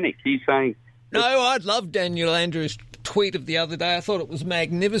satanic. He's saying... No, I loved Daniel Andrews' tweet of the other day. I thought it was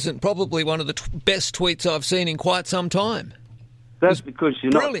magnificent. Probably one of the best tweets I've seen in quite some time. That's because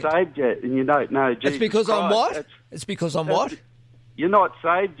you're brilliant. not saved yet and you don't know Jesus It's because Christ. I'm what? It's because I'm what? You're not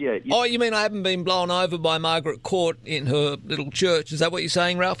saved yet. Oh, you mean I haven't been blown over by Margaret Court in her little church? Is that what you're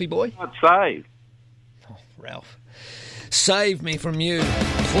saying, Ralphie boy? Not saved. Oh, Ralph. Save me from you,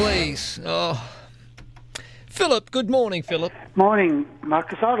 please. Oh. Philip, good morning, Philip. Morning,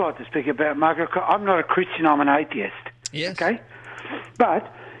 Marcus. I'd like to speak about Margaret Court. I'm not a Christian, I'm an atheist. Yes. Okay?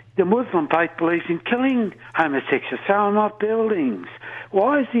 But the Muslim faith believes in killing homosexuals, selling off buildings.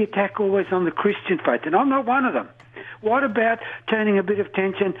 Why is the attack always on the Christian faith? And I'm not one of them. What about turning a bit of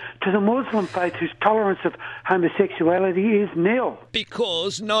attention to the Muslim faith whose tolerance of homosexuality is nil?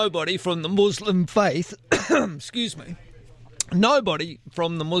 Because nobody from the Muslim faith, excuse me, nobody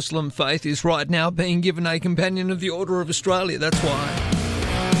from the Muslim faith is right now being given a Companion of the Order of Australia. That's why.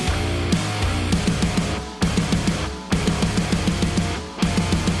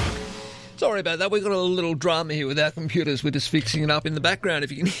 Sorry about that. We've got a little drama here with our computers. We're just fixing it up in the background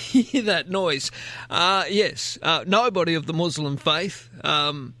if you can hear that noise. Yes, nobody of the Muslim faith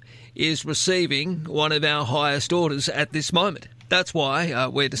is receiving one of our highest orders at this moment. That's why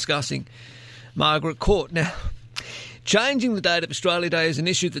we're discussing Margaret Court. Now, changing the date of Australia Day is an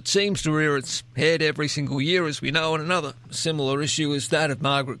issue that seems to rear its head every single year, as we know, and another similar issue is that of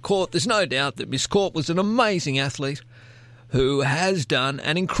Margaret Court. There's no doubt that Miss Court was an amazing athlete who has done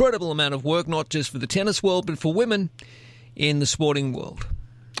an incredible amount of work, not just for the tennis world, but for women in the sporting world.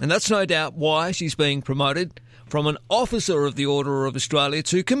 And that's no doubt why she's being promoted from an Officer of the Order of Australia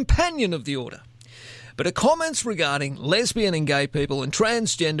to Companion of the Order. But her comments regarding lesbian and gay people and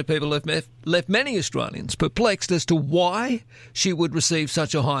transgender people have left many Australians perplexed as to why she would receive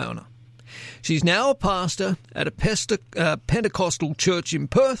such a high honour. She's now a pastor at a Pentecostal church in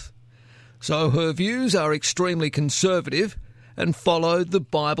Perth, so her views are extremely conservative and follow the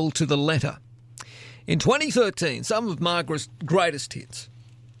Bible to the letter. In 2013, some of Margaret's greatest hits.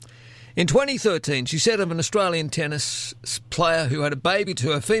 In 2013, she said of an Australian tennis player who had a baby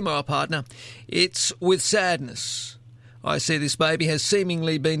to her female partner, "It's with sadness I see this baby has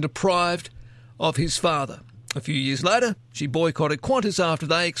seemingly been deprived of his father." A few years later, she boycotted Qantas after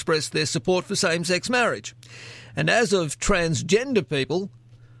they expressed their support for same-sex marriage. And as of transgender people,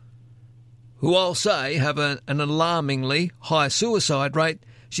 who I'll say have an alarmingly high suicide rate,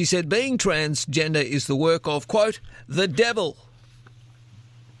 she said being transgender is the work of, quote, the devil.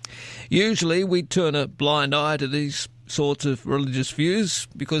 Usually we turn a blind eye to these sorts of religious views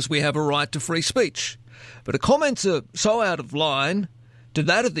because we have a right to free speech. But her comments are so out of line to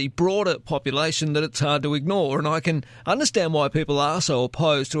that of the broader population that it's hard to ignore, and I can understand why people are so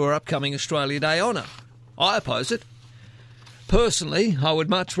opposed to her upcoming Australia Day honour. I oppose it. Personally, I would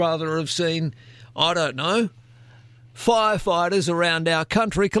much rather have seen, I don't know, firefighters around our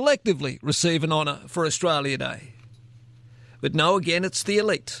country collectively receive an honour for Australia Day. But no, again, it's the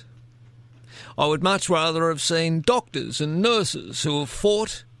elite. I would much rather have seen doctors and nurses who have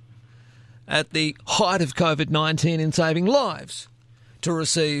fought at the height of COVID-19 in saving lives to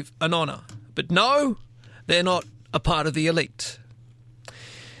receive an honour. But no, they're not a part of the elite.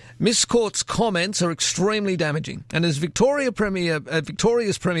 Miss Court's comments are extremely damaging, and as Victoria's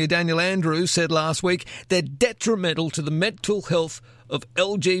Premier Daniel Andrews said last week, they're detrimental to the mental health of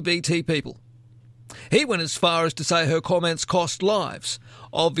LGBT people. He went as far as to say her comments cost lives,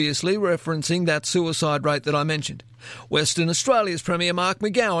 obviously referencing that suicide rate that I mentioned. Western Australia's Premier Mark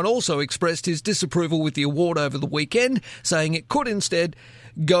McGowan also expressed his disapproval with the award over the weekend, saying it could instead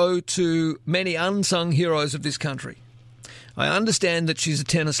go to many unsung heroes of this country. I understand that she's a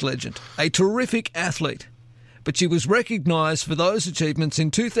tennis legend, a terrific athlete, but she was recognised for those achievements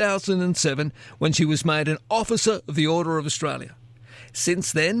in 2007 when she was made an Officer of the Order of Australia.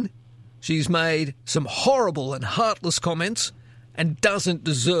 Since then, she's made some horrible and heartless comments and doesn't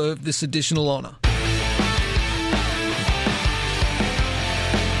deserve this additional honour.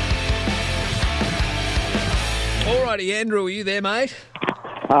 Alrighty, Andrew, are you there, mate?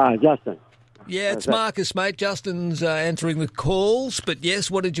 Justin. Yeah, it's Marcus, mate. Justin's answering the calls, but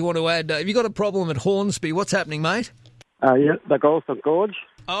yes, what did you want to add? Have you got a problem at Hornsby? What's happening, mate? Yeah, the Gorge.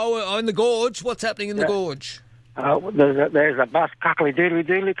 Oh, in the Gorge. What's happening in the Gorge? There's a bus,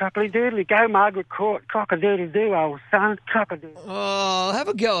 cockly-doodly-doodly, cockly-doodly. Go, Margaret Court, cock-a-doodle-doo, old son, cock-a-doodle. Oh, have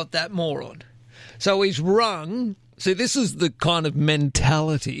a go at that moron. So he's rung. See, this is the kind of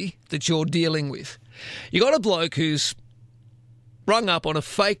mentality that you're dealing with. You got a bloke who's rung up on a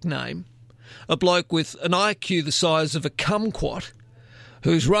fake name, a bloke with an IQ the size of a kumquat,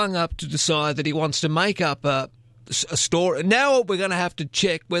 who's rung up to decide that he wants to make up a story. Now we're going to have to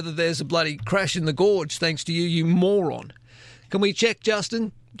check whether there's a bloody crash in the gorge, thanks to you, you moron. Can we check,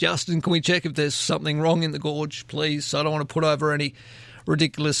 Justin? Justin, can we check if there's something wrong in the gorge, please? I don't want to put over any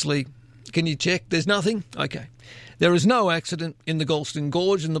ridiculously... Can you check? There's nothing? Okay. There is no accident in the Galston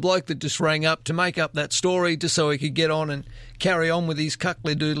Gorge, and the bloke that just rang up to make up that story just so he could get on and carry on with his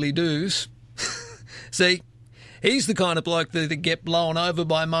cuckly-doodly-doos. See, he's the kind of bloke that'd get blown over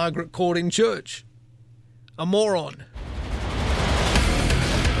by Margaret Court in church. A moron.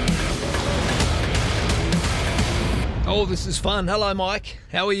 Oh, this is fun. Hello, Mike.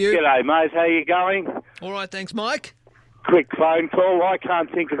 How are you? G'day, mate. How you going? All right, thanks, Mike. Quick phone call. I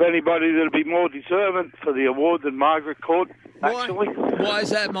can't think of anybody that'll be more deserving for the award than Margaret Court, actually. Why is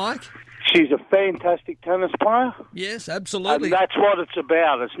that, Mike? She's a fantastic tennis player. Yes, absolutely. And that's what it's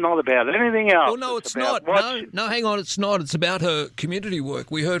about. It's not about anything else. Well, no, it's not. No, hang on, it's not. It's about her community work.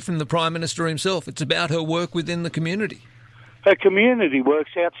 We heard from the Prime Minister himself. It's about her work within the community. Her community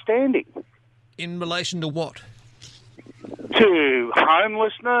work's outstanding. In relation to what? To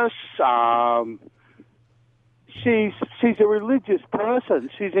homelessness. She's a religious person.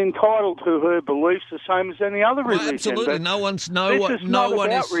 She's entitled to her beliefs the same as any other religion. Absolutely. But No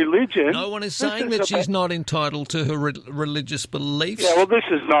one is religion. No one is saying that she's not entitled to her religious beliefs. Yeah, well, this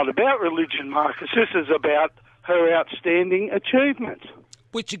is not about religion, Marcus. This is about her outstanding achievements.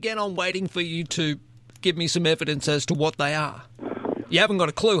 Which, again, I'm waiting for you to give me some evidence as to what they are. You haven't got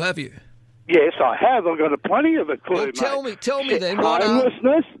a clue, have you? Yes, I have. I've got plenty of a clue, well, mate. Tell me then.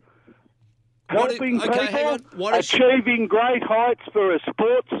 Homelessness. Helping people, achieving great heights for a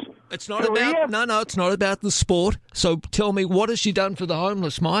sports It's not career. It's not about the sport. So tell me, what has she done for the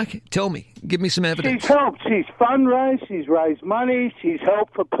homeless, Mike? Tell me. Give me some evidence. She's helped. She's fundraised. She's raised money. She's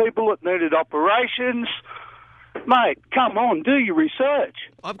helped for people that needed operations. Mate, come on, do your research.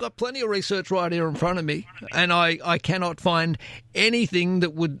 I've got plenty of research right here in front of me, and I cannot find anything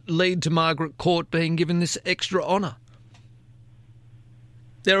that would lead to Margaret Court being given this extra honour.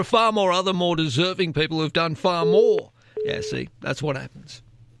 There are far more deserving people who've done far more. Yeah, see, that's what happens.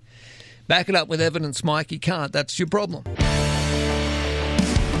 Back it up with evidence, Mike. You can't. That's your problem.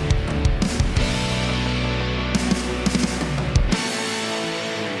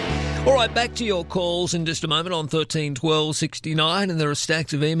 All right, back to your calls in just a moment on 13 12 69, and there are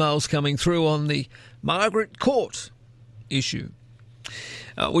stacks of emails coming through on the Margaret Court issue,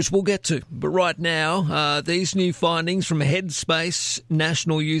 which we'll get to. But right now, these new findings from Headspace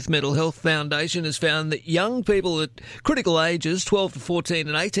National Youth Mental Health Foundation has found that young people at critical ages, 12 to 14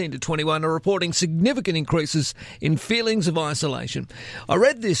 and 18 to 21, are reporting significant increases in feelings of isolation. I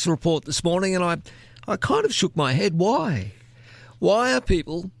read this report this morning and I kind of shook my head. Why? Why are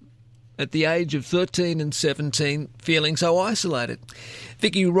people at the age of 13 and 17 feeling so isolated?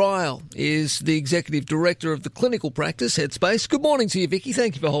 Vikki Ryall is the Executive Director of the clinical practice Headspace. Good morning to you, Vikki.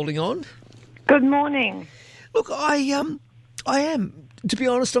 Thank you for holding on. Good morning. Look, I am, to be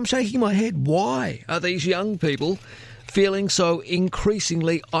honest, I'm shaking my head. Why are these young people feeling so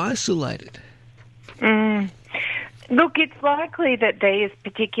increasingly isolated? Look, it's likely that these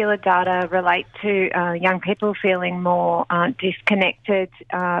particular data relate to young people feeling more disconnected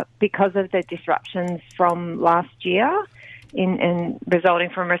because of the disruptions from last year in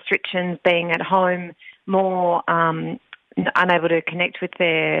resulting from restrictions, being at home, more unable to connect with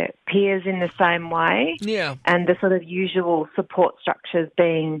their peers in the same way. Yeah. And the sort of usual support structures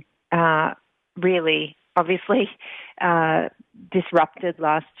being really, obviously, disrupted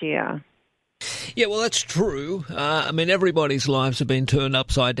last year. Yeah, well, that's true. I mean, everybody's lives have been turned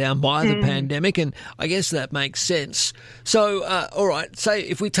upside down by the pandemic, and I guess that makes sense. So, all right, say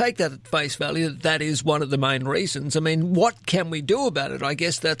if we take that at face value, that is one of the main reasons. I mean, what can we do about it? I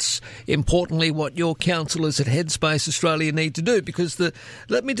guess that's importantly what your counsellors at Headspace Australia need to do, because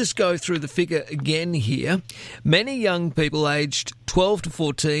let me just go through the figure again here. Many young people aged 12 to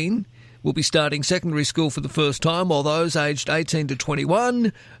 14 will be starting secondary school for the first time, while those aged 18 to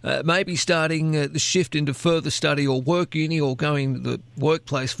 21 may be starting the shift into further study or work uni or going to the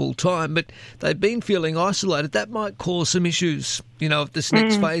workplace full time, but they've been feeling isolated. That might cause some issues, at this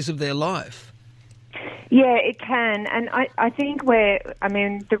next phase of their life. Yeah, it can. And I think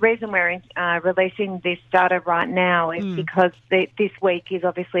the reason we're releasing this data right now is because this week is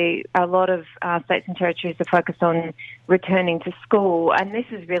obviously a lot of states and territories are focused on returning to school. And this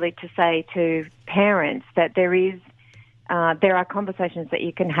is really to say to parents that there are conversations that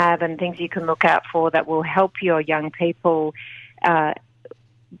you can have and things you can look out for that will help your young people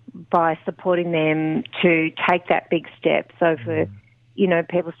by supporting them to take that big step. So for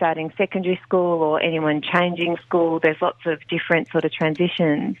people starting secondary school or anyone changing school, there's lots of different sort of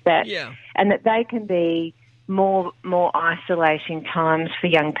transitions and that they can be more isolating times for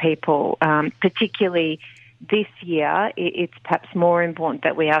young people. Particularly this year, it's perhaps more important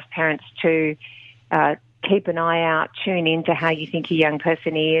that we ask parents to keep an eye out, tune into how you think a young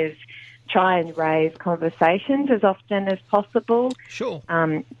person is, try and raise conversations as often as possible. Sure.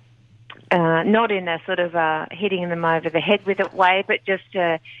 Not in a sort of hitting them over the head with it way, but just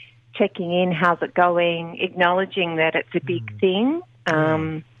checking in, how's it going, acknowledging that it's a big thing.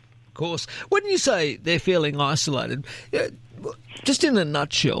 Of course. When you say they're feeling isolated, just in a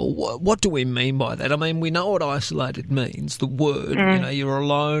nutshell, what do we mean by that? I mean, we know what isolated means, the word, you're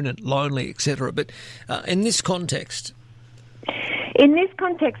alone and lonely, etc. But in this context? In this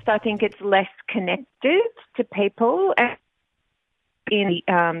context, I think it's less connected to people. In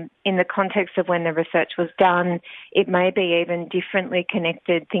the context of when the research was done, it may be even differently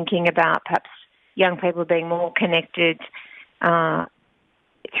connected, thinking about perhaps young people being more connected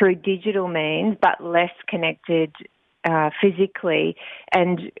through digital means, but less connected physically.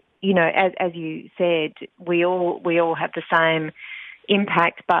 And, as you said, we all have the same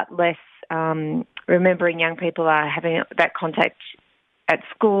impact, but less remembering young people are having that contact at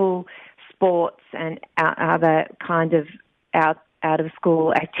school, sports and other kind of out of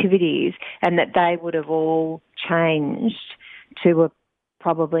school activities, and that they would have all changed to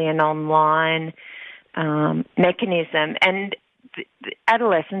probably an online mechanism. And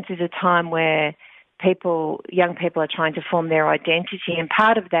adolescence is a time where young people are trying to form their identity, and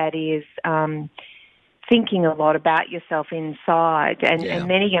part of that is thinking a lot about yourself inside, and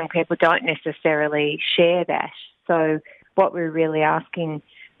many young people don't necessarily share that. So what we're really asking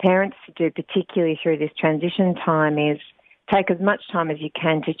parents to do, particularly through this transition time, is take as much time as you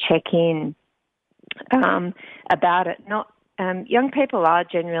can to check in about it. Young people are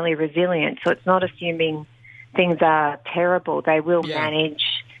generally resilient, so it's not assuming things are terrible. They will manage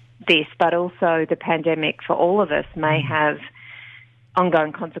this, but also the pandemic for all of us may have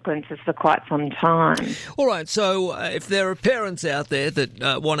ongoing consequences for quite some time. All right, so if there are parents out there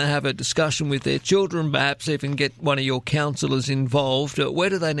that want to have a discussion with their children, perhaps even get one of your counsellors involved, where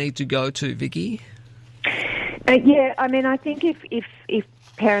do they need to go to, Vikki? I think if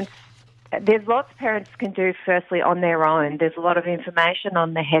parents, there's lots parents can do firstly on their own. There's a lot of information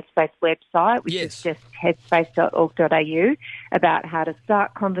on the Headspace website, which is just headspace.org.au, about how to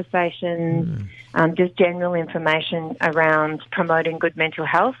start conversations, just general information around promoting good mental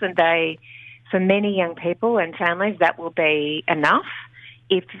health. And for many young people and families, that will be enough.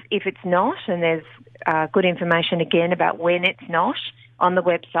 If it's not, and there's good information again about when it's not on the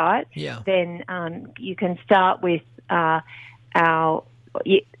website, then you can start with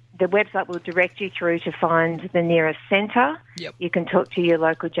the website will direct you through to find the nearest centre. Yep. You can talk to your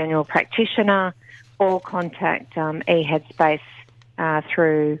local general practitioner or contact eHeadspace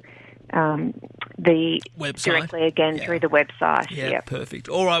through the website. Directly again through the website. Yeah, perfect.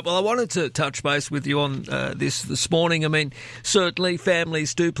 All right, well, I wanted to touch base with you on this morning. I mean, certainly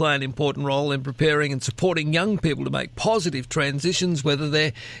families do play an important role in preparing and supporting young people to make positive transitions, whether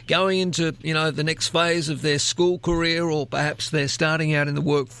they're going into, the next phase of their school career or perhaps they're starting out in the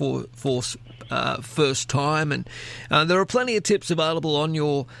workforce first time. And there are plenty of tips available on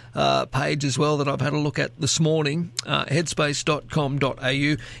your page as well that I've had a look at this morning,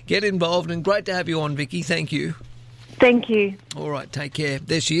 headspace.com.au. Get involved, and great to have you on, Vikki. Thank you. Thank you. All right, take care.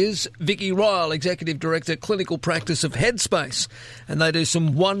 There she is, Vikki Ryall, Executive Director, Clinical Practice of Headspace. And they do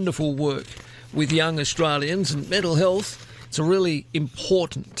some wonderful work with young Australians, and mental health. It's a really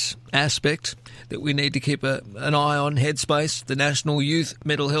important aspect that we need to keep an eye on. Headspace, the National Youth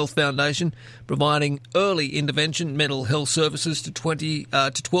Mental Health Foundation, providing early intervention mental health services to 12 to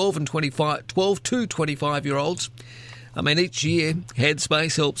 25-year-olds. I mean, each year,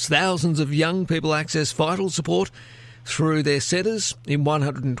 Headspace helps thousands of young people access vital support through their centres in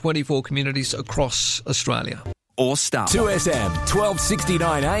 124 communities across Australia. Or start. 2SM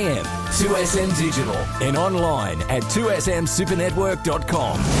 1269 AM, 2SM Digital, and online at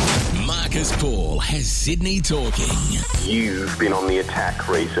 2smsupernetwork.com. Marcus Paul has Sydney talking. You've been on the attack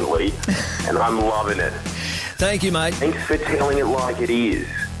recently, and I'm loving it. Thank you, mate. Thanks for telling it like it is.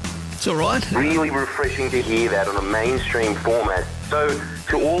 It's all right. Really refreshing to hear that on a mainstream format. So,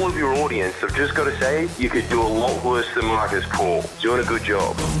 to all of your audience, I've just got to say, you could do a lot worse than Marcus Paul. Doing a good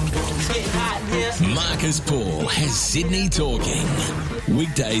job. Marcus Paul has Sydney talking.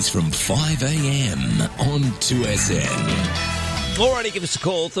 Weekdays from 5 a.m. on 2SN. Alrighty, give us a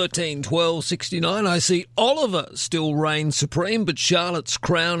call, 13 12 69. I see Oliver still reigns supreme, but Charlotte's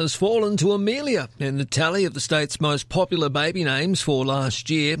crown has fallen to Amelia in the tally of the state's most popular baby names for last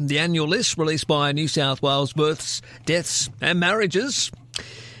year. The annual list released by New South Wales Births, Deaths and Marriages,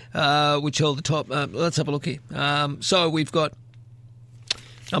 which held the top. Let's have a look here. So we've got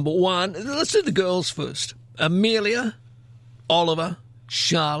number one. Let's do the girls first. Amelia, Oliver,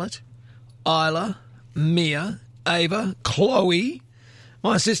 Charlotte, Isla, Mia, Ava, Chloe,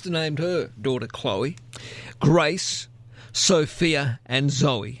 my sister named her daughter Chloe, Grace, Sophia and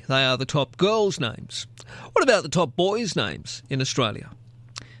Zoe. They are the top girls' names. What about the top boys' names in Australia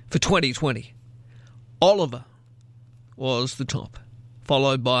for 2020? Oliver was the top,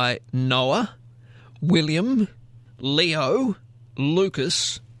 followed by Noah, William, Leo,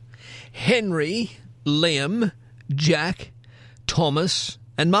 Lucas, Henry, Liam, Jack, Thomas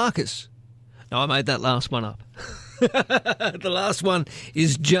and Marcus. Now, I made that last one up. The last one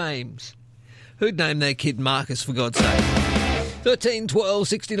is James. Who'd name their kid Marcus, for God's sake? 13 12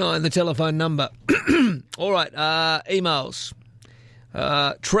 69, the telephone number. All right, emails.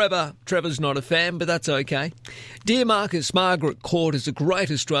 Trevor's not a fan, but that's okay. Dear Marcus, Margaret Court is a great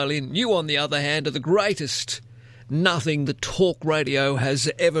Australian. You, on the other hand, are the greatest nothing the talk radio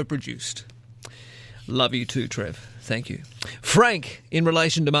has ever produced. Love you too, Trev. Thank you. Frank, in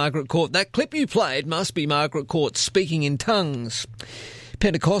relation to Margaret Court, that clip you played must be Margaret Court speaking in tongues.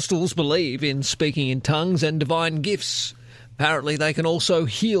 Pentecostals believe in speaking in tongues and divine gifts. Apparently they can also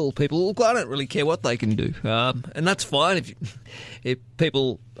heal people. Look, I don't really care what they can do. And that's fine if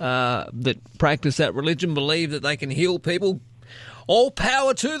people that practice that religion believe that they can heal people. All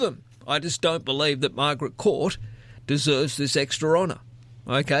power to them. I just don't believe that Margaret Court deserves this extra honour.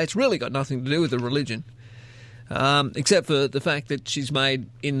 Okay, it's really got nothing to do with the religion. Except for the fact that she's made,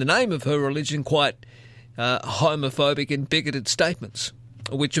 in the name of her religion, quite homophobic and bigoted statements,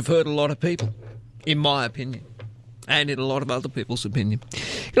 which have hurt a lot of people, in my opinion, and in a lot of other people's opinion.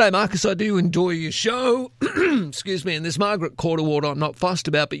 G'day, Marcus, I do enjoy your show. Excuse me, and this Margaret Court award I'm not fussed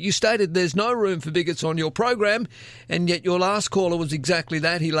about, but you stated there's no room for bigots on your program, and yet your last caller was exactly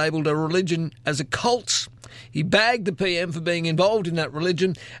that. He labelled a religion as a cult. He bagged the PM for being involved in that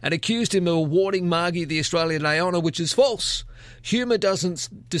religion and accused him of awarding Margie the Australia Day honour, which is false. Humour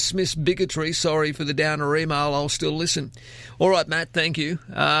doesn't dismiss bigotry. Sorry for the downer email. I'll still listen. All right, Matt, thank you.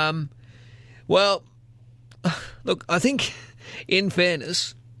 Well, look, I think in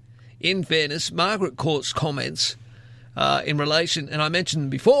fairness, Margaret Court's comments in relation, and I mentioned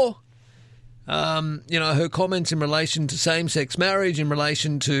before, her comments in relation to same-sex marriage, in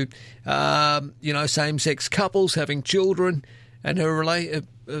relation to, same-sex couples having children, and her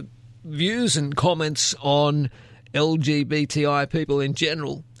views and comments on LGBTI people in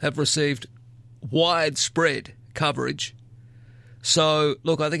general have received widespread coverage. So,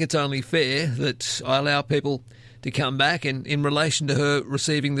 look, I think it's only fair that I allow people to come back, and in relation to her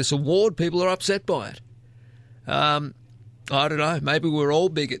receiving this award, people are upset by it. I don't know, maybe we're all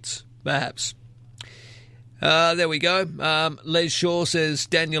bigots, perhaps. There we go. Les Shaw says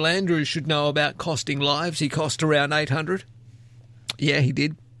Daniel Andrews should know about costing lives. He cost around 800. Yeah, he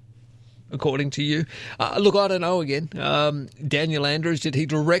did, according to you. Look, I don't know again. Daniel Andrews, did he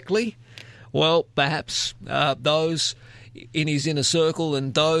directly? Well, perhaps those in his inner circle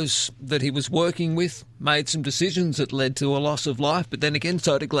and those that he was working with made some decisions that led to a loss of life. But then again,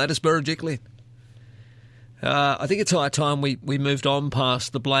 so did Gladys Berejiklian. I think it's high time we moved on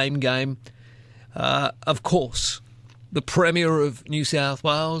past the blame game. Of course, the Premier of New South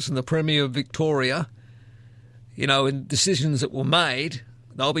Wales and the Premier of Victoria, in decisions that were made,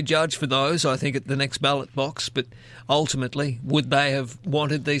 they'll be judged for those, I think, at the next ballot box. But ultimately, would they have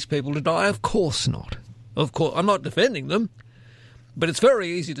wanted these people to die? Of course not. Of course, I'm not defending them, but it's very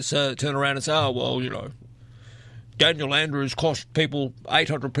easy to turn around and say, Daniel Andrews cost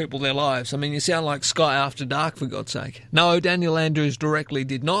 800 people their lives. I mean, you sound like Sky After Dark, for God's sake. No, Daniel Andrews directly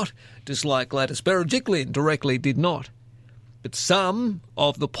did not, just like Gladys Berejiklian directly did not. But some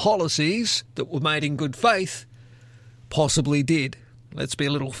of the policies that were made in good faith possibly did. Let's be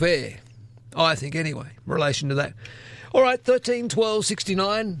a little fair, I think, anyway, in relation to that. All right, 13 12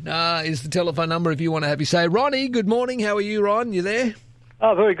 69 is the telephone number if you want to have your say. Ronnie, good morning. How are you, Ron? You there?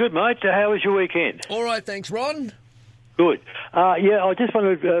 Oh, very good, mate. How was your weekend? All right, thanks, Ron. Good. I just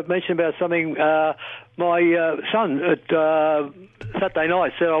wanted to mention about something. My son at Saturday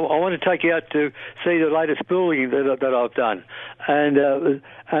night said, I want to take you out to see the latest building that I've done. And I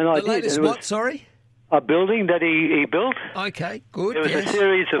did. The latest what, sorry? A building that he built. Okay, good. It was a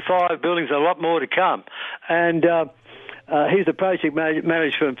series of 5 buildings, a lot more to come. And he's the project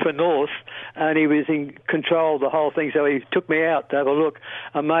manager for North, and he was in control of the whole thing, so he took me out to have a look.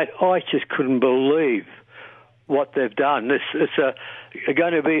 And, mate, I just couldn't believe what they've done. It's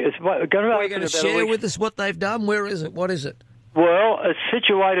going to be... Are you going to share with us what they've done? Where is it? What is it? Well, it's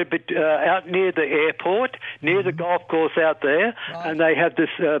situated out near the airport, near the golf course out there, and they have this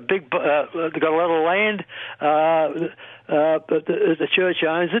big... they've got a lot of land. The church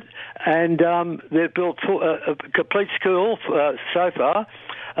owns it, and they've built a complete school so far.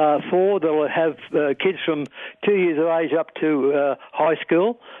 4, they'll have kids from 2 years of age up to high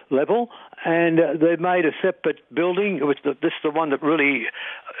school level, and they've made a separate building, which this is the one that really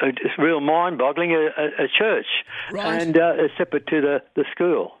is real mind-boggling, a church, and separate to the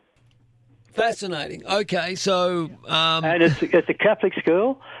school. Fascinating. Okay, so... And it's a Catholic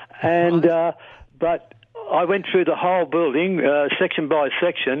school, and but I went through the whole building, section by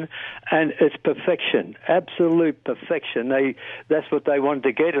section, and it's perfection, absolute perfection. That's what they wanted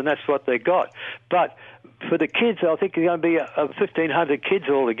to get, and that's what they got. But for the kids, I think there's going to be 1,500 kids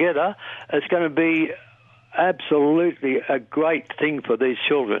altogether. It's going to be absolutely a great thing for these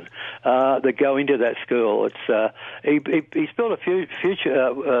children that go into that school. It's he's built a few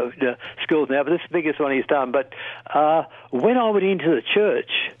future schools now, but this is the biggest one he's done. But when I went into the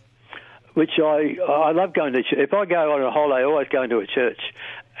church, which I love going to church. If I go on a holiday, I always go into a church.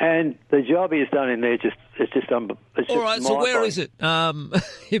 And the job he's done in there it's just all right. So where is it?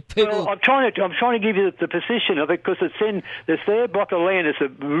 If people... Well, I'm trying to give you the position of it, because it's their block of land. It's a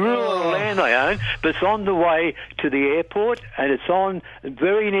rural land they own, but it's on the way to the airport, and it's on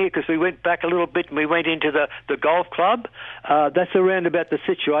very near, because we went back a little bit and we went into the golf club. That's around about the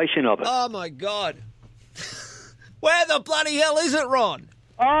situation of it. Oh my God! Where the bloody hell is it, Ron?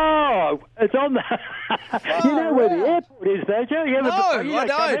 Oh, it's on the... You know where the airport is, don't you? No, I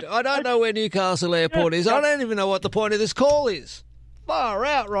don't. I don't know where Newcastle Airport is. I don't even know what the point of this call is. Far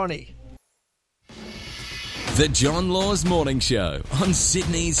out, Ronnie. The John Laws Morning Show on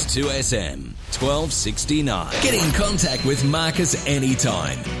Sydney's 2SM, 1269. Get in contact with Marcus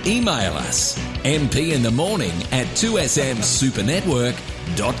anytime. Email us,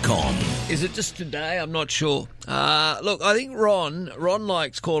 mpinthemorning@2smsupernetwork.com. Is it just today? I'm not sure. Look, I think Ron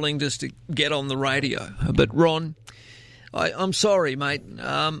likes calling just to get on the radio. But Ron, I'm sorry, mate.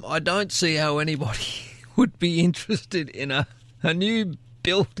 I don't see how anybody would be interested in a new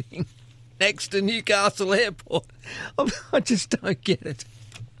building next to Newcastle Airport. I just don't get it.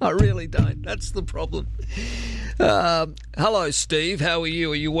 I really don't. That's the problem. Hello, Steve. How are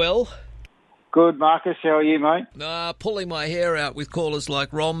you? Are you well? Good, Marcus. How are you, mate? Pulling my hair out with callers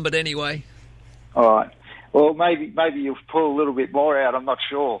like Ron, but anyway. All right. Well, maybe you'll pull a little bit more out. I'm not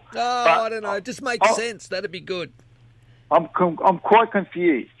sure. I don't know. Just make sense. That'd be good. I'm quite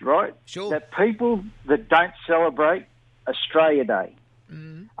confused, right? Sure. That people that don't celebrate Australia Day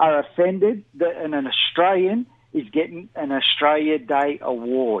are offended that an Australian is getting an Australia Day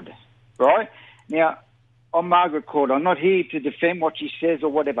award, right? Now, I'm Margaret Court. I'm not here to defend what she says or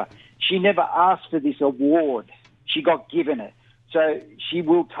whatever. She never asked for this award. She got given it. So she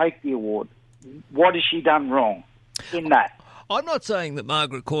will take the award. What has she done wrong in that? I'm not saying that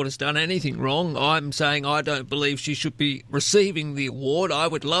Margaret Court has done anything wrong. I'm saying I don't believe she should be receiving the award. I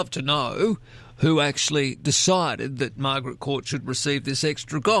would love to know who actually decided that Margaret Court should receive this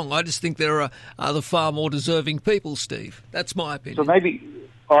extra gong. I just think there are other far more deserving people, Steve. That's my opinion. So maybe,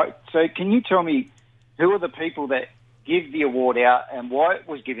 all right, so can you tell me who are the people that give the award out and why it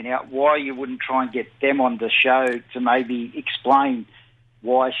was given out, why you wouldn't try and get them on the show to maybe explain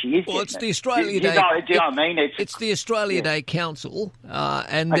why she is it's getting the Australia it? Day. Do you know what I mean? It's the Australia Day Council,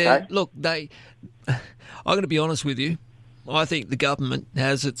 and Okay. look, I'm going to be honest with you. I think the government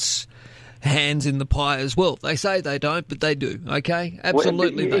has its hands in the pie as well. They say they don't, but they do. Okay,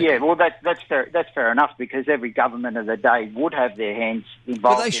 absolutely. Well, that's fair. That's fair enough, because every government of the day would have their hands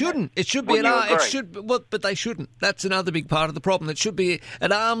involved. But they shouldn't. It should be but they shouldn't. That's another big part of the problem. It should be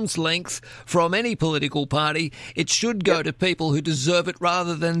at arm's length from any political party. It should go to people who deserve it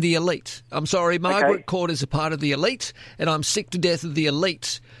rather than the elite. I'm sorry, Margaret Court is a part of the elite, and I'm sick to death of the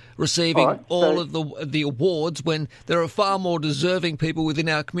elite receiving all of the awards when there are far more deserving people within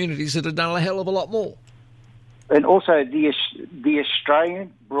our communities that have done a hell of a lot more. And also the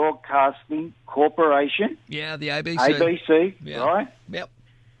Australian Broadcasting Corporation, yeah, the ABC, right? Yep,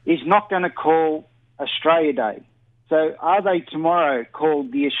 is not going to call Australia Day. So are they tomorrow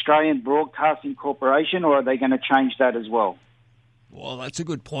called the Australian Broadcasting Corporation, or are they going to change that as well? Well, that's a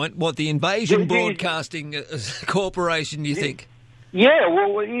good point. What, the Invasion Broadcasting Corporation, you think? Yeah,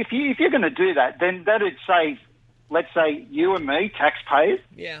 well, if you're going to do that, then that would save, let's say, you and me, taxpayers,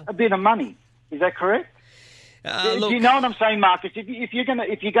 a bit of money. Is that correct? Do you know what I'm saying, Marcus? If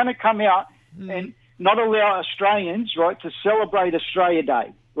you're going to come out and not allow Australians, right, to celebrate Australia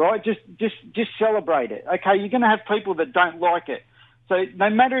Day, right? Just celebrate it. Okay, you're going to have people that don't like it. So no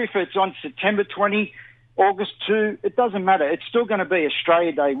matter if it's on September 20, August 2, it doesn't matter. It's still going to be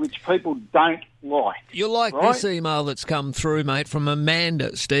Australia Day, which people don't like. You'll like this email that's come through, mate, from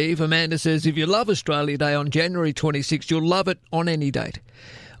Amanda, Steve. Amanda says, if you love Australia Day on January 26th, you'll love it on any date.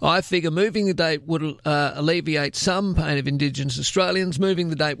 I figure moving the date would alleviate some pain of Indigenous Australians. Moving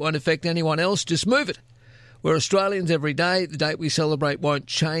the date won't affect anyone else. Just move it. We're Australians every day. The date we celebrate won't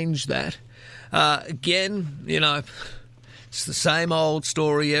change that. Again, you know, it's the same old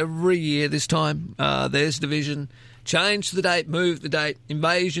story every year. This time there's division. Change the date, move the date.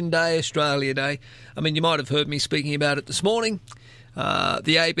 Invasion Day, Australia Day. I mean, you might have heard me speaking about it this morning.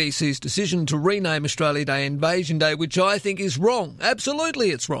 The ABC's decision to rename Australia Day Invasion Day, which I think is wrong. Absolutely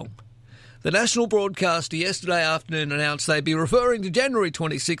it's wrong. The national broadcaster yesterday afternoon announced they'd be referring to January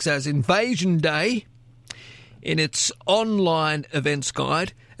 26 as Invasion Day in its online events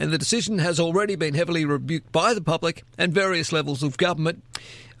guide, and the decision has already been heavily rebuked by the public and various levels of government.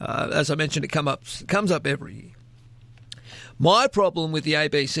 As I mentioned, it comes up every year. My problem with the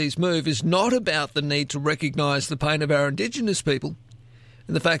ABC's move is not about the need to recognise the pain of our Indigenous people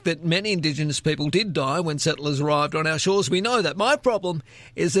and the fact that many Indigenous people did die when settlers arrived on our shores. We know that. My problem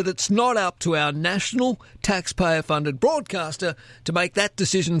is that it's not up to our national taxpayer-funded broadcaster to make that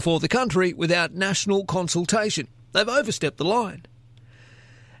decision for the country without national consultation. They've overstepped the line.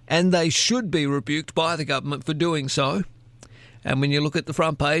 And they should be rebuked by the government for doing so. And when you look at the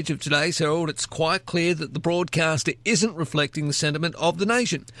front page of today's Herald, it's quite clear that the broadcaster isn't reflecting the sentiment of the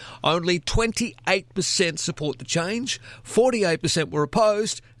nation. Only 28% support the change, 48% were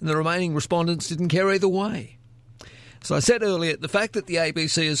opposed, and the remaining respondents didn't care either way. So I said earlier, the fact that the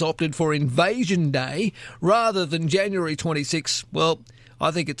ABC has opted for Invasion Day rather than January 26, well, I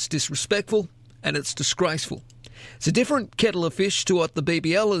think it's disrespectful and it's disgraceful. It's a different kettle of fish to what the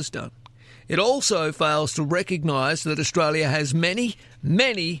BBL has done. It also fails to recognise that Australia has many,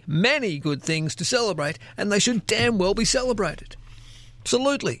 many, many good things to celebrate, and they should damn well be celebrated.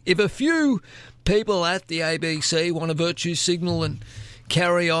 Absolutely. If a few people at the ABC want to virtue signal and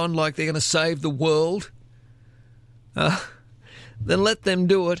carry on like they're going to save the world, then let them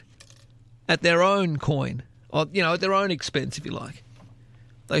do it at their own coin, or, you know, at their own expense, if you like.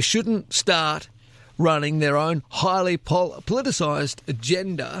 They shouldn't start running their own highly politicised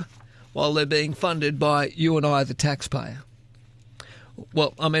agenda while they're being funded by you and I, the taxpayer.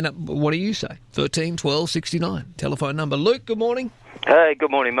 Well, I mean, what do you say? 13 12 69. Telephone number. Luke, good morning. Hey,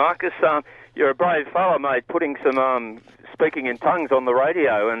 good morning, Marcus. You're a brave fellow, mate, putting some speaking in tongues on the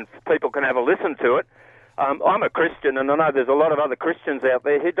radio, and people can have a listen to it. I'm a Christian, and I know there's a lot of other Christians out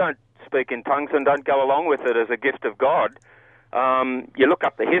there who don't speak in tongues and don't go along with it as a gift of God. You look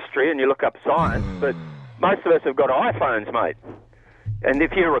up the history and you look up science, but most of us have got iPhones, mate. And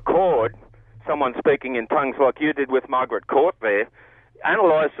if you record someone speaking in tongues like you did with Margaret Court there,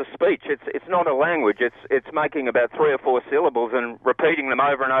 analyse the speech. It's not a language. It's making about 3 or 4 syllables and repeating them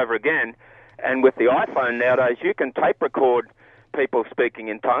over and over again. And with the iPhone nowadays, you can tape record people speaking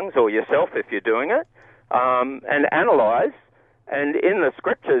in tongues, or yourself if you're doing it, and analyse. And in the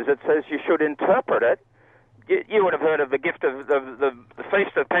scriptures, it says you should interpret it. You would have heard of the gift of the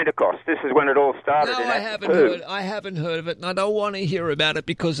Feast of Pentecost. This is when it all started. No, I haven't heard of it, and I don't want to hear about it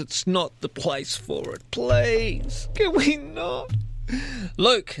because it's not the place for it. Please, can we not?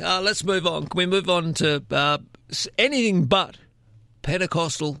 Luke, let's move on. Can we move on to anything but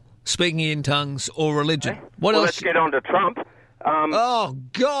Pentecostal, speaking in tongues, or religion? What else? Let's get on to Trump. Oh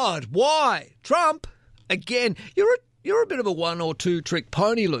God, why Trump again? You're a bit of a one or two trick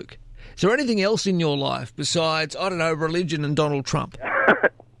pony, Luke. Is there anything else in your life besides, I don't know, religion and Donald Trump?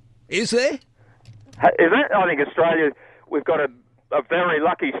 Is there? Is it? I think Australia, we've got a very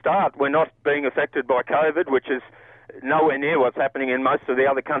lucky start. We're not being affected by COVID, which is nowhere near what's happening in most of the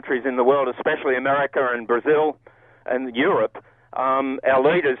other countries in the world, especially America and Brazil and Europe. Our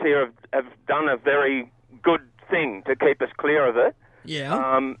leaders here have done a very good thing to keep us clear of it.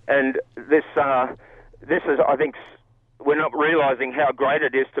 Yeah. And this is, I think, we're not realising how great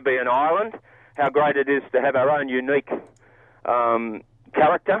it is to be an island, how great it is to have our own unique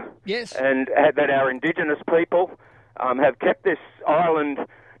character. Yes. And that our Indigenous people have kept this island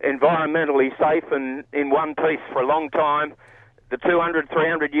environmentally safe and in one piece for a long time. The 200,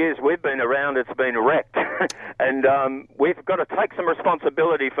 300 years we've been around, it's been wrecked. And we've got to take some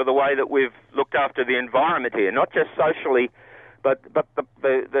responsibility for the way that we've looked after the environment here, not just socially, but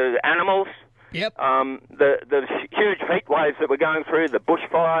the animals. Yep. The huge heat waves that we're going through, the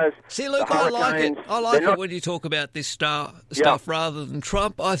bushfires. See, Luke, the I like it. I like it when you talk about this stuff rather than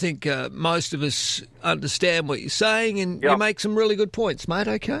Trump. I think most of us understand what you're saying, and you make some really good points, mate.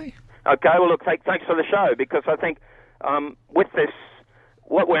 Okay. Okay. Well, look, thanks for the show, because I think with this,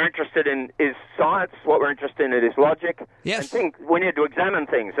 what we're interested in is science. What we're interested in is logic. Yes. And we need to examine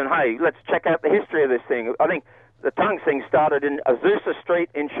things. And hey, let's check out the history of this thing. I think the tongue thing started in Azusa Street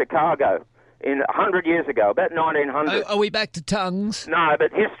in Chicago. 100 years ago, about 1900. Are we back to tongues? No,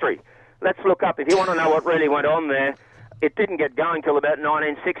 but history. Let's look up. If you want to know what really went on there, it didn't get going till about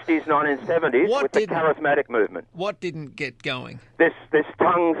 1960s, 1970s with the charismatic movement. What didn't get going? This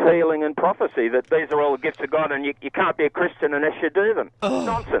tongues, healing and prophecy, that these are all gifts of God and you can't be a Christian unless you do them. Oh.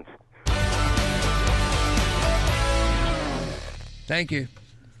 Nonsense. Thank you.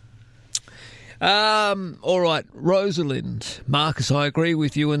 All right, Rosalind. Marcus, I agree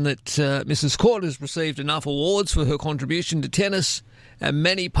with you in that Mrs. Court has received enough awards for her contribution to tennis, and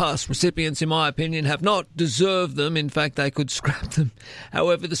many past recipients, in my opinion, have not deserved them. In fact, they could scrap them.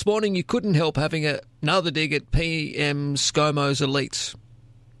 However, this morning you couldn't help having another dig at PM ScoMo's elites.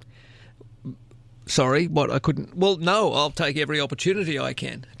 Sorry, what, I couldn't... Well, no, I'll take every opportunity I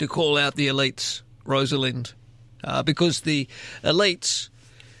can to call out the elites, Rosalind, because the elites...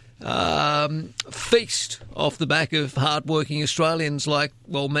 feast off the back of hard-working Australians like,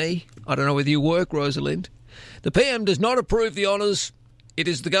 well, me. I don't know whether you work, Rosalind. The PM does not approve the honours. It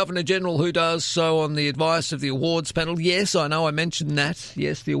is the Governor-General who does so on the advice of the awards panel. Yes, I know I mentioned that.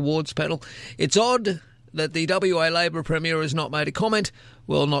 Yes, the awards panel. It's odd that the WA Labor Premier has not made a comment.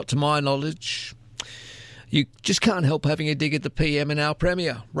 Well, not to my knowledge. You just can't help having a dig at the PM and our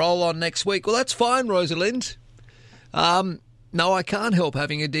Premier. Roll on next week. Well, that's fine, Rosalind. No, I can't help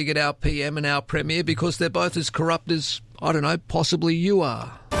having a dig at our PM and our Premier because they're both as corrupt as, I don't know, possibly you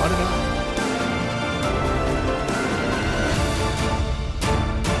are. I don't know.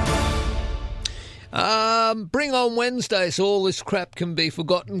 Bring on Wednesday so all this crap can be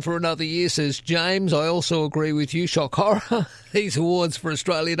forgotten for another year, says James. I also agree with you. Shock horror. These awards for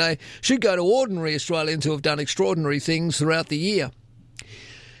Australia Day should go to ordinary Australians who have done extraordinary things throughout the year.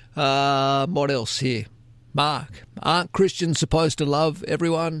 What else here? Mark, aren't Christians supposed to love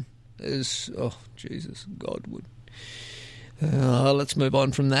everyone? Oh, Jesus, God would. Let's move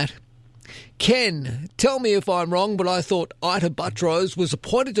on from that. Ken, tell me if I'm wrong, but I thought Ita Buttrose was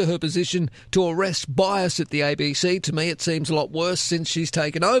appointed to her position to arrest bias at the ABC. To me, it seems a lot worse since she's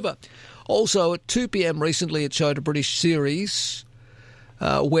taken over. Also, at 2 p.m. recently, it showed a British series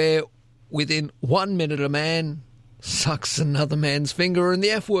where within 1 minute a man sucks another man's finger and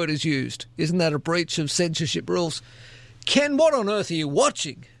the F word is used. Isn't that a breach of censorship rules? Ken, what on earth are you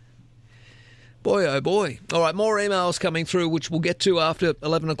watching? Boy, oh boy. All right, more emails coming through, which we'll get to after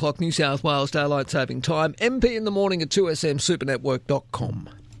 11 o'clock New South Wales Daylight Saving Time. MP in the morning at 2smsupernetwork.com.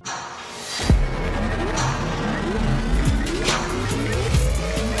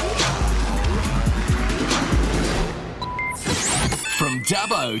 From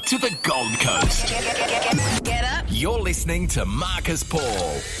Dubbo to the Gold Coast. Get up. You're listening to Marcus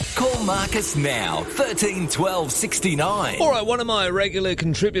Paul. Call Marcus now, 13 12 69. All right, one of my regular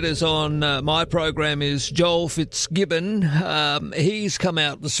contributors on my program is Joel Fitzgibbon. He's come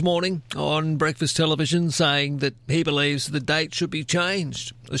out this morning on breakfast television saying that he believes the date should be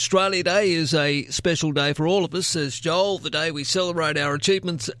changed. Australia Day is a special day for all of us, says Joel, the day we celebrate our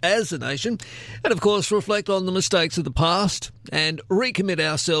achievements as a nation and, of course, reflect on the mistakes of the past and recommit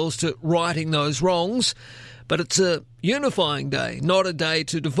ourselves to righting those wrongs. But it's a unifying day, not a day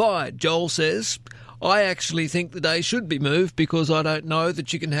to divide, Joel says. I actually think the day should be moved because I don't know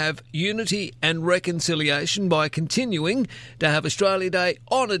that you can have unity and reconciliation by continuing to have Australia Day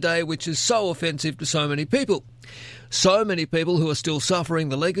on a day which is so offensive to so many people. So many people who are still suffering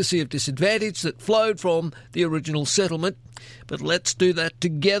the legacy of disadvantage that flowed from the original settlement. But let's do that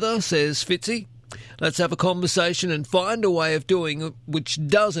together, says Fitzy. Let's have a conversation and find a way of doing it which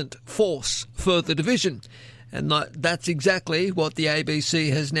doesn't force further division. And that's exactly what the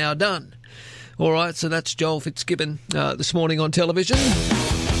ABC has now done. All right, so that's Joel Fitzgibbon this morning on television.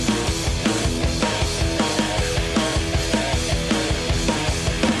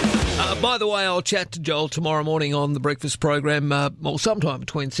 By the way, I'll chat to Joel tomorrow morning on the breakfast program, sometime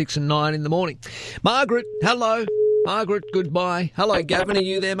between 6 and 9 in the morning. Margaret, hello. Margaret, goodbye. Hello, Gavin, are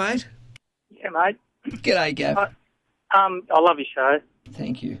you there, mate? Yeah, mate. G'day, Gav. I love your show.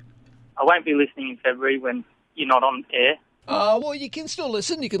 Thank you. I won't be listening in February when you're not on air. Well, you can still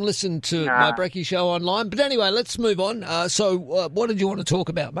listen. You can listen to my Brekkie Show online. But anyway, let's move on. So what did you want to talk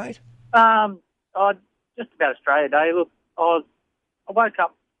about, mate? Just about Australia Day. Look, I woke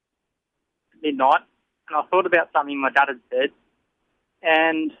up at midnight and I thought about something my dad had said.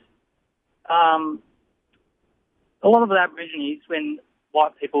 And a lot of the Aborigines, when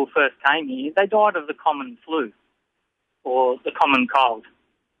white people first came here, they died of the common flu or the common cold.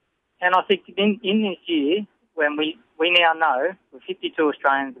 And I think in this year, when we now know 52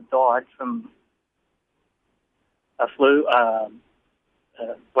 Australians have died from a flu,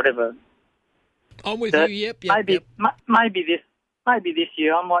 whatever. I'm with you. Yep. Maybe this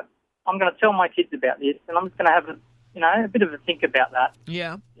year I'm going to tell my kids about this, and I'm just going to have a bit of a think about that.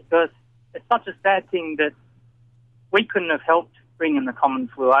 Yeah. Because it's such a sad thing that we couldn't have helped bringing the common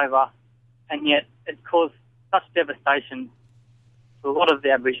flu over, and yet it caused such devastation to a lot of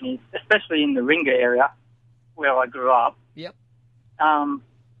the Aborigines, especially in the Ringa area where I grew up. Yep.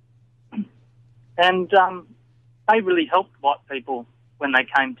 They really helped white people when they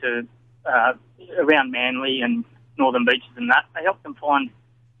came to around Manly and Northern Beaches and that. They helped them find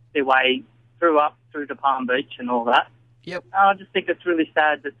their way through to Palm Beach and all that. Yep. I just think it's really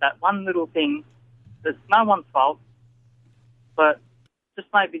sad that one little thing, that's no one's fault, but just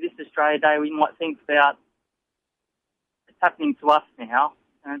maybe this Australia Day we might think about it's happening to us now.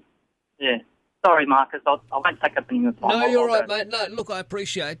 And, yeah. Sorry, Marcus, I won't take up any more time. No, you're right, mate. No, look, I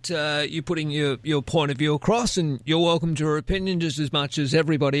appreciate you putting your point of view across, and you're welcome to your opinion just as much as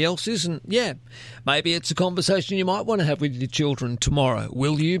everybody else is. And, yeah, maybe it's a conversation you might want to have with your children tomorrow.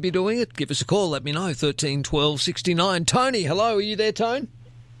 Will you be doing it? Give us a call. Let me know. 13 12 69. Tony, hello. Are you there, Tone?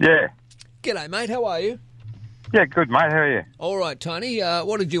 Yeah. G'day, mate. How are you? Yeah, good, mate. How are you? All right, Tony.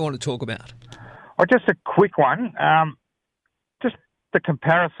 What did you want to talk about? Oh, just a quick one. Just the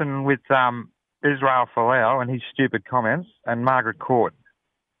comparison with Israel Folau and his stupid comments and Margaret Court.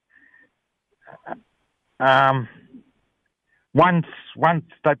 Once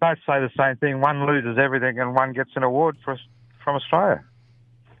they both say the same thing. One loses everything and one gets an award from Australia.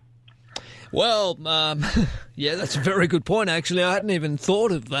 Well, yeah, that's a very good point, actually. I hadn't even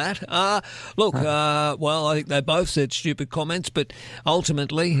thought of that. Look, well, I think they both said stupid comments, but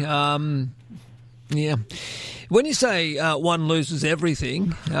ultimately, yeah. When you say one loses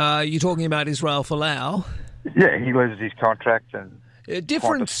everything, you're talking about Israel Folau. Yeah, he loses his contract and...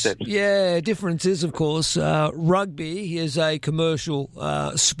 Difference is, of course, rugby is a commercial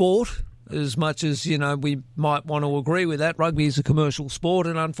sport. As much as, we might want to agree with that, rugby is a commercial sport,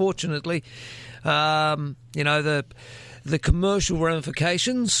 and unfortunately, the commercial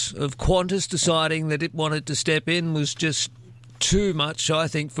ramifications of Qantas deciding that it wanted to step in was just too much, I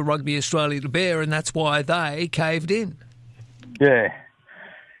think, for Rugby Australia to bear, and that's why they caved in. Yeah.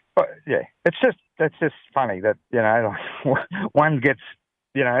 But, yeah, it's just funny that, one gets,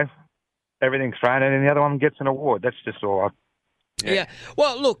 everything thrown in and the other one gets an award. That's just all Yeah.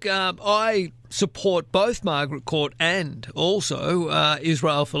 Well, look, I support both Margaret Court and also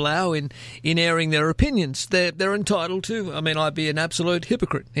Israel Folau in airing their opinions. They're entitled to. I mean, I'd be an absolute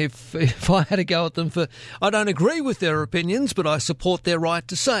hypocrite if I had to go at them for... I don't agree with their opinions, but I support their right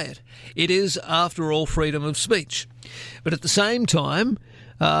to say it. It is, after all, freedom of speech. But at the same time,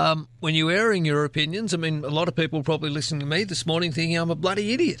 when you're airing your opinions, I mean, a lot of people probably listening to me this morning thinking I'm a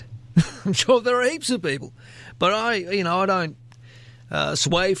bloody idiot. I'm sure there are heaps of people. But I don't...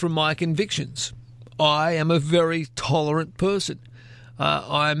 sway from my convictions. I am a very tolerant person.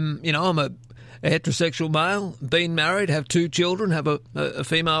 I'm a heterosexual male, been married, have 2 children, have a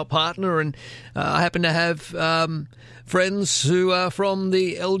female partner, and I happen to have friends who are from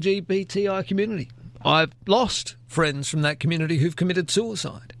the LGBTI community. I've lost friends from that community who've committed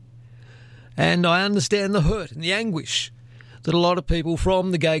suicide. And I understand the hurt and the anguish that a lot of people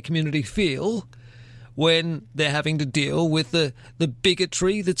from the gay community feel when they're having to deal with the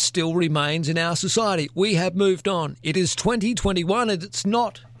bigotry that still remains in our society. We have moved on. It is 2021 and it's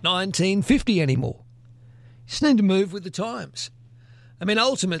not 1950 anymore. You just need to move with the times. I mean,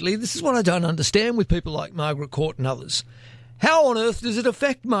 ultimately, this is what I don't understand with people like Margaret Court and others. How on earth does it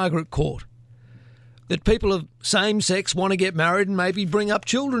affect Margaret Court that people of same sex want to get married and maybe bring up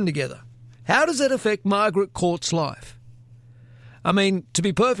children together? How does that affect Margaret Court's life? I mean, to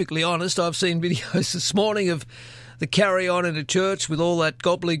be perfectly honest, I've seen videos this morning of the carry-on in a church with all that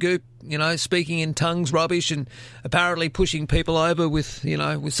gobbledygook, speaking in tongues rubbish and apparently pushing people over with,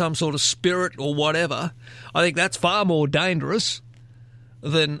 with some sort of spirit or whatever. I think that's far more dangerous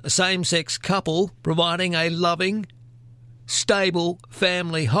than a same-sex couple providing a loving, stable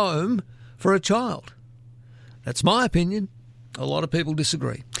family home for a child. That's my opinion. A lot of people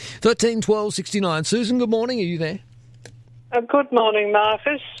disagree. 13 12 69. Susan, good morning. Are you there? Good morning,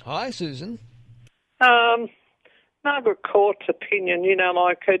 Marcus. Hi, Susan. Margaret Court's opinion,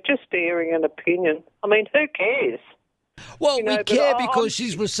 just airing an opinion. I mean, who cares? Well, we care because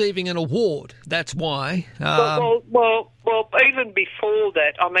she's receiving an award. That's why. Well, even before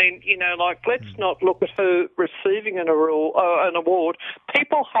that, I mean, let's not look at her receiving an award.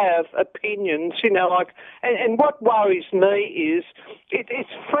 People have opinions, and what worries me is it's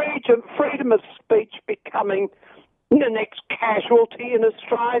freedom of speech becoming the next casualty in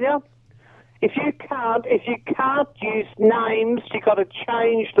Australia. If you can't use names, you've got to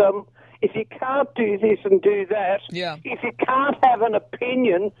change them. If you can't do this and do that, if you can't have an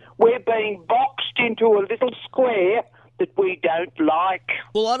opinion, we're being boxed into a little square that we don't like.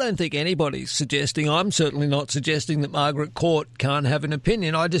 Well, I don't think anybody's suggesting, I'm certainly not suggesting that Margaret Court can't have an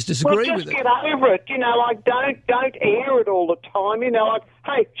opinion. I just disagree with it. Just get over it. Don't air it all the time.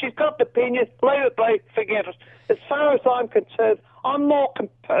 Hey, she's got the opinion, leave it be, forget it. As far as I'm concerned, I'm more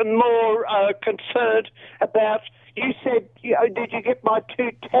concerned about, you said, did you get my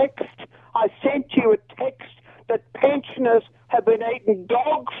 2 texts? I sent you a text that pensioners have been eating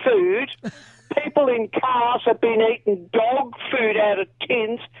dog food. People in cars have been eating dog food out of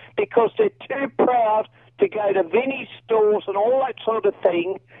tins because they're too proud to go to Vinnie's stores and all that sort of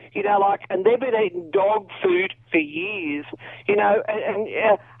thing, and they've been eating dog food for years, and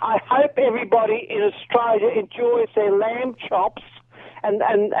I hope everybody in Australia enjoys their lamb chops and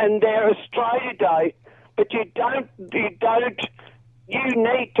their Australia Day, but you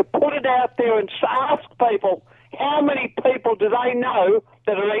need to put it out there and ask people, how many people do they know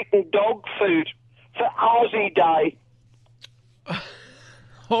that are eating dog food for Aussie Day?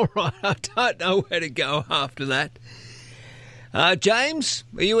 All right, I don't know where to go after that. James,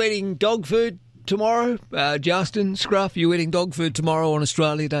 are you eating dog food tomorrow? Justin, Scruff, are you eating dog food tomorrow on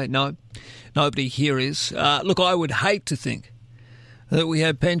Australia Day? No, nobody here is. Look, I would hate to think that we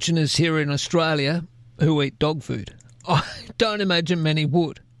have pensioners here in Australia who eat dog food. I don't imagine many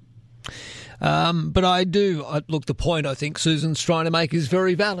would. But I do. Look, the point I think Susan's trying to make is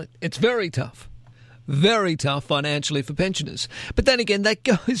very valid. It's very tough financially for pensioners. But then again, that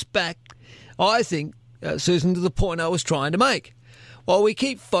goes back, I think, Susan, to the point I was trying to make. While we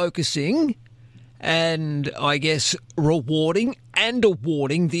keep focusing and, I guess, rewarding and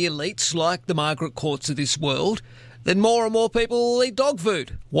awarding the elites like the Margaret Courts of this world, then more and more people will eat dog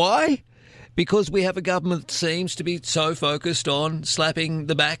food. Why? Because we have a government that seems to be so focused on slapping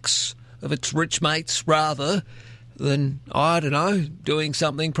the backs of its rich mates rather than, I don't know, doing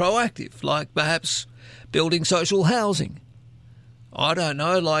something proactive, like perhaps building social housing. I don't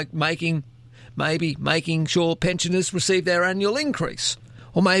know, like maybe making sure pensioners receive their annual increase,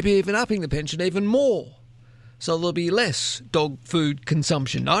 or maybe even upping the pension even more, so there'll be less dog food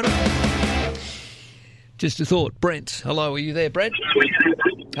consumption. I don't know. Just a thought. Brent, hello, are you there, Brent?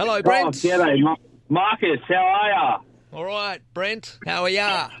 Hello, Brent. Oh, g'day, Marcus. How are ya? All right, Brent. How are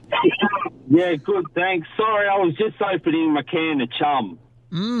ya? Yeah, good, thanks. Sorry, I was just opening my can of chum.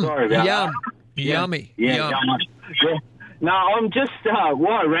 Sorry about that. Yummy. Yeah, Yum. yeah. No, I'm just,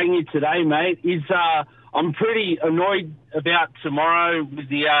 why I rang you today, mate, is I'm pretty annoyed about tomorrow with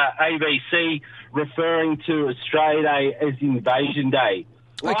the ABC referring to Australia Day as Invasion Day.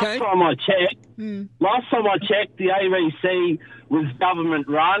 Okay. Last time I checked, the ABC was government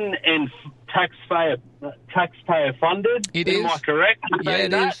run and taxpayer funded. It Am I correct? Yeah,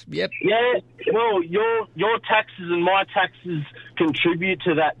 it is. Yep. Yeah. Well, your taxes and my taxes contribute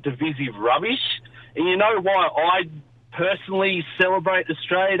to that divisive rubbish. And you know why I personally celebrate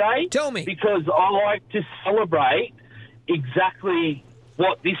Australia Day? Tell me. Because I like to celebrate exactly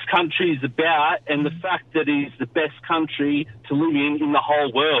what this country is about and the fact that it is the best country to live in the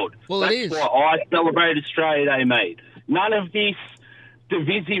whole world. Well, That's it is. why I celebrate Australia Day, mate. None of this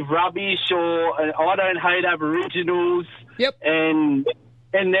divisive rubbish or I don't hate Aboriginals. Yep. And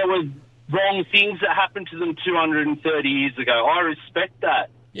there were wrong things that happened to them 230 years ago. I respect that.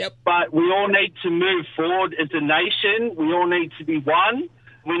 Yep. But we all need to move forward as a nation. We all need to be one.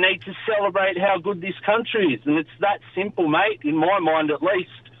 We need to celebrate how good this country is. And it's that simple, mate, in my mind at least.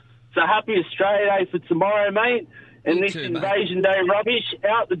 So happy Australia Day for tomorrow, mate. And You this too, mate. Invasion Day rubbish,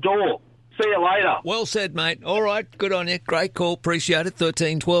 out the door. See you later. Well said, mate. All right, good on you. Great call. Appreciate it.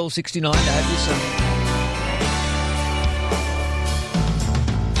 13 12 69 to have you soon.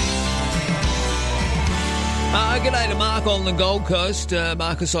 G'day to Mark on the Gold Coast.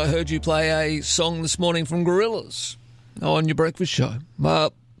 Marcus, I heard you play a song this morning from Gorillaz on your breakfast show.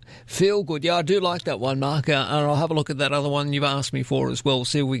 Feel good. Yeah, I do like that one, Mark. And I'll have a look at that other one you've asked me for as well.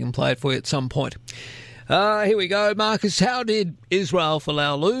 See if we can play it for you at some point. Here we go. Marcus, how did Israel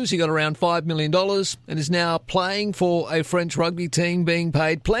Folau lose? He got around $5 million and is now playing for a French rugby team being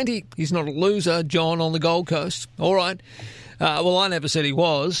paid plenty. He's not a loser, John on the Gold Coast. All right. Well, I never said he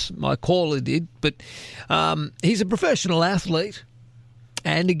was. My caller did. But he's a professional athlete.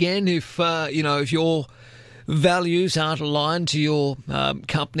 And again, if your values aren't aligned to your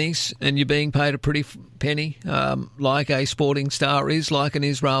companies and you're being paid a pretty penny, like a sporting star is, like an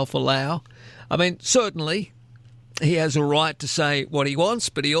Israel Folau, I mean, certainly he has a right to say what he wants,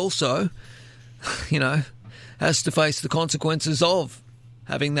 but he also, has to face the consequences of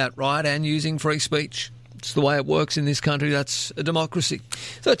having that right and using free speech. It's the way it works in this country. That's a democracy.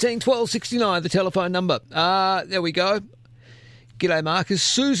 13 12 69, the telephone number. There we go. G'day, Marcus.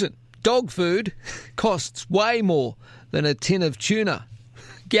 Susan, dog food costs way more than a tin of tuna.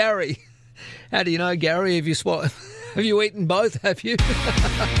 Gary, how do you know, Gary? Have you eaten both, have you?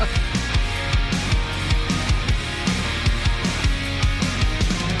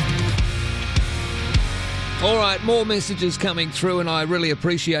 All right, more messages coming through, and I really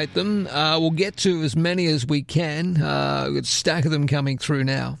appreciate them. We'll get to as many as we can. We've got a stack of them coming through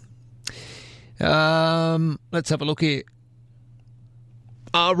now. Let's have a look here.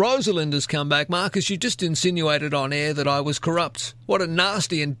 Rosalind has come back. Marcus, you just insinuated on air that I was corrupt. What a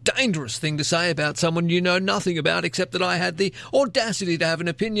nasty and dangerous thing to say about someone you know nothing about, except that I had the audacity to have an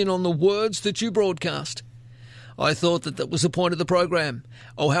opinion on the words that you broadcast. I thought that was the point of the program.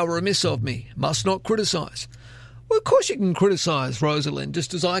 Oh, how remiss of me. Must not criticise. Well, of course you can criticise, Rosalind,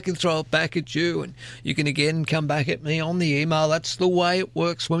 just as I can throw it back at you, and you can again come back at me on the email. That's the way it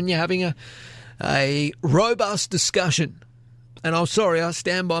works when you're having a robust discussion. And I'm sorry, I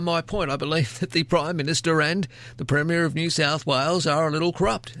stand by my point. I believe that the Prime Minister and the Premier of New South Wales are a little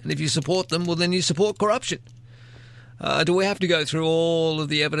corrupt. And if you support them, well, then you support corruption. Do we have to go through all of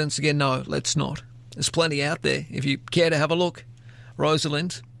the evidence again? No, let's not. There's plenty out there if you care to have a look.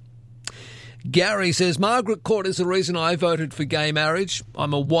 Rosalind. Gary says, Margaret Court is the reason I voted for gay marriage.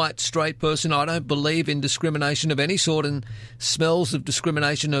 I'm a white, straight person. I don't believe in discrimination of any sort, and smells of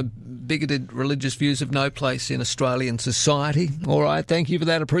discrimination or bigoted religious views have no place in Australian society. All right, thank you for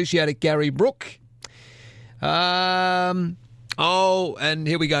that. Appreciate it, Gary Brook. And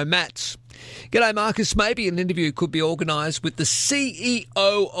here we go, Matt's. G'day, Marcus. Maybe an interview could be organised with the CEO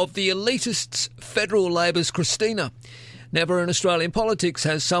of the elitists, Federal Labor's Christina. Never in Australian politics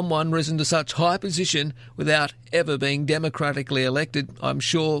has someone risen to such high position without ever being democratically elected. I'm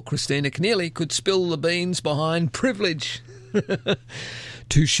sure Christina Keneally could spill the beans behind privilege.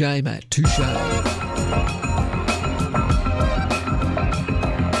 Touche, Matt, touche.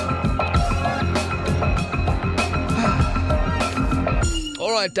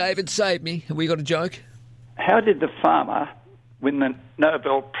 All right, David, save me. Have we got a joke? How did the farmer win the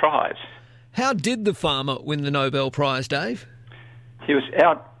Nobel Prize? How did the farmer win the Nobel Prize, Dave? He was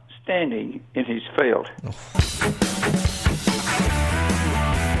outstanding in his field.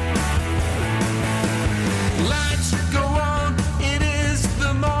 Lights go on, it is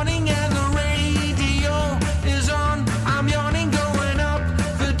the morning and the radio is on. I'm yawning, going up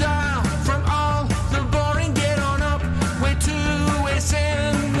the dial from all the boring. Get on up, where to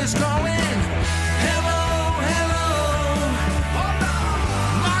SN is going. Hello, hello.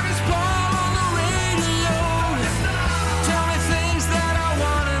 Marcus Paul on the radio. Tell me things that I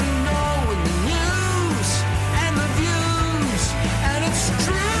want to know in the news and the views, and it's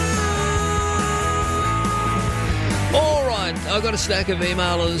true. All right, I've got a stack of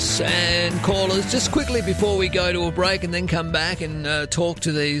emailers and callers. Just quickly before we go to a break and then come back and talk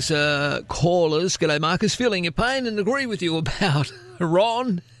to these callers. G'day, Marcus. Feeling your pain and agree with you about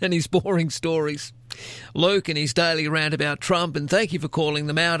Ron and his boring stories. Luke and his daily rant about Trump, and thank you for calling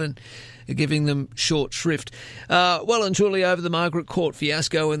them out and giving them short shrift. Well and truly over the Margaret Court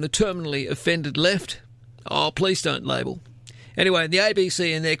fiasco and the terminally offended left. Oh, please don't label. Anyway, the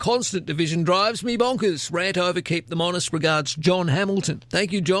ABC and their constant division drives me bonkers. Rant over, keep them honest. Regards, John Hamilton.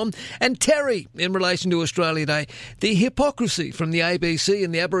 Thank you, John. And Terry, in relation to Australia Day. The hypocrisy from the ABC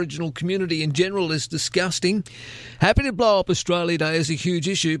and the Aboriginal community in general is disgusting. Happy to blow up Australia Day as a huge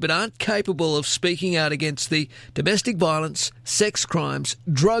issue, but aren't capable of speaking out against the domestic violence, sex crimes,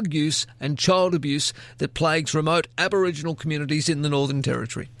 drug use and child abuse that plagues remote Aboriginal communities in the Northern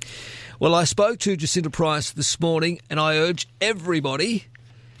Territory. Well, I spoke to Jacinta Price this morning, and I urge everybody,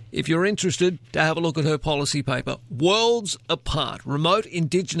 if you're interested, to have a look at her policy paper. Worlds Apart, Remote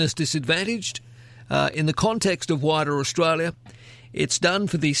Indigenous Disadvantaged, in the context of wider Australia. It's done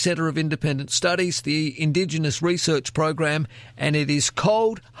for the Centre of Independent Studies, the Indigenous Research Program, and it is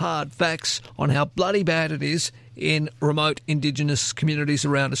cold, hard facts on how bloody bad it is in remote Indigenous communities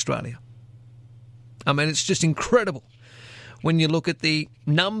around Australia. I mean, it's just incredible when you look at the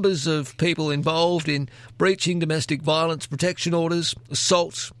numbers of people involved in breaching domestic violence protection orders,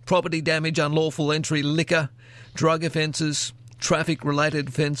 assaults, property damage, unlawful entry, liquor, drug offences, traffic-related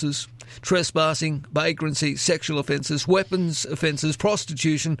offences, trespassing, vagrancy, sexual offences, weapons offences,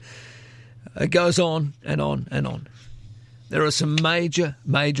 prostitution. It goes on and on and on. There are some major,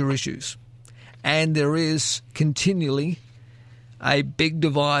 major issues. And there is continually a big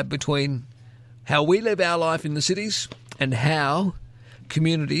divide between how we live our life in the cities and how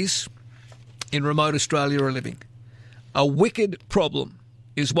communities in remote Australia are living. A wicked problem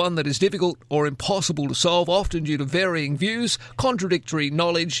is one that is difficult or impossible to solve, often due to varying views, contradictory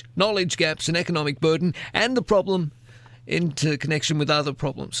knowledge gaps and economic burden, and the problem interconnection with other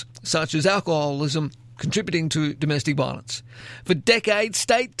problems, such as alcoholism, contributing to domestic violence. For decades,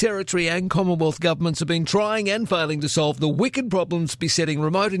 state, territory and Commonwealth governments have been trying and failing to solve the wicked problems besetting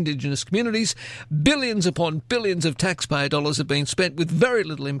remote Indigenous communities. Billions upon billions of taxpayer dollars have been spent with very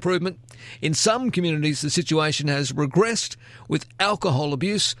little improvement. In some communities, the situation has regressed, with alcohol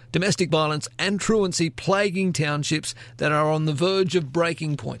abuse, domestic violence and truancy plaguing townships that are on the verge of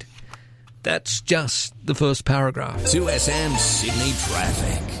breaking point. That's just the first paragraph. 2SM Sydney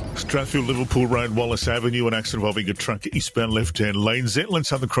traffic. Strathfield, Liverpool Road, Wallace Avenue, an accident involving a truck eastbound left-hand lane. Zetland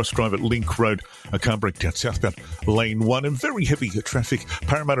Southern Cross Drive at Link Road, a car breakdown southbound lane 1, and very heavy traffic.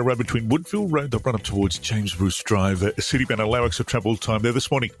 Parramatta Road between Woodville Road, the run up towards James Bruce Drive. Citybound allow extra travel time there this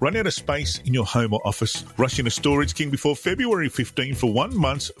morning. Run out of space in your home or office. Rush into Storage King before February 15 for 1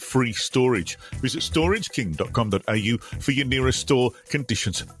 month's free storage. Visit storageking.com.au for your nearest store.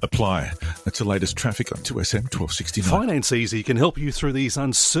 Conditions apply. That's the latest traffic on 2SM 1269. Finance Easy can help you through these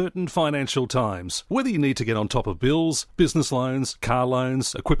uncertain financial times. Whether you need to get on top of bills, business loans, car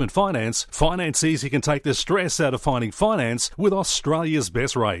loans, equipment finance, Finance Easy can take the stress out of finding finance with Australia's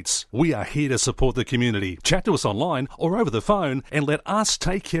best rates. We are here to support the community. Chat to us online or over the phone and let us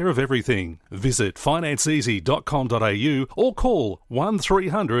take care of everything. Visit financeeasy.com.au or call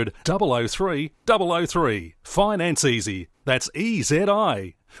 1300 003 003. Finance Easy. That's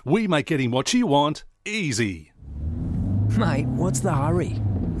EZI. We make getting what you want easy. Mate, what's the hurry?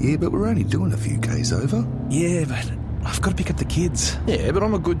 Yeah, but we're only doing a few Ks over. Yeah, but I've got to pick up the kids. Yeah, but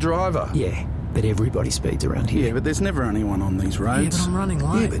I'm a good driver. Yeah, but everybody speeds around here. Yeah, but there's never anyone on these roads. Yeah, but I'm running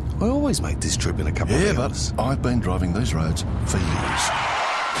late. Yeah, but I always make this trip in a couple of hours. But I've been driving these roads for years.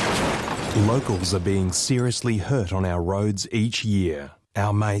 Locals are being seriously hurt on our roads each year.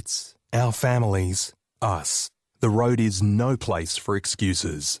 Our mates, our families, us. The road is no place for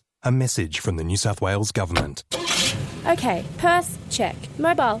excuses. A message from the New South Wales Government. Okay, purse, check.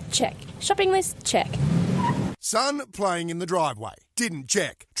 Mobile, check. Shopping list, check. Son playing in the driveway. Didn't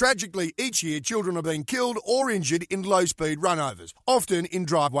check. Tragically, each year children are being killed or injured in low-speed runovers, often in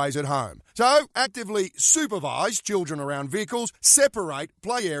driveways at home. So, actively supervise children around vehicles, separate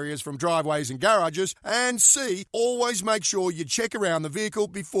play areas from driveways and garages, and C, always make sure you check around the vehicle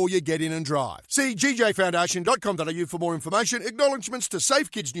before you get in and drive. See gjfoundation.com.au for more information. Acknowledgements to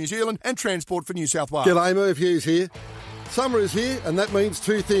Safe Kids New Zealand and Transport for New South Wales. G'day, Merv Hughes here. Summer is here, and that means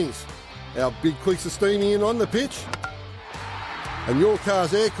two things. Our big quicks are steaming in on the pitch, and your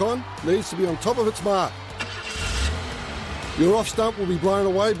car's aircon needs to be on top of its mark. Your off stump will be blown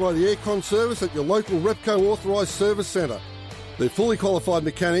away by the aircon service at your local Repco authorised service centre. Their fully qualified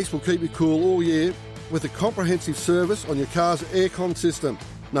mechanics will keep you cool all year with a comprehensive service on your car's aircon system,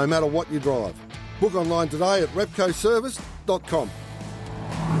 no matter what you drive. Book online today at repcoservice.com.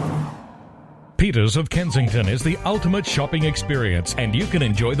 Peters of Kensington is the ultimate shopping experience, and you can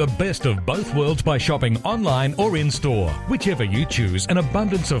enjoy the best of both worlds by shopping online or in-store. Whichever you choose, an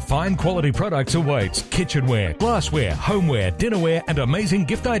abundance of fine quality products awaits. Kitchenware, glassware, homeware, dinnerware and amazing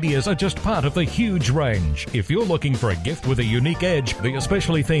gift ideas are just part of the huge range. If you're looking for a gift with a unique edge, the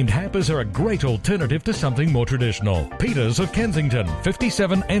especially themed hampers are a great alternative to something more traditional. Peters of Kensington,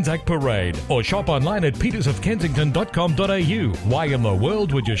 57 Anzac Parade, or shop online at petersofkensington.com.au. Why in the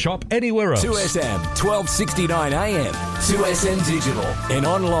world would you shop anywhere else? 2SM 1269 AM, 2SM Digital, and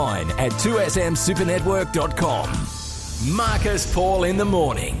online at 2smsupernetwork.com. Marcus Paul in the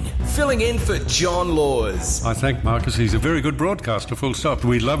morning, filling in for John Laws. I thank Marcus. He's a very good broadcaster, full stop.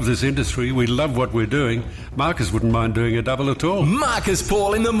 We love this industry. We love what we're doing. Marcus wouldn't mind doing a double at all. Marcus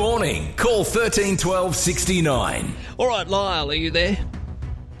Paul in the morning. Call 13 12 69. All right, Lyle, are you there?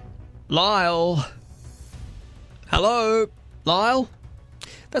 Lyle. Hello? Lyle?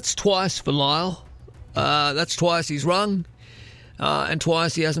 That's twice for Lyle. That's twice he's rung. And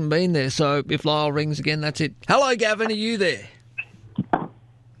twice he hasn't been there. So if Lyle rings again, that's it. Hello, Gavin. Are you there?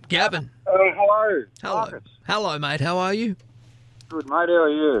 Gavin. Hello. Hello. Hello, mate. How are you? Good, mate. How are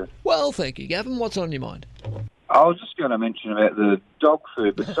you? Well, thank you, Gavin. What's on your mind? I was just going to mention about the dog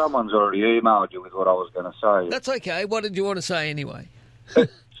food, but someone's already emailed you with what I was going to say. That's okay. What did you want to say anyway?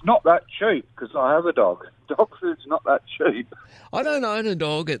 It's not that cheap, because I have a dog. Dog food's not that cheap. I don't own a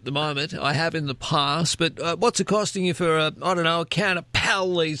dog at the moment. I have in the past, but what's it costing you for, a can of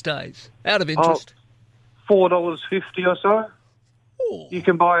Pal these days? Out of interest. $4.50 or so. Ooh. You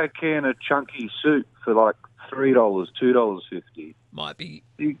can buy a can of chunky soup for like $3, $2.50. Might be.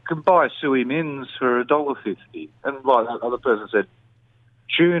 You can buy suey mins for $1.50. And like that other person said,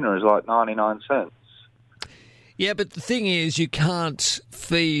 tuna is like 99 cents. Yeah, but the thing is, you can't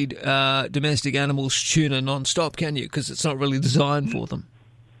feed domestic animals tuna non-stop, can you? Because it's not really designed for them.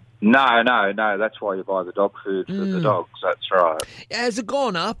 No. That's why you buy the dog food for the dogs. That's right. Has it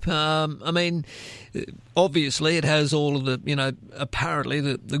gone up? I mean, obviously it has all of the, apparently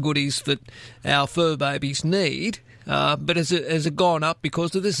the goodies that our fur babies need. But has it gone up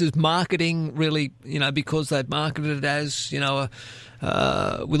because of this? Is marketing really, because they've marketed it as,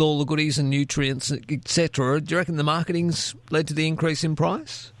 with all the goodies and nutrients, etc. Do you reckon the marketing's led to the increase in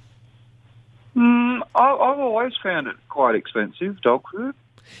price? I've always found it quite expensive, dog food.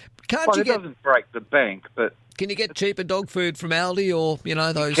 It doesn't break the bank, but... Can you get cheaper dog food from Aldi or,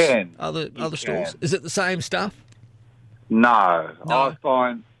 those other stores? Is it the same stuff? No. I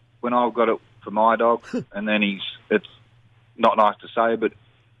find when I've got it for my dog, and then it's not nice to say, but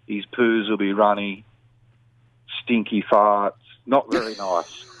his poos will be runny, stinky farts, not very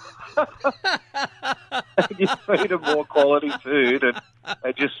nice. You feed him more quality food, and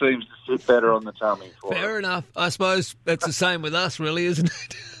it just seems to sit better on the tummy for Fair enough. I suppose that's the same with us, really, isn't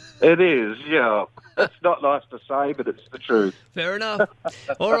it? It is, yeah. It's not nice to say, but it's the truth. Fair enough.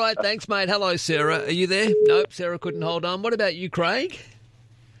 All right, thanks, mate. Hello, Sarah. Are you there? Nope, Sarah couldn't hold on. What about you, Craig?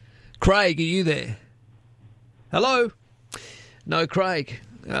 Craig, are you there? Hello? No, Craig.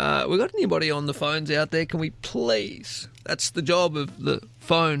 We got anybody on the phones out there? Can we please? That's the job of the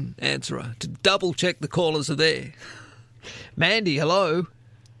phone answerer, to double-check the callers are there. Mandy, hello.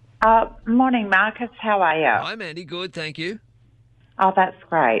 Morning, Marcus. How are you? Hi, Mandy. Good, thank you. Oh, that's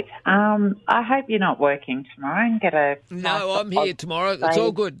great. I hope you're not working tomorrow and get a... No, I'm here tomorrow. It's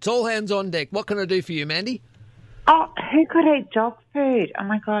all good. It's all hands on deck. What can I do for you, Mandy? Oh, who could eat dog food? Oh,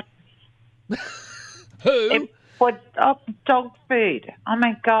 my God. Who? Dog food. Oh,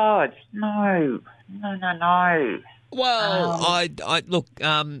 my God. No. Well, I look,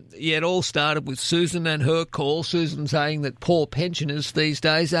 it all started with Susan and her call. Susan saying that poor pensioners these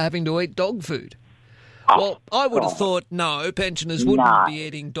days are having to eat dog food. Well, I would have thought, no, pensioners wouldn't be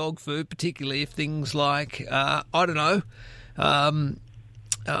eating dog food, particularly if things like, what did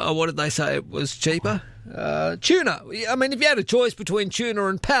they say it was cheaper? Tuna. I mean, if you had a choice between tuna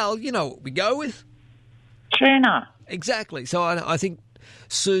and Pal, you know what we go with? Tuna. Exactly. So I think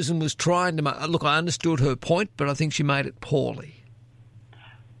Susan was trying to make... Look, I understood her point, but I think she made it poorly.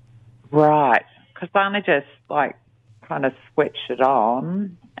 Right. Because I only just, kind of switched it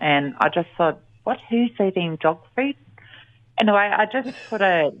on, and I just thought, what, who's eating dog food? Anyway, I just put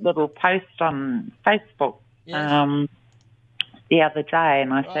a little post on Facebook the other day,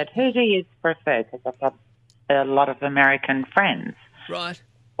 and I said, who do you prefer? Because I've got a lot of American friends. Right.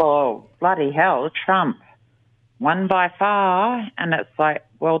 Well, bloody hell, Trump won by far, and it's like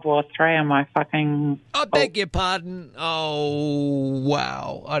World War III on my fucking... I beg your pardon. Oh,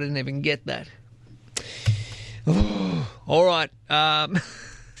 wow. I didn't even get that. All right.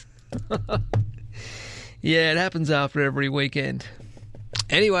 Yeah, it happens after every weekend.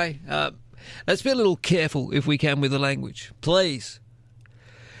 Anyway, let's be a little careful, if we can, with the language. Please.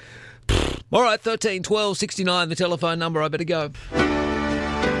 All right, 13 12 69, the telephone number. I better go.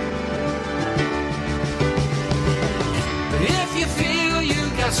 If you feel you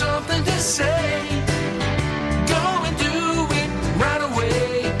got something to say, go and do it right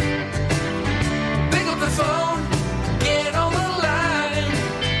away. Pick up the phone, get on the line.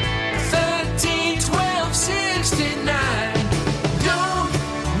 13 12 69. Don't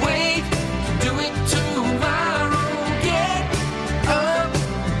wait, do it tomorrow. Get up,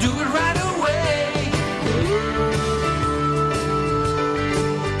 do it right away.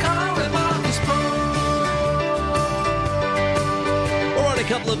 Call with Marcus All right, a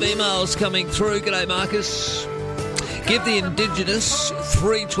couple of emails coming through. G'day, Marcus. Give the Indigenous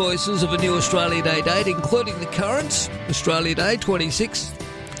 3 choices of a new Australia Day date, including the current Australia Day, 26th.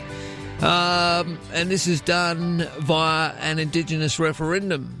 And this is done via an Indigenous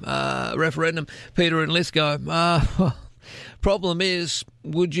referendum. Peter in Lithgow. Problem is,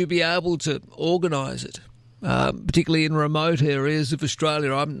 would you be able to organise it, particularly in remote areas of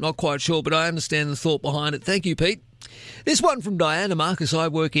Australia? I'm not quite sure, but I understand the thought behind it. Thank you, Pete. This one from Diana. Marcus, I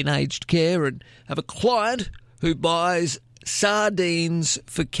work in aged care and have a client who buys sardines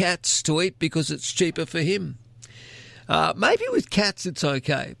for cats to eat because it's cheaper for him. Maybe with cats it's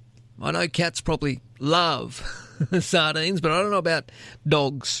okay. I know cats probably love sardines, but I don't know about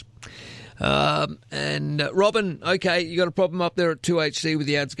dogs. And Robin, okay, you got a problem up there at 2HC with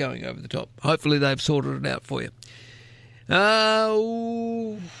the ads going over the top. Hopefully they've sorted it out for you.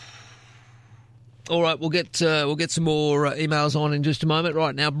 All right, we'll get some more emails on in just a moment.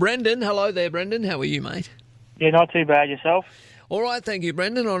 Right now, Brendan, hello there, Brendan. How are you, mate? Yeah, not too bad. Yourself? All right, thank you,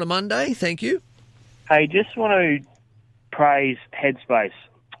 Brendan. On a Monday, thank you. Hey, just want to praise Headspace.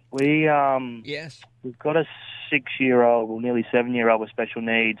 We've got a 6-year-old, or nearly 7-year-old with special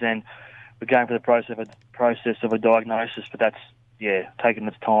needs, and we're going through the process of a diagnosis, but that's taking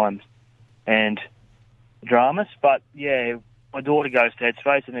its time and dramas. But my daughter goes to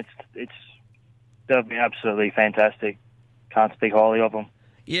Headspace, and they've been absolutely fantastic. Can't speak highly of them.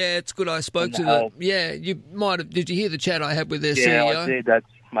 Yeah, it's good. I spoke to them. Yeah, you might have. Did you hear the chat I had with their CEO? Yeah, I did. That's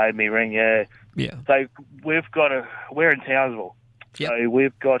made me ring. Yeah. Yeah. So we're in Townsville. Yep. So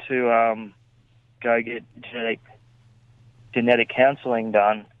we've got to go get genetic counselling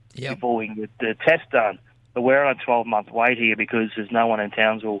done before we can get the test done. But we're on a 12-month wait here because there's no one in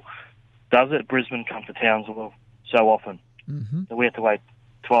Townsville does it. Brisbane comes to Townsville so often. Mm-hmm. So we have to wait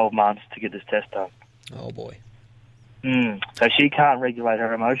 12 months to get this test done. Oh, boy. So she can't regulate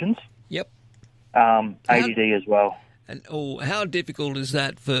her emotions. Yep. ADD as well. And how difficult is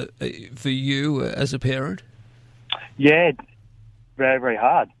that for you as a parent? Yeah, very, very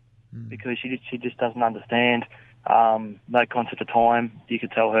hard because she just doesn't understand. No concept of time. You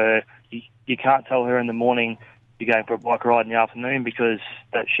could tell her you can't tell her in the morning you're going for a bike ride in the afternoon because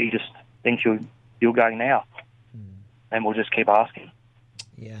that she just thinks you're going now, and we'll just keep asking.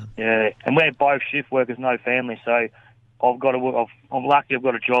 Yeah, and we're both shift workers, no family, so I've got to work. I'm lucky I've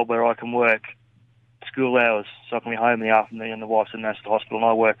got a job where I can work school hours, so I can be home in the afternoon, and the wife's in the hospital, and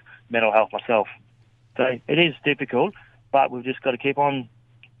I work mental health myself. So it is difficult, but we've just got to keep on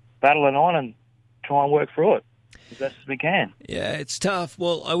battling on and try and work through it as best as we can. Yeah, it's tough.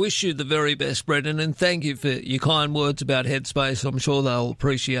 Well, I wish you the very best, Brendan, and thank you for your kind words about Headspace. I'm sure they'll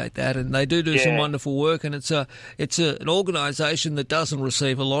appreciate that, and they do some wonderful work, and it's an organisation that doesn't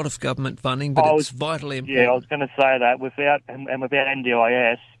receive a lot of government funding, but it's vitally important. Yeah, I was going to say that. Without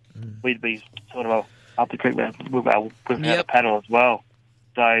NDIS, we'd be sort of up the creek without a paddle as well.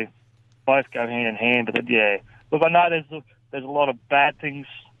 So both go hand in hand. But look, I know there's a lot of bad things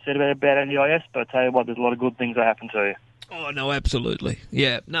said about NDIS, but I tell you what, there's a lot of good things that happen to you. Oh, no, absolutely.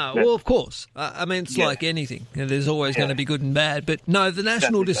 Yeah, no, well, of course. I mean, it's like anything. There's always going to be good and bad. But no, the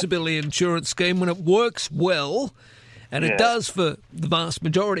National Disability Insurance Scheme, when it works well, and it does for the vast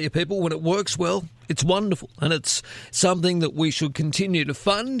majority of people, when it works well, it's wonderful. And it's something that we should continue to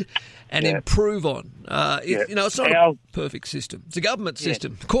fund and improve on. It's not a perfect system. It's a government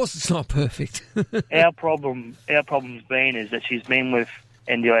system. Of course it's not perfect. Our problem's been is that she's been with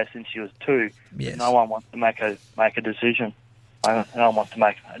NDIS since she was 2. Yes. No one wants to make a decision. No one wants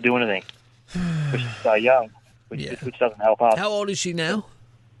to do anything. Which is so young, which doesn't help us. How old is she now?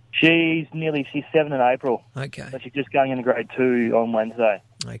 She's 7 in April. Okay. So she's just going into grade 2 on Wednesday.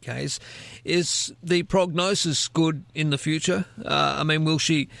 Okay. Is the prognosis good in the future? I mean, will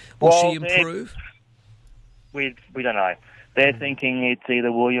she improve? We don't know. They're thinking it's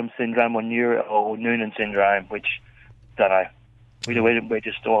either Williams syndrome or Noonan syndrome, which don't know. We're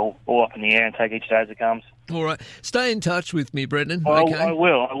just all up in the air and take each day as it comes. All right. Stay in touch with me, Brendan. Okay? I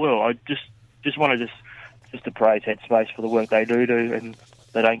will. I just want to just to praise Headspace for the work they do, and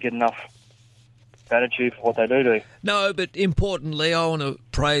they don't get enough gratitude for what they do. No, but importantly, I want to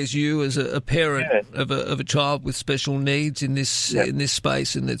praise you as a parent of a child with special needs in this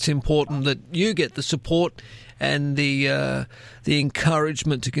space, and it's important that you get the support and the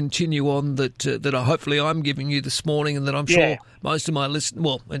encouragement to continue on that hopefully I'm giving you this morning, and that I'm sure most of my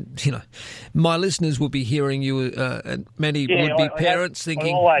my listeners will be hearing you, and many would be parents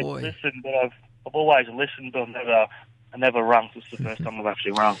thinking, I've always listened, but I've always listened, but I never rung. This is the first time I've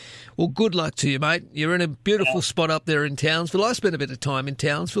actually rung. Well, good luck to you, mate. You're in a beautiful spot up there in Townsville. I spent a bit of time in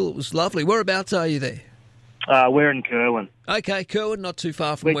Townsville. It was lovely. Whereabouts are you there? We're in Kerwin. Okay, Kerwin, not too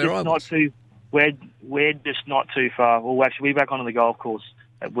far from where I was. We're just not too far. Well, actually, we're back onto the golf course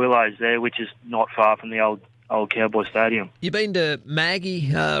at Willows there, which is not far from the old Cowboy Stadium. You been to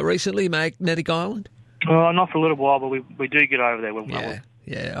Maggie recently, Magnetic Island? Not for a little while, but we do get over there.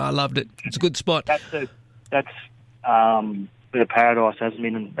 Yeah, I loved it. It's a good spot. That's bit of paradise that's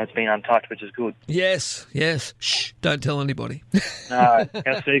been untouched, which is good. Yes. Shh, don't tell anybody. No,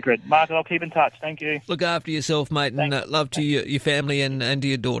 our secret. Mark, I'll keep in touch. Thank you. Look after yourself, mate, and love to your family and to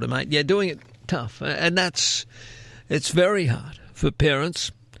your daughter, mate. Yeah, doing it tough. And it's very hard for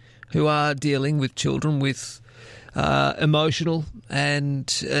parents who are dealing with children with emotional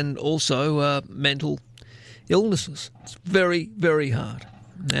and also mental illnesses. It's very, very hard.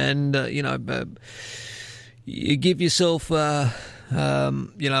 And, you give yourself, a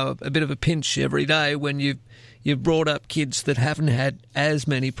bit of a pinch every day when you've brought up kids that haven't had as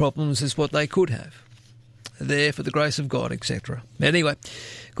many problems as what they could have. There for the grace of God, etc. Anyway,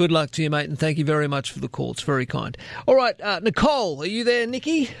 good luck to you, mate, and thank you very much for the call. It's very kind. All right, Nicole, are you there,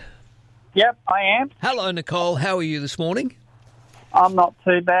 Nikki? Yep, I am. Hello, Nicole. How are you this morning? I'm not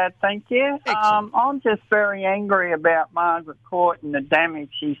too bad, thank you. I'm just very angry about Margaret Court and the damage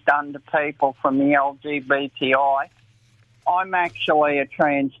she's done to people from the LGBTI. I'm actually a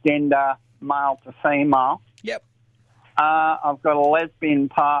transgender male to female. Yep. I've got a lesbian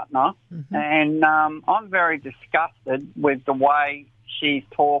partner, and I'm very disgusted with the way she's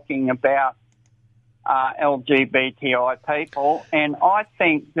talking about LGBTI people, and I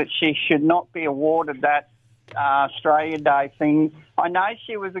think that she should not be awarded that Australia Day thing. I know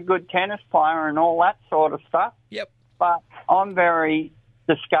she was a good tennis player and all that sort of stuff. Yep. But I'm very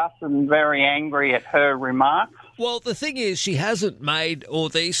disgusted and very angry at her remarks. Well, the thing is, she hasn't made, or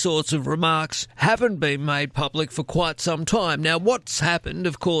these sorts of remarks haven't been made public for quite some time. Now, what's happened,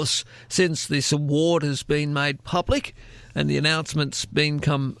 of course, since this award has been made public and the announcement's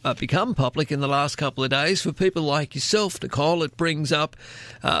become public in the last couple of days, for people like yourself, Nicole, it brings up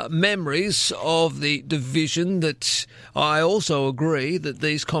memories of the division that I also agree that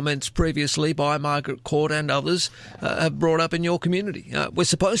these comments previously by Margaret Court and others have brought up in your community. We're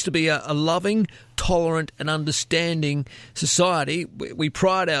supposed to be a loving, tolerant and understanding society. We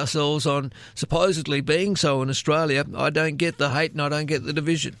pride ourselves on supposedly being so in Australia. I don't get the hate and I don't get the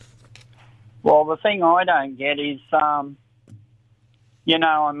division. Well, the thing I don't get is,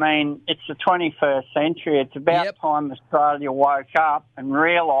 it's the 21st century. It's about time Australia woke up and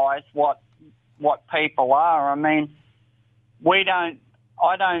realised what people are. I mean, I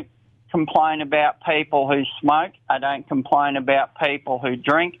don't complain about people who smoke. I don't complain about people who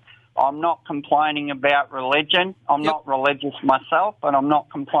drink. I'm not complaining about religion. I'm not religious myself, but I'm not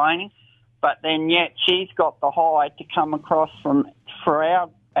complaining. But then yet she's got the height to come across for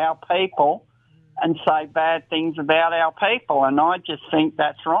our people and say bad things about our people, and I just think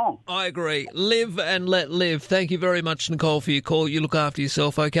that's wrong. I agree. Live and let live. Thank you very much, Nicole, for your call. You look after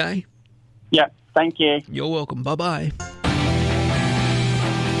yourself, okay? Yeah, thank you. You're welcome. Bye-bye.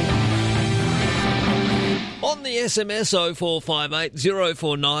 On the SMS 0458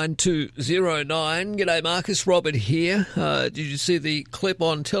 049 209. G'day, Marcus. Robert here. Did you see the clip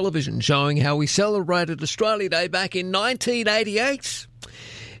on television showing how we celebrated Australia Day back in 1988?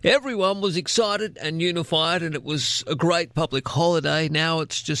 Everyone was excited and unified, and it was a great public holiday. Now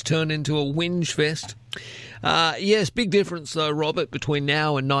it's just turned into a whinge fest. Yes, big difference, though, Robert, between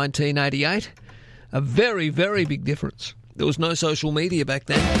now and 1988. A very, very big difference. There was no social media back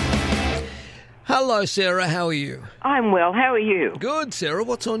then. Hello, Sarah. How are you? I'm well. How are you? Good, Sarah.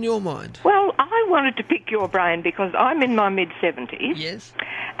 What's on your mind? Well, I wanted to pick your brain because I'm in my mid-70s. Yes.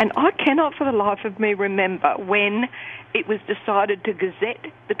 And I cannot for the life of me remember when it was decided to gazette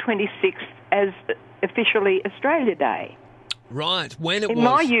the 26th as officially Australia Day. Right, when it was. In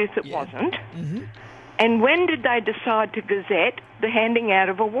my youth it wasn't. Mm-hmm. And when did they decide to gazette the handing out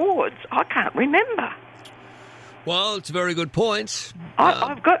of awards? I can't remember. Well, it's a very good point.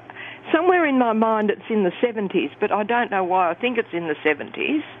 I've got somewhere in my mind it's in the 70s, but I don't know why I think it's in the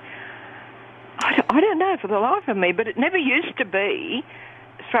 70s. I don't know for the life of me, but it never used to be,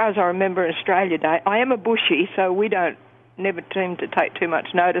 as far as I remember, Australia Day. I am a bushie, so we never seem to take too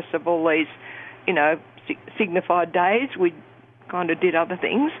much notice of all these, signified days. We kind of did other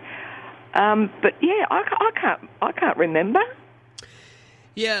things. But yeah, I can't remember.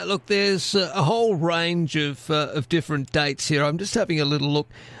 Yeah, look, there's a whole range of different dates here. I'm just having a little look.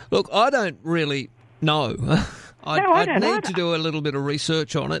 Look, I don't really know. I'd need to do a little bit of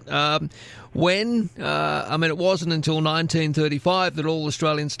research on it. It wasn't until 1935 that all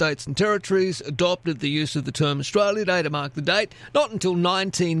Australian states and territories adopted the use of the term Australia Day to mark the date. Not until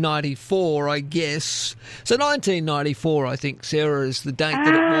 1994, I guess. So 1994, I think, Sarah, is the date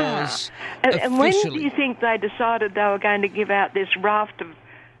that it was officially. And when do you think they decided they were going to give out this raft of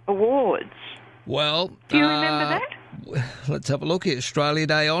awards? Well, do you remember that? Let's have a look here. Australia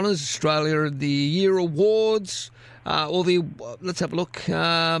Day Honours, Australia of the Year Awards, let's have a look.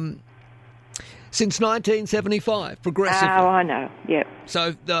 since 1975, progressively. Oh, I know, yep.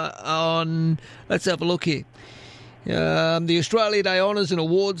 So, let's have a look here. The Australia Day honours and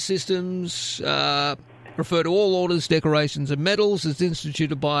award systems refer to all orders, decorations and medals as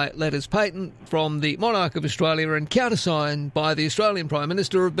instituted by letters patent from the Monarch of Australia and countersigned by the Australian Prime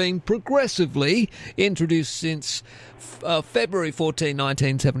Minister have been progressively introduced since February 14,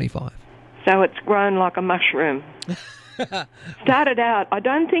 1975. So it's grown like a mushroom. Started out, I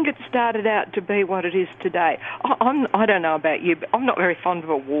don't think it started out to be what it is today. I don't know about you, but I'm not very fond of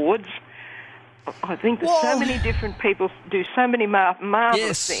awards. I think that so many different people do so many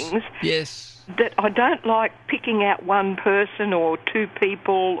marvellous things. Yes. That I don't like picking out one person or two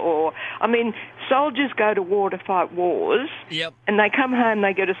people soldiers go to war to fight wars. Yep. And they come home,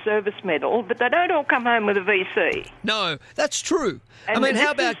 they get a service medal, but they don't all come home with a VC. No, that's true. And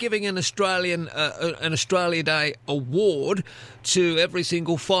how about giving an Australia Day award to every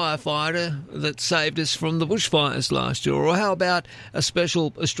single firefighter that saved us from the bushfires last year? Or how about a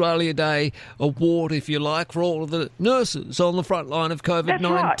special Australia Day award, if you like, for all of the nurses on the front line of COVID-19?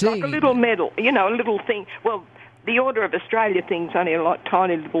 That's right, like a little medal, a little thing. Well, the Order of Australia thing's only a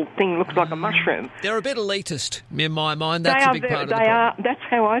tiny little thing, looks like a mushroom. They're a bit elitist, in my mind. That's a big part of the problem. That's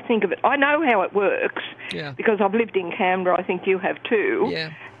how I think of it. I know how it works because I've lived in Canberra. I think you have too.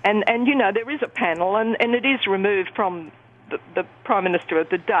 Yeah. And there is a panel, and it is removed from the Prime Minister of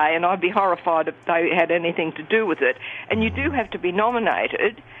the day, and I'd be horrified if they had anything to do with it. And you do have to be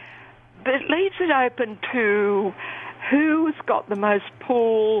nominated, but it leaves it open to who's got the most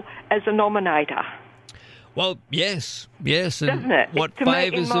pull as a nominator. Well, yes. Doesn't it? What to me,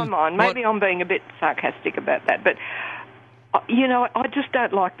 in my mind, maybe I'm being a bit sarcastic about that, but, I just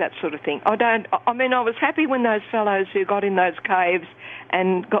don't like that sort of thing. I was happy when those fellows who got in those caves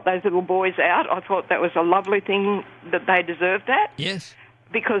and got those little boys out. I thought that was a lovely thing, that they deserved that. Yes.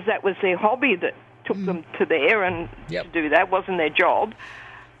 Because that was their hobby that took them to there, and to do that wasn't their job.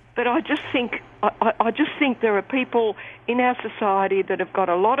 But I just think there are people in our society that have got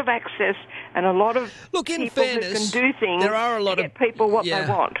a lot of access and a lot of people fairness, who can do things there are a lot to get people what they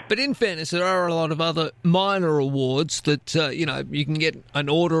want. But in fairness, there are a lot of other minor awards that you can get an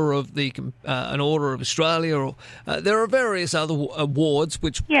Order of Australia, or there are various other awards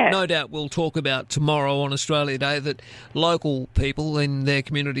which no doubt we'll talk about tomorrow on Australia Day that local people in their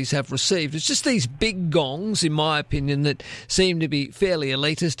communities have received. It's just these big gongs, in my opinion, that seem to be fairly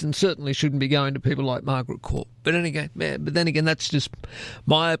elitist and certainly shouldn't be going to people like Margaret Court. But then again, that's just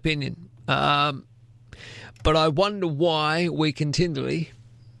my opinion. But I wonder why we continually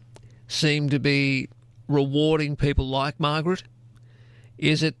seem to be rewarding people like Margaret.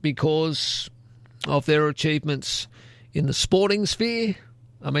 Is it because of their achievements in the sporting sphere?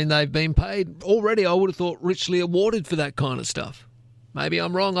 They've been paid already, I would have thought, richly awarded for that kind of stuff. Maybe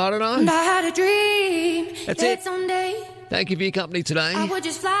I'm wrong, I don't know. And I had a dream. That's it. Someday Thank you for your company today. I would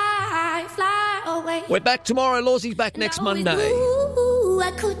just fly away. We're back tomorrow. Lawsie's back next Monday.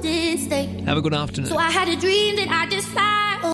 I couldn't stay. Have a good afternoon. So I had a dream that I just fly